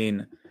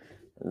debating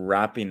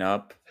wrapping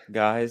up,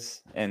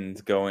 guys,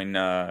 and going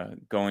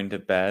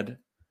to bed.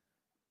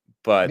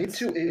 But Me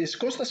too. Is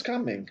Costas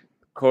coming?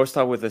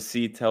 Costa with a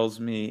C tells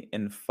me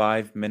in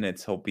 5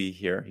 minutes he'll be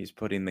here. He's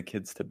putting the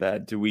kids to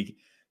bed. Do we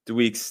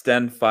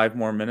extend 5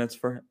 more minutes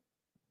for him?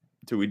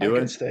 Do we do it? I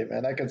can stay,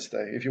 man. I can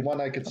stay. If you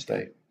want, I can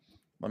stay.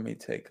 Let me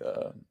take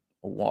a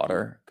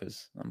water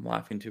because I'm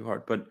laughing too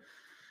hard. But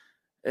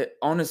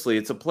honestly,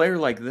 it's a player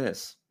like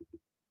this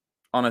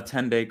on a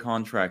 10-day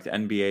contract,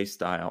 NBA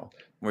style,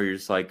 where you're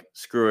just like,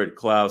 screw it,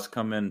 Klaus,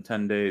 come in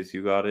 10 days.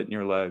 You got it in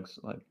your legs.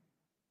 Like,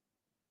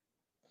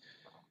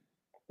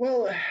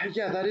 well,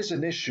 yeah, that is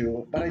an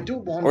issue, but I do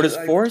wonder. Or does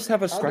Forest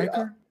have a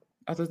striker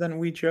other than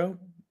Wee Joe?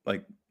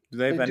 Like, do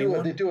they have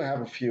anyone? They do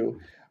have a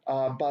few,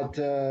 but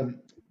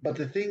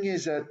the thing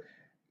is that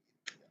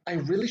I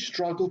really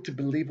struggle to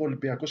believe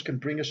Olympiacos can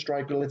bring a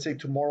striker. Let's say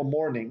tomorrow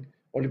morning,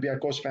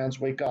 Olympiacos fans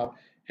wake up.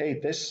 Hey,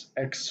 this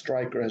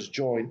ex-striker has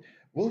joined.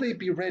 Will they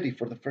be ready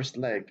for the first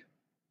leg?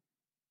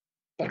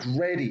 But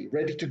ready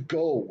to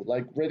go,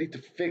 like ready to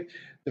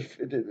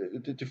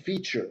to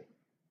feature.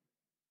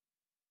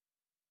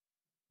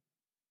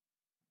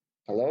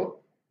 Hello?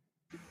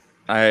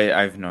 I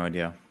have no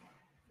idea.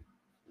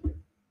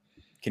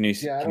 Can you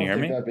hear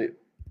me?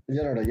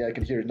 Yeah, I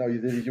can hear it. No,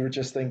 you were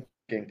just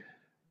thinking.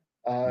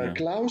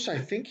 Klaus, I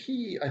think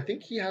he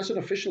hasn't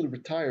officially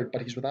retired,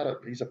 but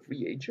he's a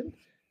free agent.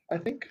 I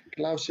think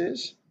Klaus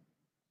is.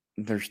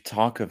 There's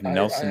talk of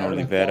Nelson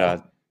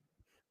Oliveira.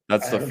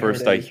 That's the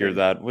first I hear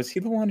that. Was he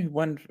the one who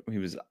went? He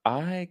was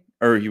AEK,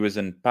 or he was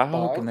in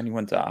PAOK, and then he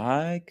went to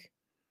AEK?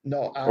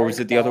 No, or was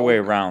it the other way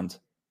around?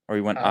 Or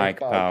he went AEK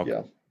PAOK?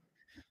 Yeah.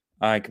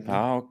 AEK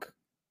PAOK.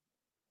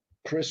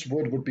 Chris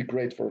Wood would be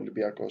great for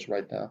Olympiacos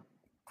right now.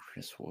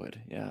 Chris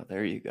Wood, yeah,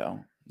 there you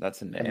go.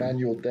 That's a name.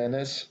 Emmanuel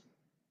Dennis.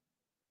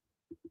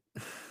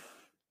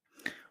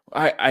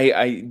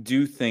 I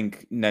do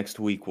think next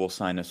week we'll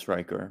sign a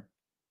striker.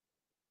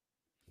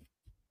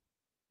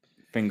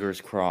 Fingers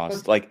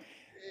crossed. Like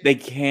they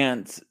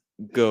can't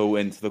go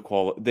into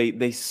the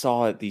they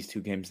saw at these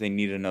 2 games they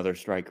need another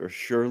striker.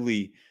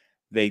 Surely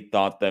they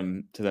thought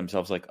to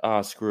themselves like,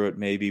 screw it,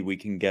 maybe we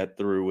can get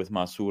through with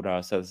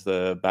Masouras as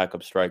the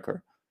backup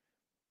striker.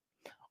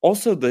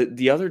 Also,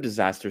 the other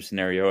disaster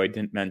scenario I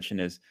didn't mention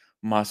is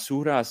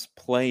Masouras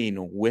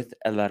playing with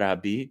El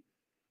Arabi.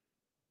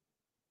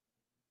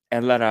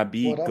 El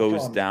Arabi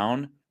goes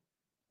down.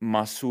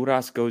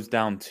 Masouras goes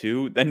down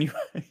too. Then you're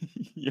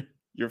finished.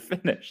 You're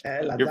finished.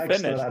 Yeah,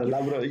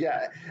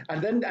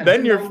 and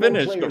then you're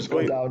finished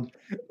completely.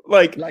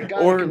 Like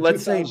or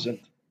let's say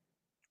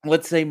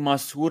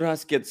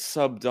Masouras gets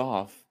subbed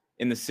off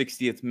in the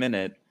 60th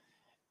minute,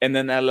 and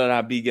then El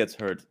Arabi gets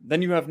hurt.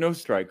 Then you have no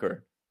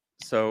striker.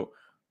 So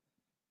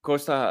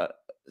Costa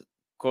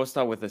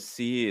with a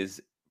C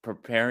is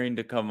preparing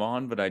to come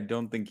on, but I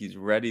don't think he's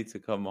ready to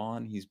come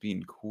on. He's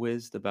being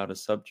quizzed about a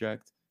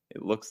subject.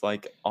 It looks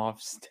like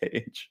off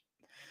stage.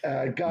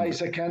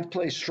 Guys, I can't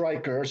play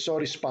striker.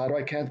 Sorry, Sparrow,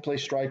 I can't play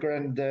striker,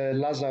 and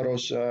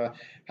Lazaros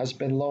has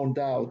been loaned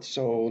out,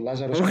 so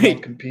Lazaros cannot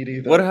Wait, compete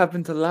either. what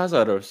happened to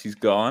Lazaros? He's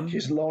gone?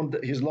 He's loaned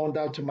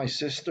out to my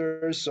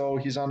sister, so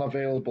he's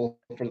unavailable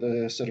for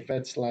the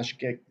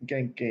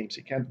Servette/Genk games.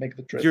 He can't make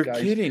the trip, You're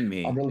guys. kidding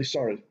me. I'm really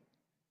sorry.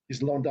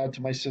 He's loaned out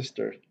to my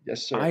sister.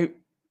 Yes, sir.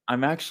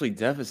 I'm actually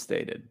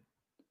devastated.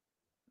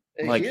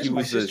 He is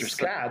my sister's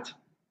cat.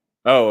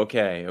 Oh,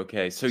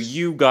 okay. So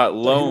you got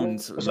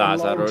loans,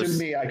 Lazaros, to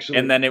me, actually.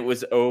 and then it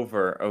was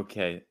over.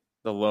 Okay,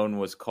 the loan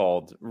was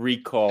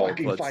recalled.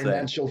 Fucking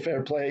financial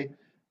fair play.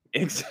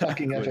 Exactly.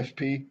 Fucking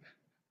FFP.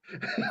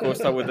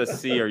 Costa with a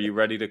C. Are you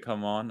ready to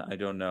come on? I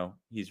don't know.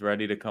 He's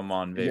ready to come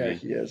on, baby. Yeah,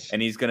 he is. And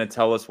he's gonna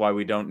tell us why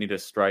we don't need a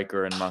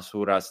striker, and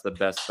Masouras the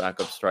best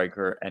backup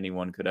striker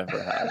anyone could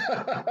ever have.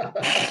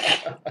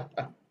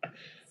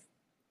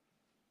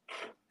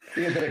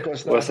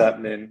 What's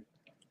happening?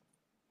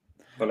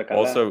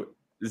 Also,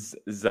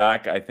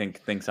 Zach, I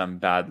think, thinks I'm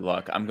bad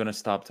luck. I'm going to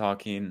stop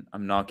talking.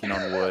 I'm knocking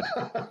on wood.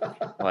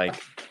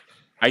 Like,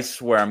 I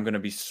swear I'm going to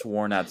be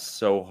sworn at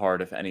so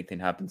hard if anything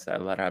happens to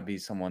El Arabi.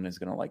 Someone is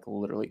going to, like,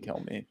 literally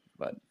kill me.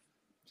 But,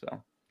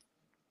 so.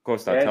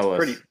 Costa, tell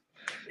us.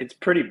 It's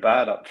pretty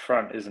bad up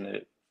front, isn't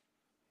it?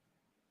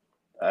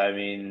 I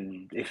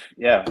mean,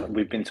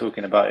 we've been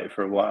talking about it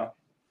for a while.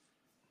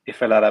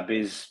 If El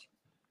Arabi's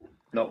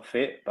not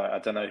fit, but I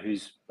don't know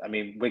who's. I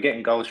mean, we're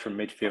getting goals from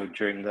midfield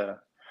during the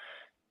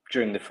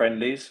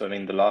friendlies. I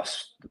mean, the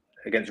last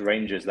against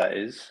Rangers, that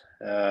is.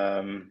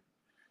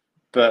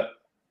 But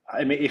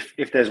I mean,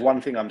 if there's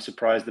one thing I'm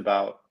surprised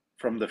about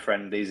from the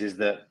friendlies is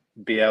that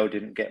BL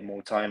didn't get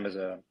more time as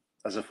a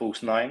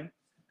false nine,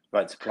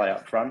 right, to play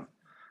up front.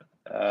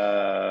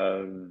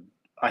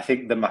 I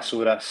think the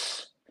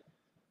Masouras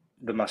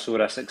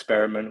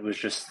experiment was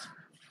just.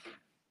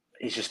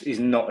 He's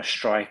not a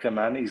striker,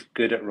 man. He's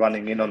good at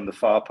running in on the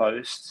far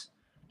post,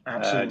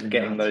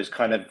 getting those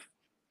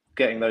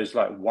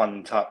like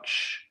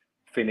one-touch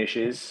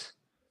finishes.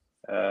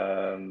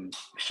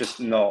 It's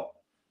just not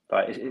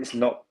like it's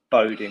not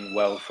boding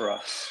well for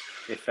us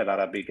if El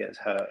Arabi gets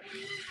hurt.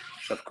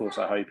 Which of course,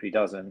 I hope he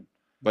doesn't.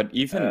 But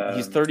even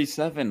he's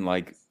 37.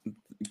 Like,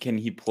 can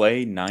he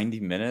play 90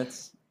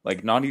 minutes?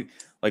 Like, not even.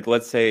 Like,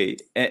 let's say,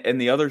 and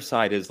the other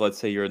side is, let's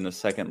say you're in the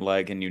second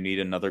leg and you need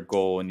another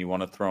goal and you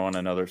want to throw on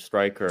another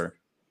striker.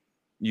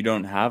 You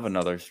don't have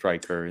another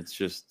striker. It's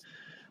just,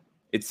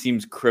 it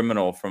seems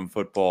criminal from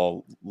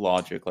football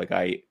logic. Like,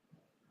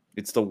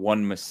 it's the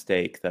one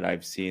mistake that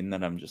I've seen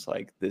that I'm just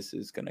like, this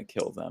is going to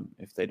kill them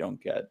if they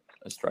don't get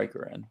a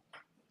striker in.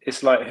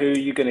 It's like, who are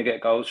you going to get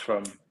goals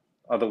from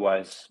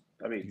otherwise?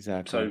 I mean,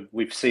 exactly. So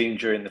we've seen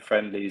during the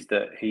friendlies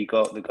that he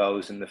got the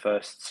goals in the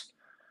first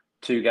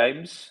 2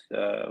 games.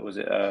 Was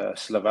it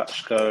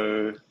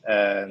Slovačko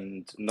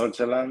and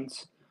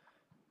Nordsjælland?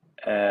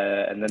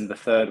 And then the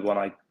third one,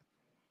 I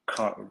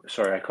can't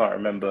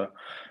remember.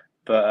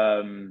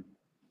 But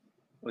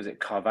was it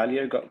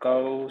Carvalho got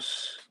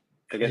goals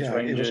against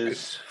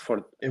Rangers?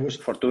 It was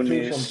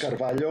Fortunis. From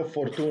Carvalho,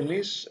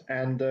 Fortunis,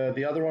 and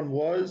the other one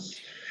was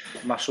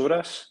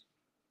Masouras.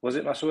 Was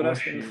it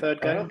Masouras in the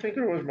third game? I don't think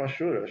it was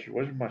Masouras. It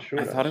wasn't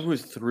Masouras. I thought it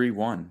was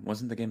 3-1.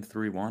 Wasn't the game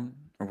 3-1?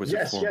 Or was it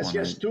 4-1?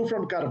 Yes. 2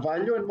 from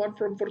Carvalho and 1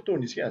 from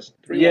Fortunis. Yes.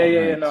 3-1.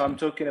 Yeah. No, I'm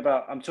talking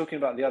about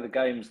the other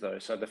games though.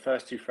 So the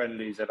first 2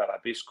 friendlies, El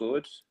Arabi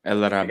scored.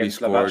 against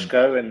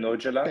Slovačko and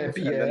Nordsjælland.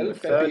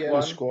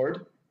 Pepiel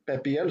scored.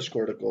 Pepiel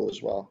scored a goal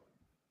as well.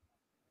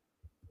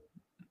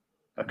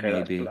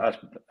 Okay,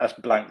 that's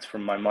blanked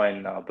from my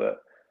mind now.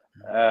 But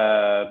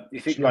you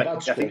think I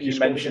think you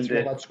mentioned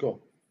it.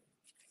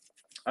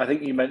 I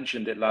think you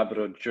mentioned it,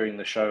 Labro, during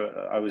the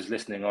show. I was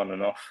listening on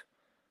and off.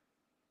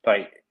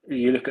 Like,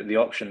 you look at the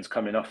options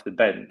coming off the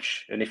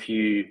bench, and if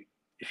you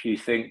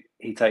think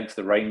he takes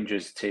the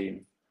Rangers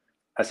team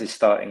as his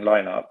starting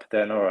lineup,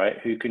 then all right,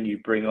 who can you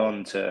bring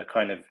on to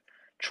kind of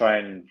try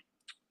and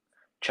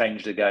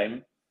change the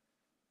game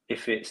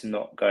if it's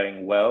not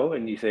going well?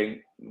 And you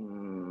think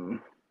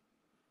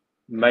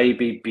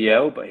maybe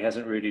BL, but he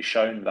hasn't really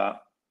shown that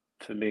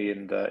for me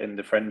in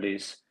the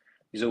friendlies.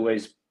 He's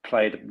always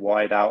played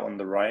wide out on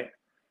the right,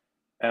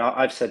 and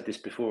I've said this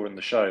before in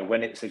the show.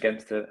 When it's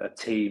against a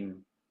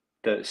team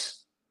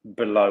that's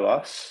below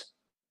us,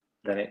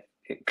 then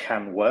it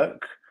can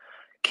work.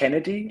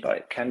 Kennedy,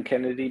 can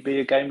Kennedy be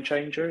a game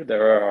changer?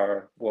 There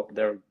are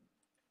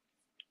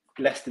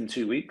less than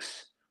 2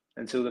 weeks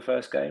until the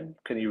first game.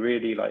 Can he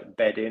really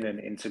bed in and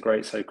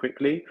integrate so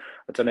quickly?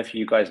 I don't know if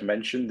you guys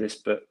mentioned this,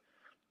 but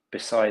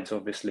besides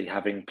obviously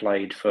having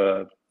played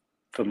for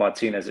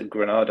Martinez at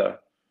Granada,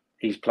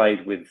 he's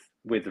played with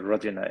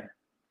Rodinei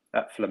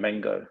at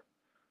Flamengo.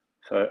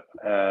 So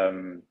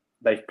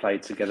they've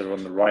played together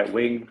on the right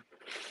wing.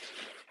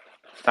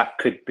 That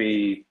could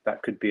be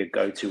a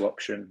go-to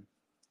option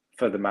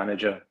for the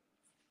manager.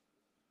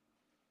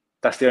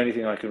 That's the only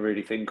thing I can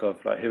really think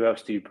of. Who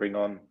else do you bring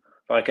on?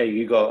 Okay,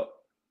 you got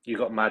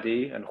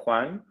Madi and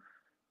Juan.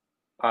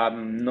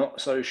 I'm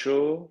not so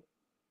sure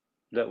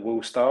that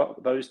we'll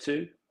start those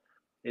two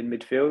in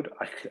midfield.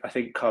 I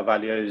think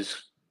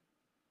Carvalho's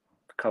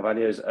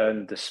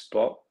earned the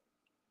spot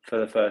for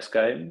the first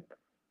game.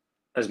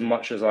 As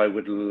much as I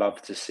would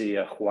love to see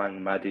a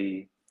Juan,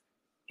 Madi,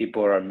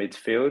 Iborra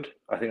midfield,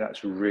 I think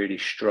that's really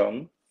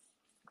strong.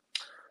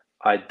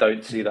 I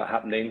don't see that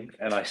happening,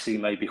 and I see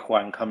maybe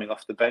Juan coming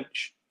off the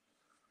bench.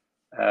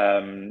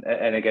 And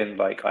again,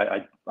 like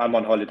I'm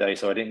on holiday,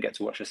 so I didn't get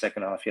to watch the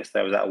second half yesterday.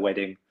 I was at a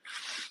wedding.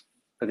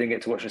 I didn't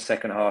get to watch the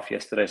second half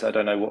yesterday, so I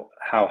don't know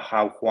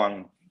how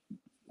Juan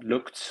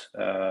looked.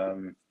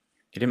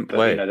 He didn't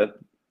play.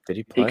 Did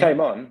he play? He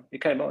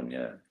came on.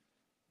 Yeah.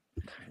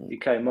 He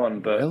came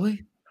on, but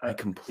really, I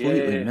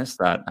completely missed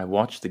that. I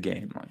watched the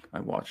game.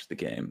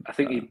 I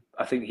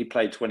think he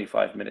played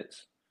 25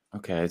 minutes.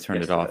 Okay, I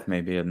turned it off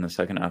maybe in the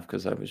second half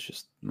because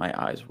my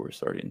eyes were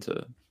starting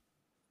to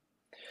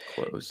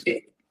close.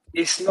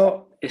 It's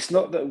not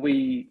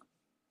that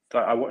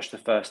I watched the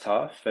first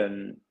half,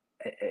 and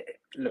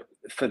look,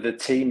 for the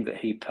team that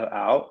he put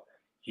out,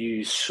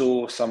 you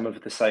saw some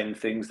of the same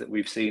things that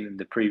we've seen in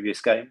the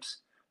previous games.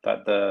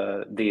 Like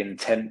the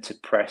intent to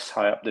press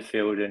high up the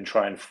field and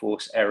try and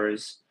force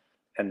errors,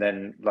 and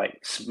then like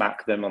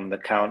smack them on the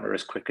counter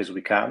as quick as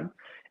we can.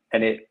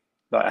 And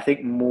I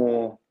think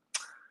more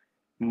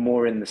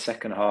in the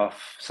second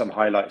half, some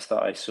highlights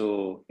that I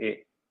saw,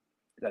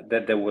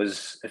 that there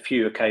was a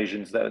few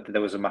occasions that there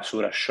was a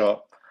Masura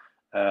shot,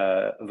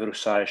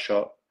 Vrusai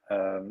shot,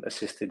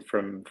 assisted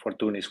from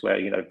Fortounis, where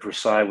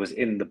Vrusai was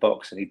in the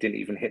box and he didn't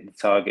even hit the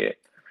target.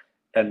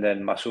 And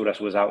then Masouras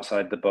was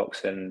outside the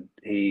box, and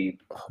he,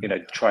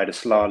 tried a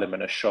slalom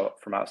and a shot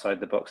from outside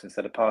the box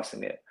instead of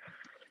passing it.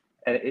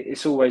 And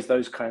it's always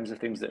those kinds of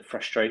things that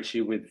frustrates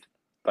you with,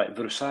 like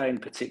Vrusai in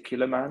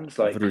particular, man. It's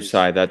like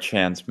Vrusai, that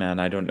chance,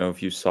 man. I don't know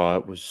if you saw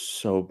it, was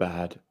so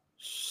bad,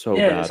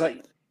 bad. It's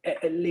like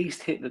at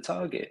least hit the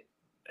target.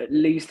 At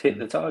least hit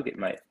the target,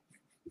 mate.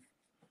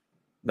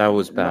 That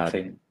was bad.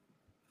 Nothing.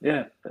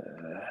 Yeah.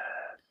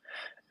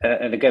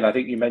 And again, I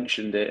think you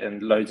mentioned it,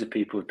 and loads of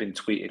people have been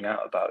tweeting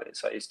out about it.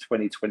 It's like it's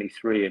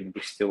 2023, and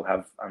we still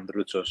have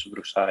Androutsos,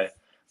 Vrusai,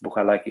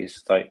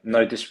 Bouchalakis. Like,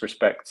 no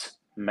disrespect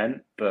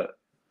meant, but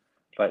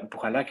like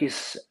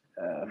Bouchalakis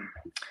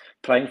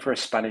playing for a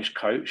Spanish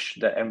coach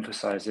that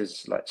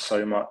emphasizes like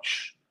so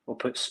much, or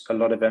puts a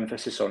lot of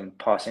emphasis on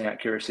passing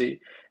accuracy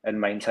and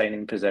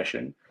maintaining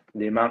possession.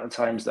 The amount of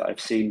times that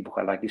I've seen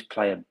Bouchalakis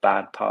play a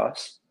bad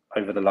pass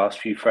over the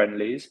last few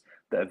friendlies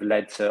that have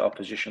led to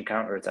opposition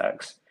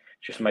counterattacks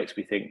just makes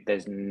me think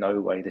there's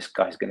no way this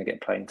guy's going to get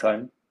playing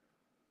time,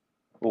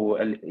 or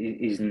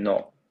he's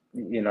not.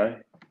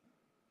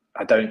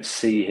 I don't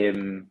see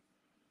him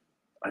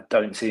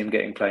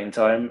getting playing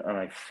time, and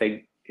I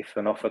think if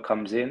an offer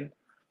comes in,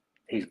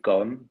 he's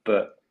gone.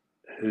 But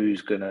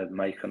who's going to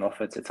make an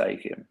offer to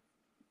take him?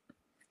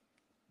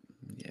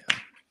 Yeah,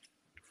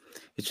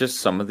 it's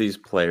just some of these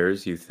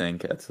players you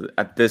think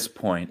at this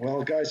point.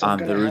 Well, guys, I'm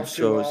gonna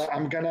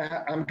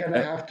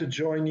have to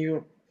join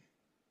you.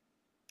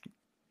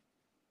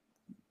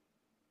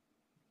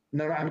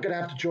 No, I'm going to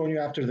have to join you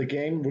after the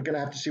game. We're going to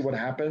have to see what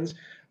happens.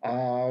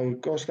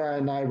 Costa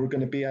and I, we're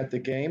going to be at the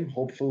game,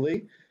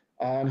 hopefully.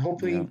 And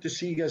hopefully to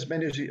see as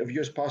many of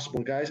you as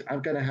possible, guys.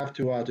 I'm going to have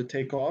to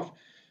take off.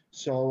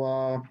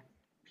 So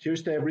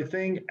here's to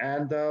everything,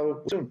 and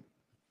soon.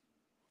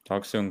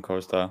 Talk soon,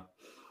 Costa.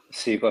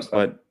 See you,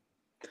 Costa.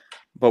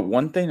 But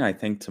one thing I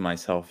think to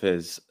myself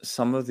is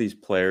some of these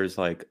players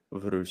like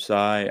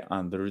Vrusai,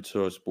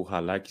 Androutsos,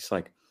 Bouchalakis,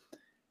 like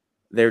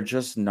they're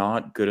just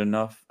not good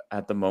enough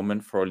at the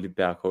moment for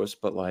Olympiacos,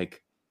 but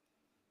like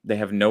they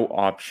have no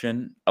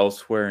option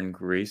elsewhere in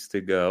Greece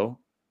to go.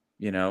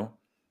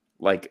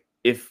 Like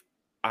if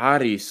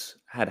Aris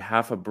had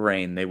half a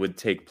brain, they would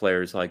take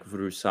players like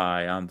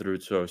Vrusai,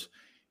 Androutsos,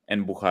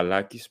 and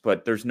Bouchalakis,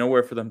 but there's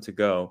nowhere for them to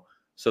go.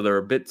 So they're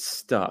a bit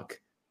stuck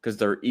because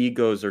their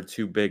egos are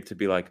too big to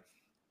be like,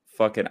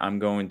 fuck it, I'm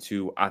going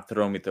to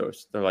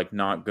Atromitos. They're like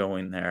not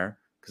going there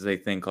because they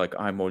think like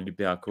I'm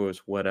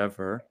Olympiacos,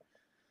 whatever.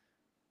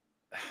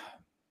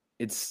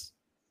 It's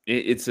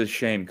a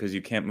shame because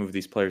you can't move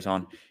these players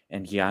on.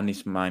 And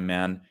Giannis, my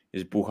man,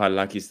 is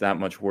Bouchalakis that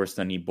much worse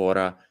than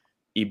Iborra?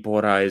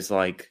 Iborra is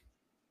like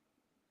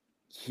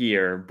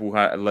here.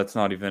 Let's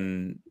not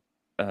even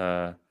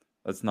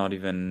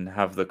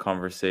have the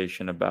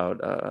conversation about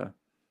that.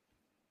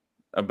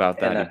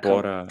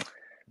 Iborra,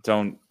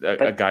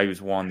 a guy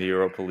who's won the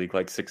Europa League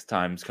like 6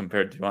 times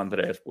compared to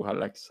Andreas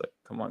Bouchalakis. Like,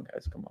 come on,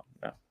 guys, come on.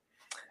 Yeah.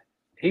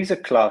 He's a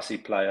classy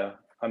player.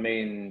 I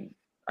mean,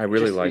 I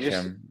really like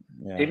him.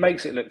 Yeah. He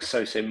makes it look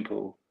so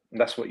simple.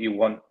 That's what you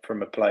want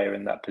from a player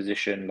in that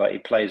position. Like, he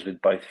plays with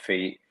both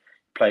feet,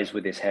 plays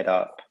with his head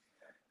up.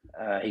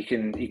 He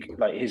can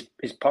like his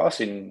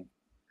passing,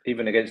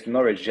 even against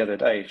Norwich the other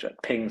day,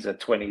 like pings a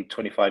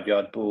 20-25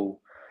 yard ball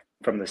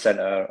from the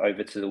centre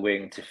over to the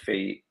wing to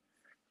feet,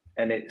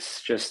 and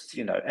it's just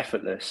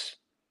effortless.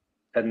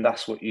 And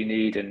that's what you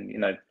need.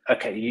 And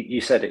okay,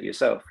 you said it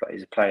yourself. Like,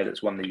 he's a player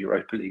that's won the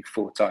Europa League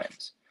 4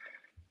 times.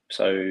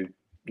 So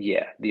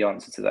yeah, the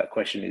answer to that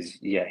question is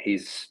yeah,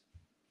 he's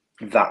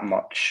that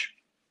much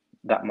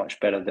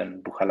better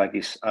than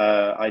Bouchalakis.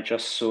 I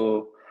just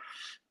saw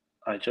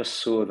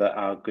that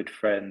our good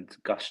friend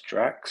Gus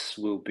Drax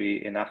will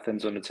be in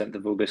Athens on the 10th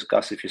of August.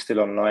 Gus, if you're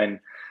still online,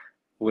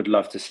 would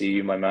love to see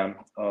you, my man,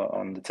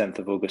 on the 10th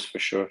of August for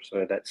sure.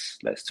 So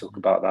let's talk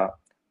about that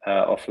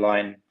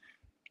offline.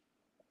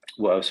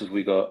 What else have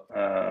we got?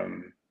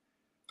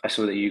 I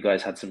saw that you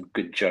guys had some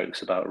good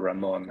jokes about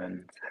Ramon,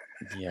 and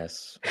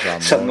yes,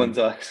 Ramon. Someone's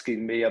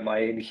asking me, am I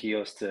in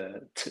Chios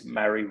to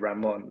marry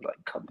Ramon? Like,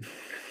 come on.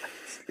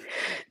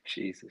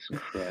 Jesus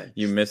Christ.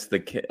 You missed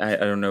I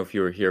don't know if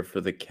you were here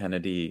for the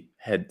Kennedy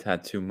head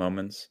tattoo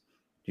moments.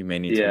 You may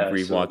need to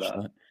rewatch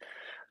that.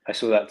 I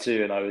saw that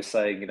too, and I was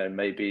saying,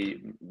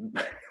 maybe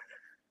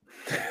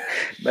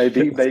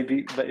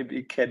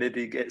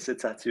Kennedy gets a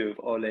tattoo of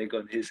Oleg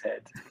on his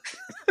head.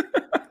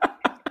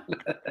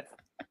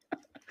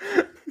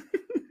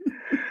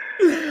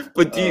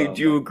 But do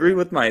you agree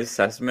with my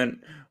assessment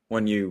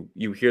when you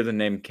hear the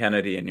name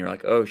Kennedy and you're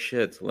like, oh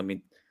shit, let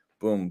me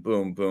boom,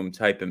 boom, boom,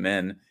 type him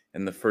in,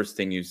 and the first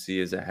thing you see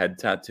is a head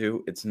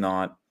tattoo? It's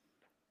not,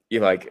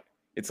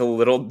 it's a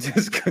little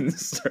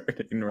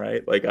disconcerting,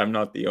 right? Like, I'm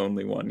not the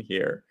only one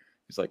here.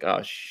 It's like,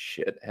 oh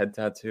shit, head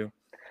tattoo.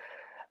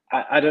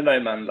 I don't know,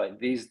 man. Like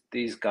these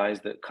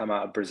guys that come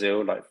out of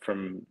Brazil, like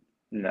from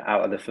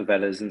out of the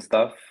favelas and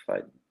stuff,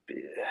 like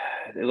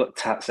they've got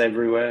tats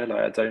everywhere. Like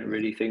I don't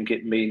really think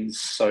it means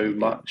so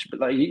much, but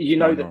like you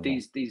know that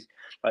these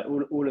like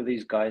all of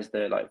these guys,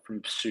 they're like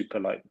from super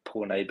like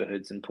poor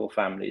neighborhoods and poor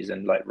families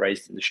and like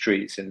raised in the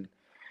streets in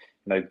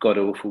god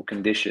awful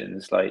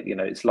conditions. Like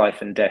it's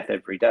life and death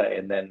every day,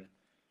 and then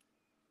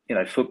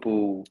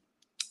football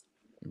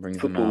brings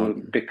them out.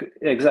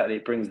 Exactly,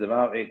 it brings them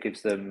out. It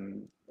gives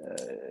them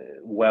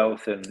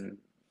wealth and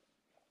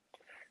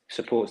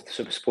supports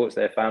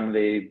their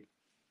family.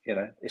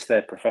 It's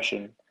their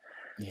profession.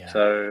 Yeah.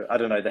 So I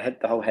don't know,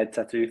 the whole head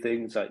tattoo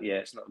thing's like, yeah,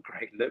 it's not a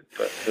great look,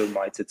 but who am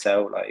I to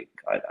tell? Like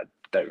I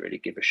don't really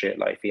give a shit.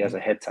 Like if he has a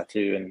head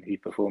tattoo and he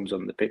performs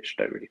on the pitch,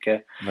 don't really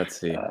care. Let's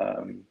see.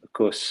 Of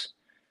course,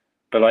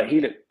 but like he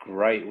looked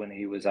great when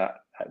he was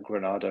at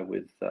Granada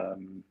with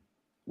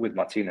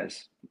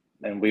Martinez,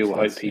 and we all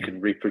hope he can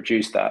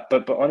reproduce that.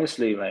 But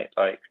honestly, mate,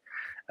 like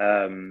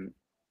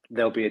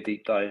there'll be a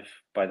deep dive,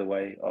 by the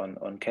way,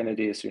 on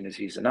Kennedy as soon as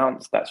he's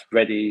announced. That's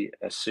ready.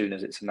 As soon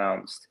as it's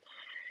announced,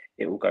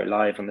 it will go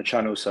live on the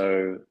channel.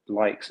 So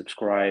like,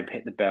 subscribe,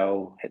 hit the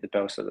bell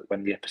so that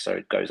when the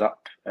episode goes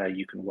up,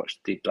 you can watch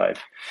the deep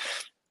dive.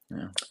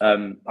 Yeah.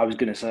 I was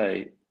going to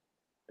say,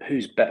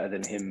 who's better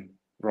than him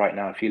right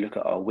now? If you look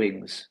at our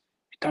wings,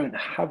 we don't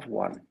have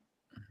one.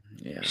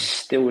 Yeah.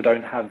 Still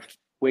don't have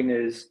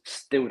wingers.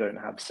 Still don't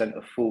have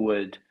centre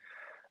forward.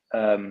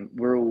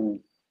 We're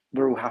all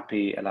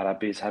happy El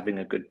Arabi is having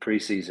a good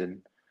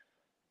preseason,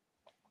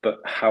 but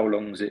how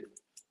long is it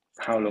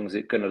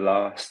going to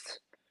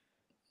last?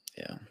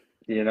 Yeah.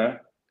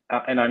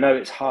 And I know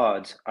it's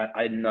hard.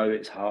 I know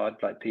it's hard.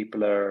 Like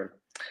people are,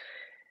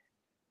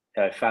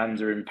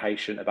 fans are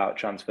impatient about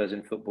transfers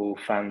in football.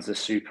 Fans are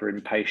super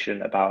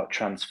impatient about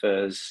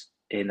transfers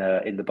in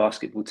the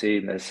basketball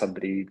team. There's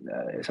somebody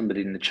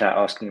in the chat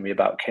asking me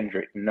about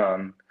Kendrick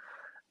Nunn.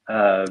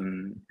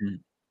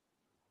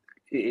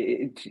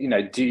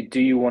 Do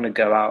you want to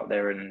go out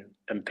there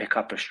and pick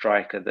up a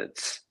striker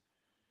that's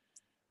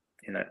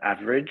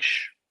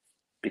average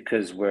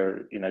because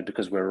we're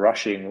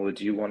rushing, or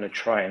do you want to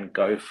try and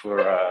go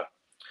for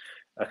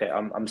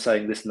I'm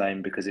saying this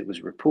name because it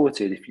was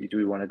reported, do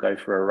we want to go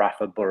for a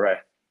Rafa Borré,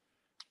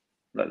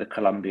 like the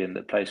Colombian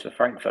that plays for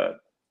Frankfurt?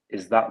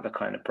 Is that the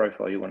kind of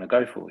profile you want to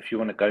go for? If you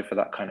want to go for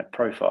that kind of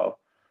profile,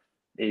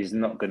 it's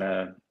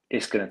gonna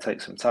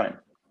take some time.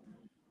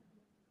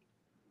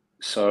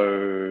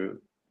 So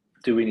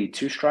do we need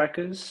two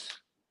strikers?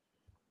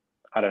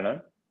 I don't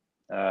know.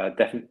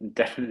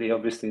 Definitely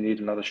obviously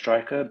need another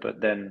striker, but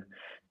then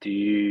do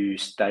you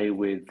stay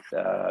with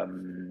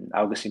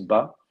Alguacim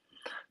Ba?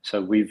 So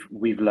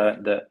we've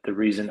learned that the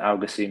reason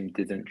Alguacim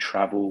didn't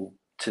travel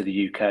to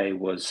the UK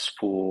was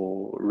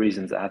for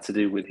reasons that had to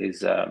do with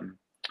his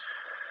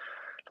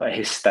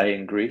stay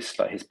in Greece,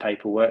 like his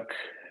paperwork,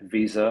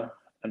 visa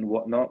and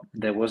whatnot.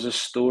 There was a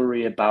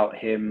story about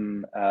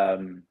him.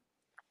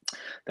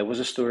 There was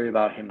a story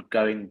about him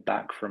going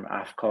back from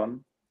AFCON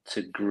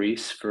to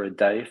Greece for a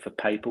day for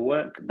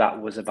paperwork.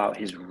 That was about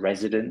his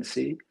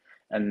residency,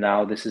 and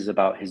now this is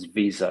about his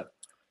visa.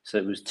 So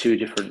it was two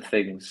different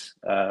things,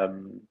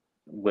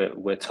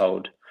 we're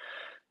told.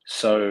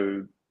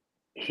 So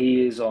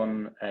he is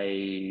on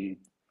a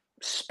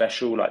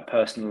special, like,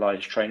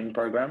 personalized training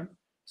program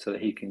so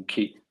that he can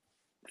keep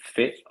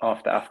fit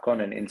after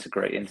AFCON and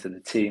integrate into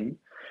the team.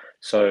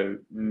 So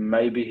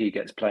maybe he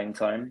gets playing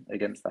time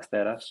against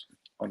Asteras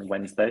on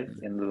Wednesday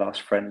in the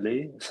last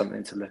friendly,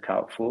 something to look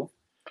out for.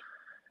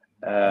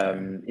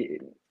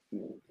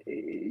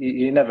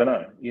 You never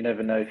know. You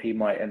never know if he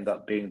might end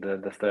up being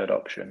the third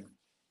option.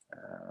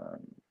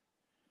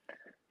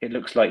 It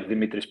looks like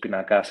Dimitris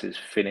Pinakas is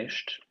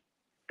finished,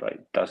 but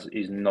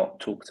is not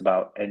talked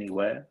about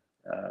anywhere.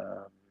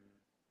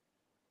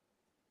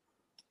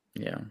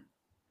 Yeah.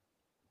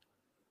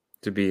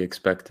 To be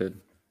expected.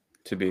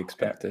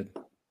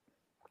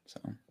 So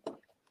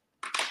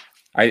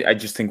I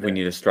just think we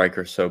need a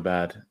striker so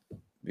bad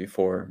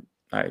before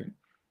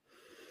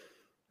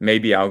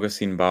maybe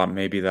Augustin Bot,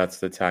 maybe that's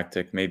the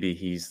tactic. Maybe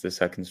he's the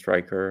second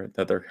striker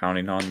that they're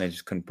counting on. They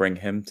just couldn't bring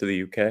him to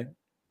the UK.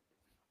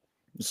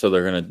 So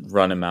they're going to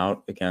run him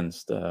out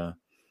against Estelas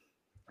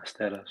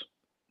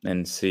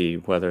and see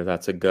whether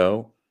that's a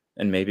go.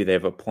 And maybe they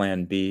have a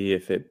plan B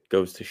if it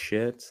goes to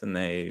shit and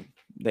they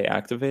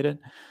activate it.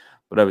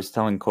 But I was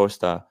telling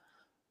Costa,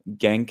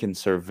 Genk and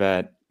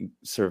Servette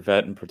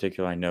in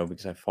particular, I know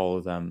because I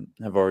follow them,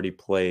 have already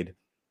played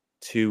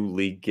 2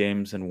 league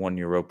games and 1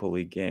 Europa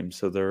League game.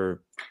 So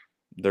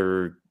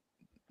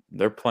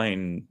they're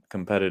playing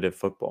competitive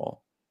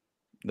football.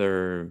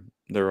 They're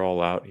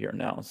all out here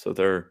now. So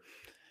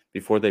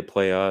before they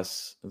play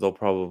us, they'll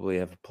probably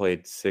have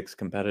played 6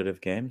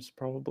 competitive games,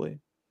 probably.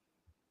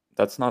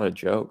 That's not a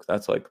joke.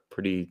 That's like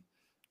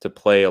to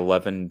play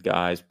 11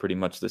 guys, pretty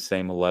much the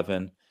same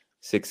 11,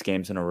 6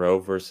 games in a row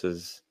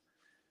versus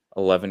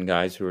 11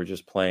 guys who are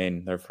just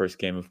playing their first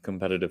game of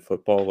competitive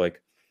football.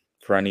 Like,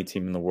 for any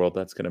team in the world,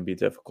 that's going to be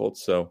difficult.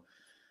 So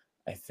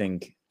I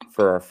think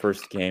for our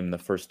first game, the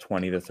first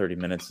 20 to 30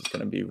 minutes is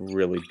going to be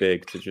really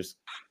big to just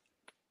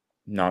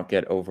not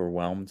get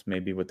overwhelmed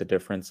maybe with the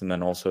difference. And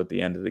then also at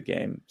the end of the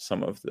game,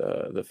 some of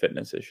the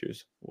fitness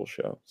issues will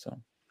show. So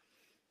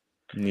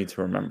you need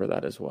to remember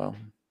that as well.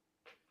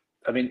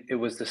 I mean, it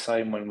was the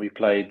same when we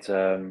played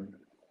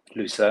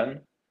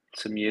Lucerne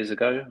some years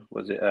ago.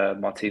 Was it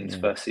Martin's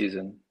first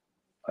season?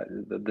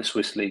 The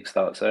Swiss league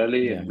starts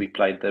early, and we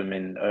played them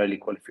in early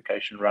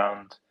qualification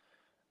round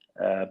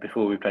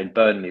before we played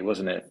Burnley,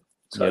 wasn't it?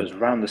 So it was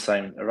around the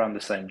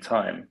same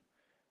time.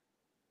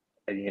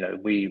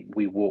 And we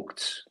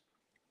walked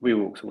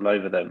all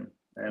over them,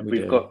 and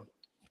we've got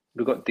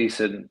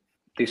decent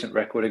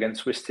record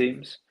against Swiss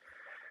teams.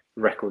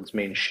 Records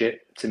mean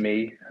shit to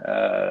me,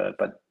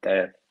 but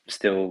they're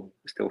still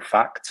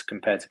facts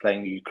compared to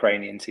playing a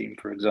Ukrainian team,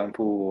 for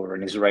example, or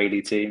an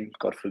Israeli team,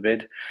 God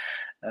forbid.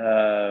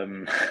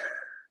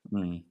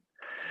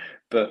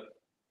 But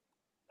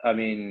I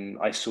mean,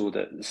 I saw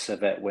that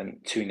Servette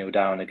went 2-0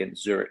 down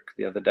against Zurich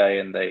the other day,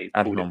 and they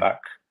pulled it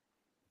back.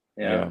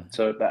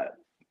 So but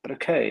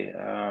okay.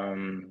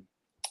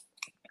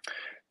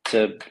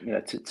 To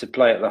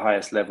play at the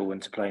highest level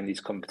and to play in these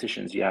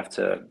competitions, you have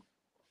to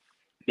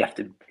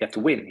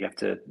win. You have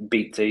to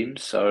beat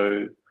teams.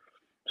 So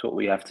it's what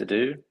we have to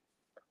do.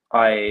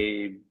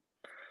 I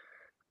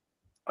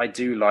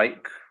do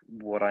like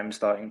what I'm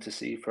starting to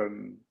see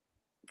from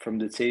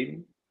the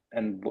team,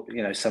 and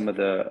some of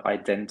the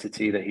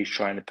identity that he's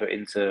trying to put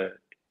into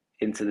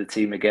the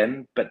team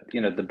again. But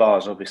the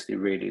bar's obviously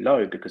really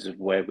low because of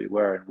where we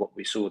were and what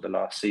we saw the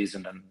last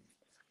season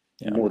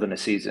and more than a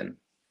season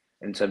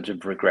in terms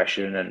of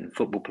regression and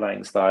football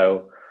playing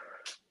style.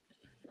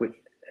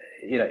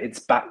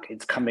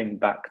 It's coming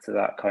back to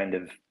that kind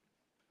of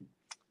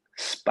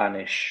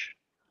Spanish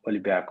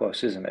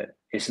Olympiacos, isn't it?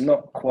 It's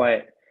not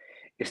quite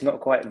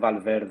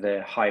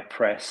Valverde high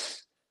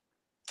press.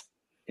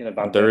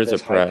 There is a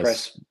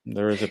press.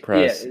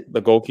 Yeah,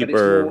 the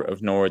goalkeeper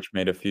of Norwich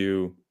made a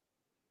few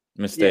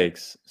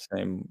mistakes.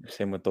 Same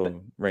with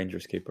the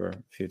Rangers keeper a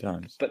few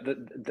times. But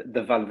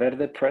the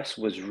Valverde press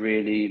was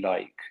really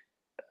like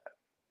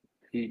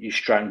you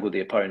strangle the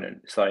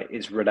opponent.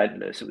 It's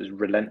relentless. It was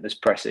relentless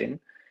pressing,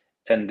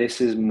 and this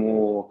is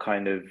more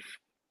kind of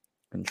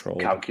controlled,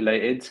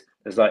 calculated.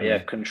 There's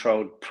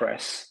controlled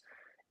press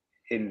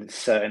in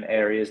certain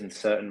areas and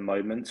certain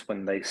moments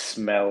when they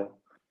smell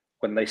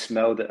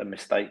that a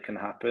mistake can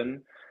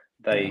happen.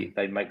 They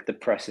make the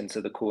press into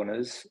the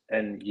corners,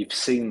 and you've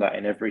seen that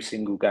in every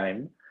single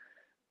game.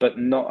 But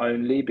not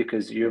only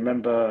because you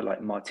remember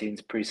like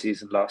Martin's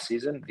preseason last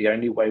season, the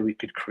only way we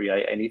could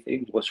create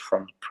anything was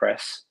from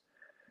press.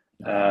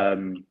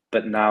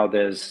 But now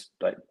there's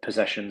like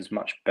possession's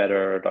much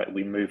better. Like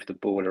we move the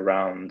ball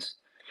around.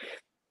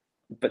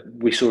 But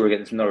we saw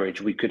against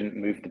Norwich, we couldn't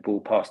move the ball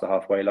past the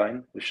halfway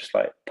line. It was just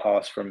like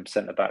pass from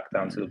centre back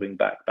down to the wing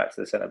back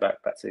to the centre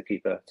back to the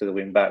keeper, to the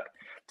wing back,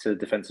 to the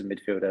defensive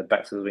midfielder,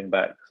 back to the wing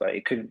back. So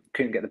it couldn't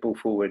get the ball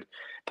forward,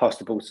 pass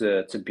the ball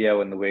to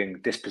Biel in the wing,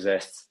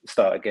 dispossessed,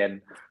 start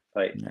again.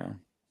 That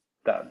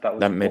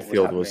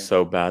midfield was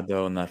so bad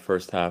though in that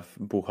first half.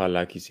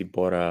 Bouchalaki,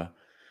 Sibora,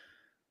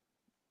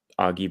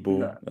 Agibu.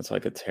 No. That's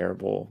like a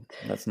terrible.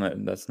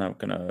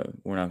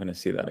 We're not gonna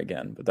see that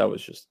again. But that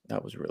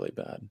was really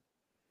bad.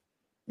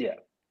 Yeah.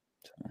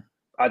 So.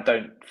 I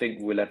don't think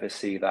we'll ever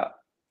see that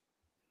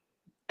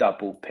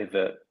double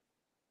pivot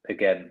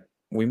again.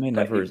 We may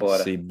never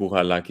see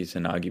Bouchalakis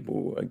and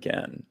Agibu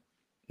again.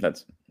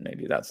 That's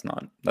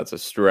a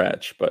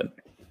stretch, but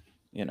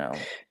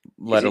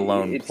let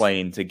alone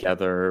playing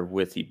together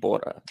with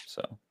Ibora.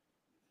 So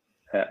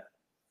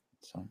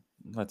So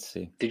let's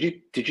see. Did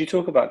you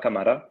talk about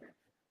Kamara?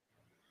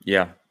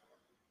 Yeah.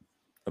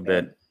 A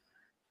bit.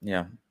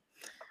 Yeah.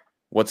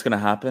 What's going to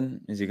happen?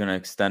 Is he going to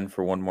extend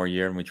for one more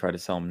year and we try to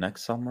sell him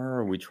next summer,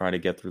 or we try to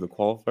get through the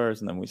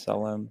qualifiers and then we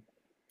sell him?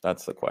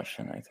 That's the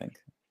question, I think.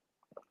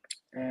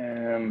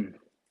 I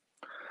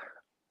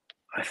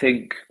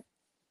think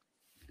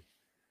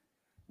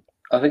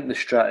the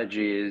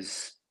strategy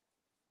is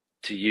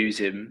to use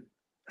him.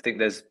 I think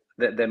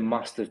there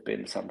must have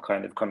been some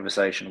kind of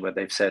conversation where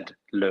they've said,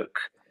 "Look,"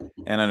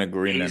 and an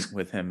agreement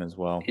with him as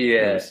well.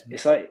 Yeah,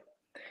 it's like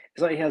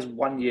he has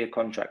 1 year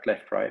contract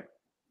left, right?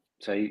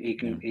 So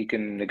he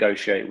can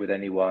negotiate with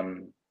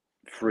anyone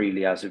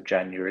freely as of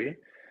January,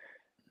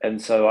 and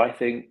so I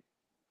think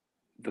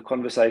the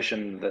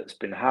conversation that's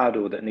been had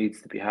or that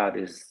needs to be had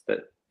is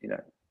that,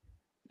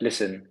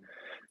 listen,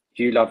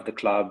 you love the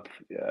club.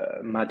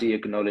 Mady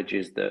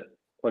acknowledges that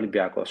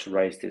Olympiacos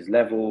raised his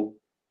level.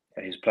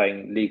 He's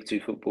playing League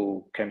 2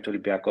 football, came to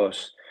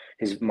Olympiacos.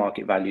 His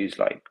market value is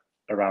like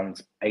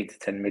around 8 to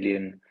 10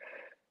 million.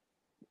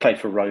 Played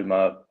for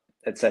Roma,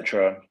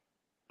 etc.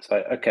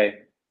 So,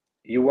 okay,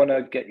 you want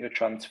to get your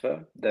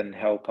transfer, then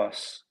help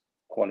us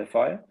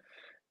qualify.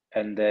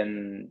 And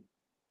then,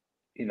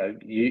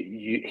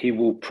 he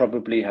will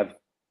probably have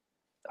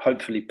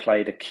hopefully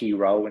played a key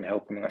role in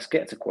helping us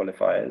get to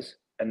qualifiers.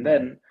 And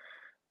then,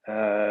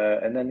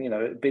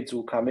 bids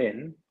will come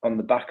in on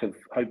the back of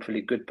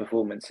hopefully good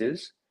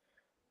performances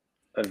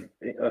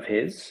of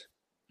his.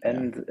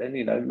 And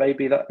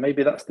maybe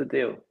that's the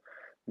deal.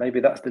 Maybe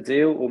that's the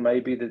deal, or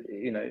maybe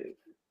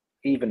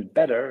even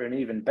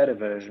better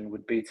version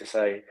would be to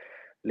say,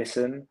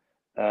 listen,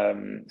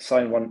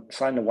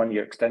 sign a 1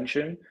 year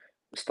extension,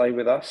 stay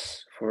with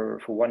us for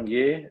 1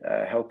 year,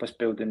 help us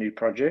build a new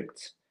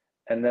project,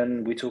 and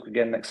then we talk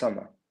again next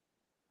summer.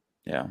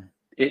 Yeah.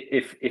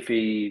 If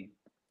he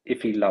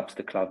loves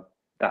the club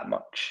that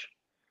much.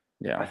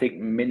 Yeah. I think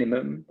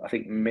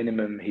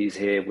minimum he's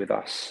here with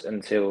us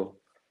until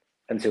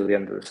the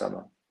end of the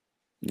summer.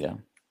 Yeah.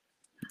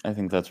 I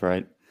think that's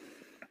right.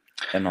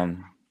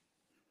 And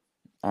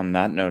on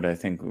that note, I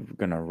think we're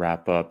going to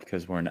wrap up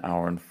because we're an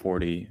hour and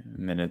 40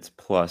 minutes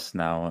plus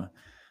now.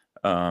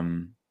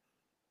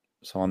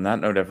 So on that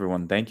note,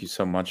 everyone, thank you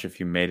so much if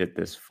you made it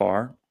this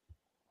far.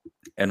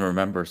 And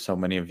remember, so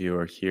many of you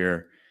are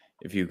here.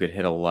 If you could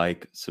hit a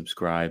like,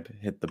 subscribe,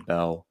 hit the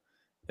bell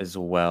as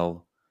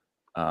well.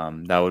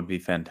 That would be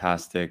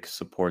fantastic.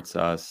 Supports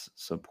us,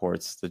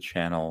 supports the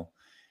channel,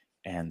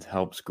 and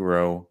helps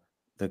grow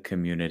the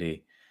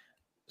community.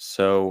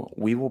 So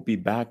we will be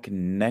back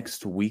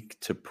next week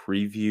to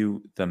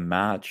preview the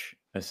match.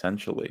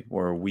 Essentially,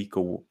 we're a week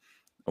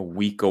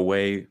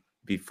away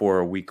before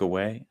a week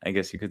away, I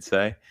guess you could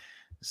say.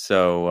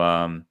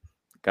 So,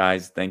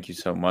 guys, thank you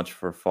so much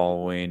for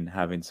following,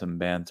 having some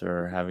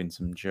banter, having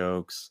some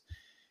jokes.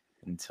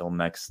 Until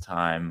next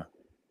time,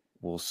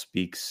 we'll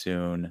speak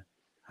soon.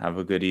 Have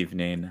a good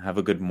evening. Have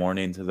a good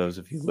morning to those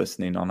of you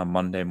listening on a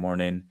Monday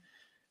morning,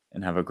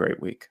 and have a great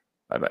week.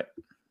 Bye-bye.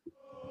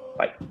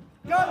 Bye.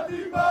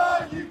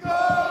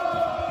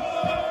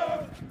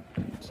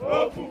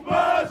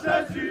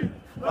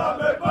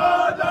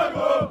 Bye.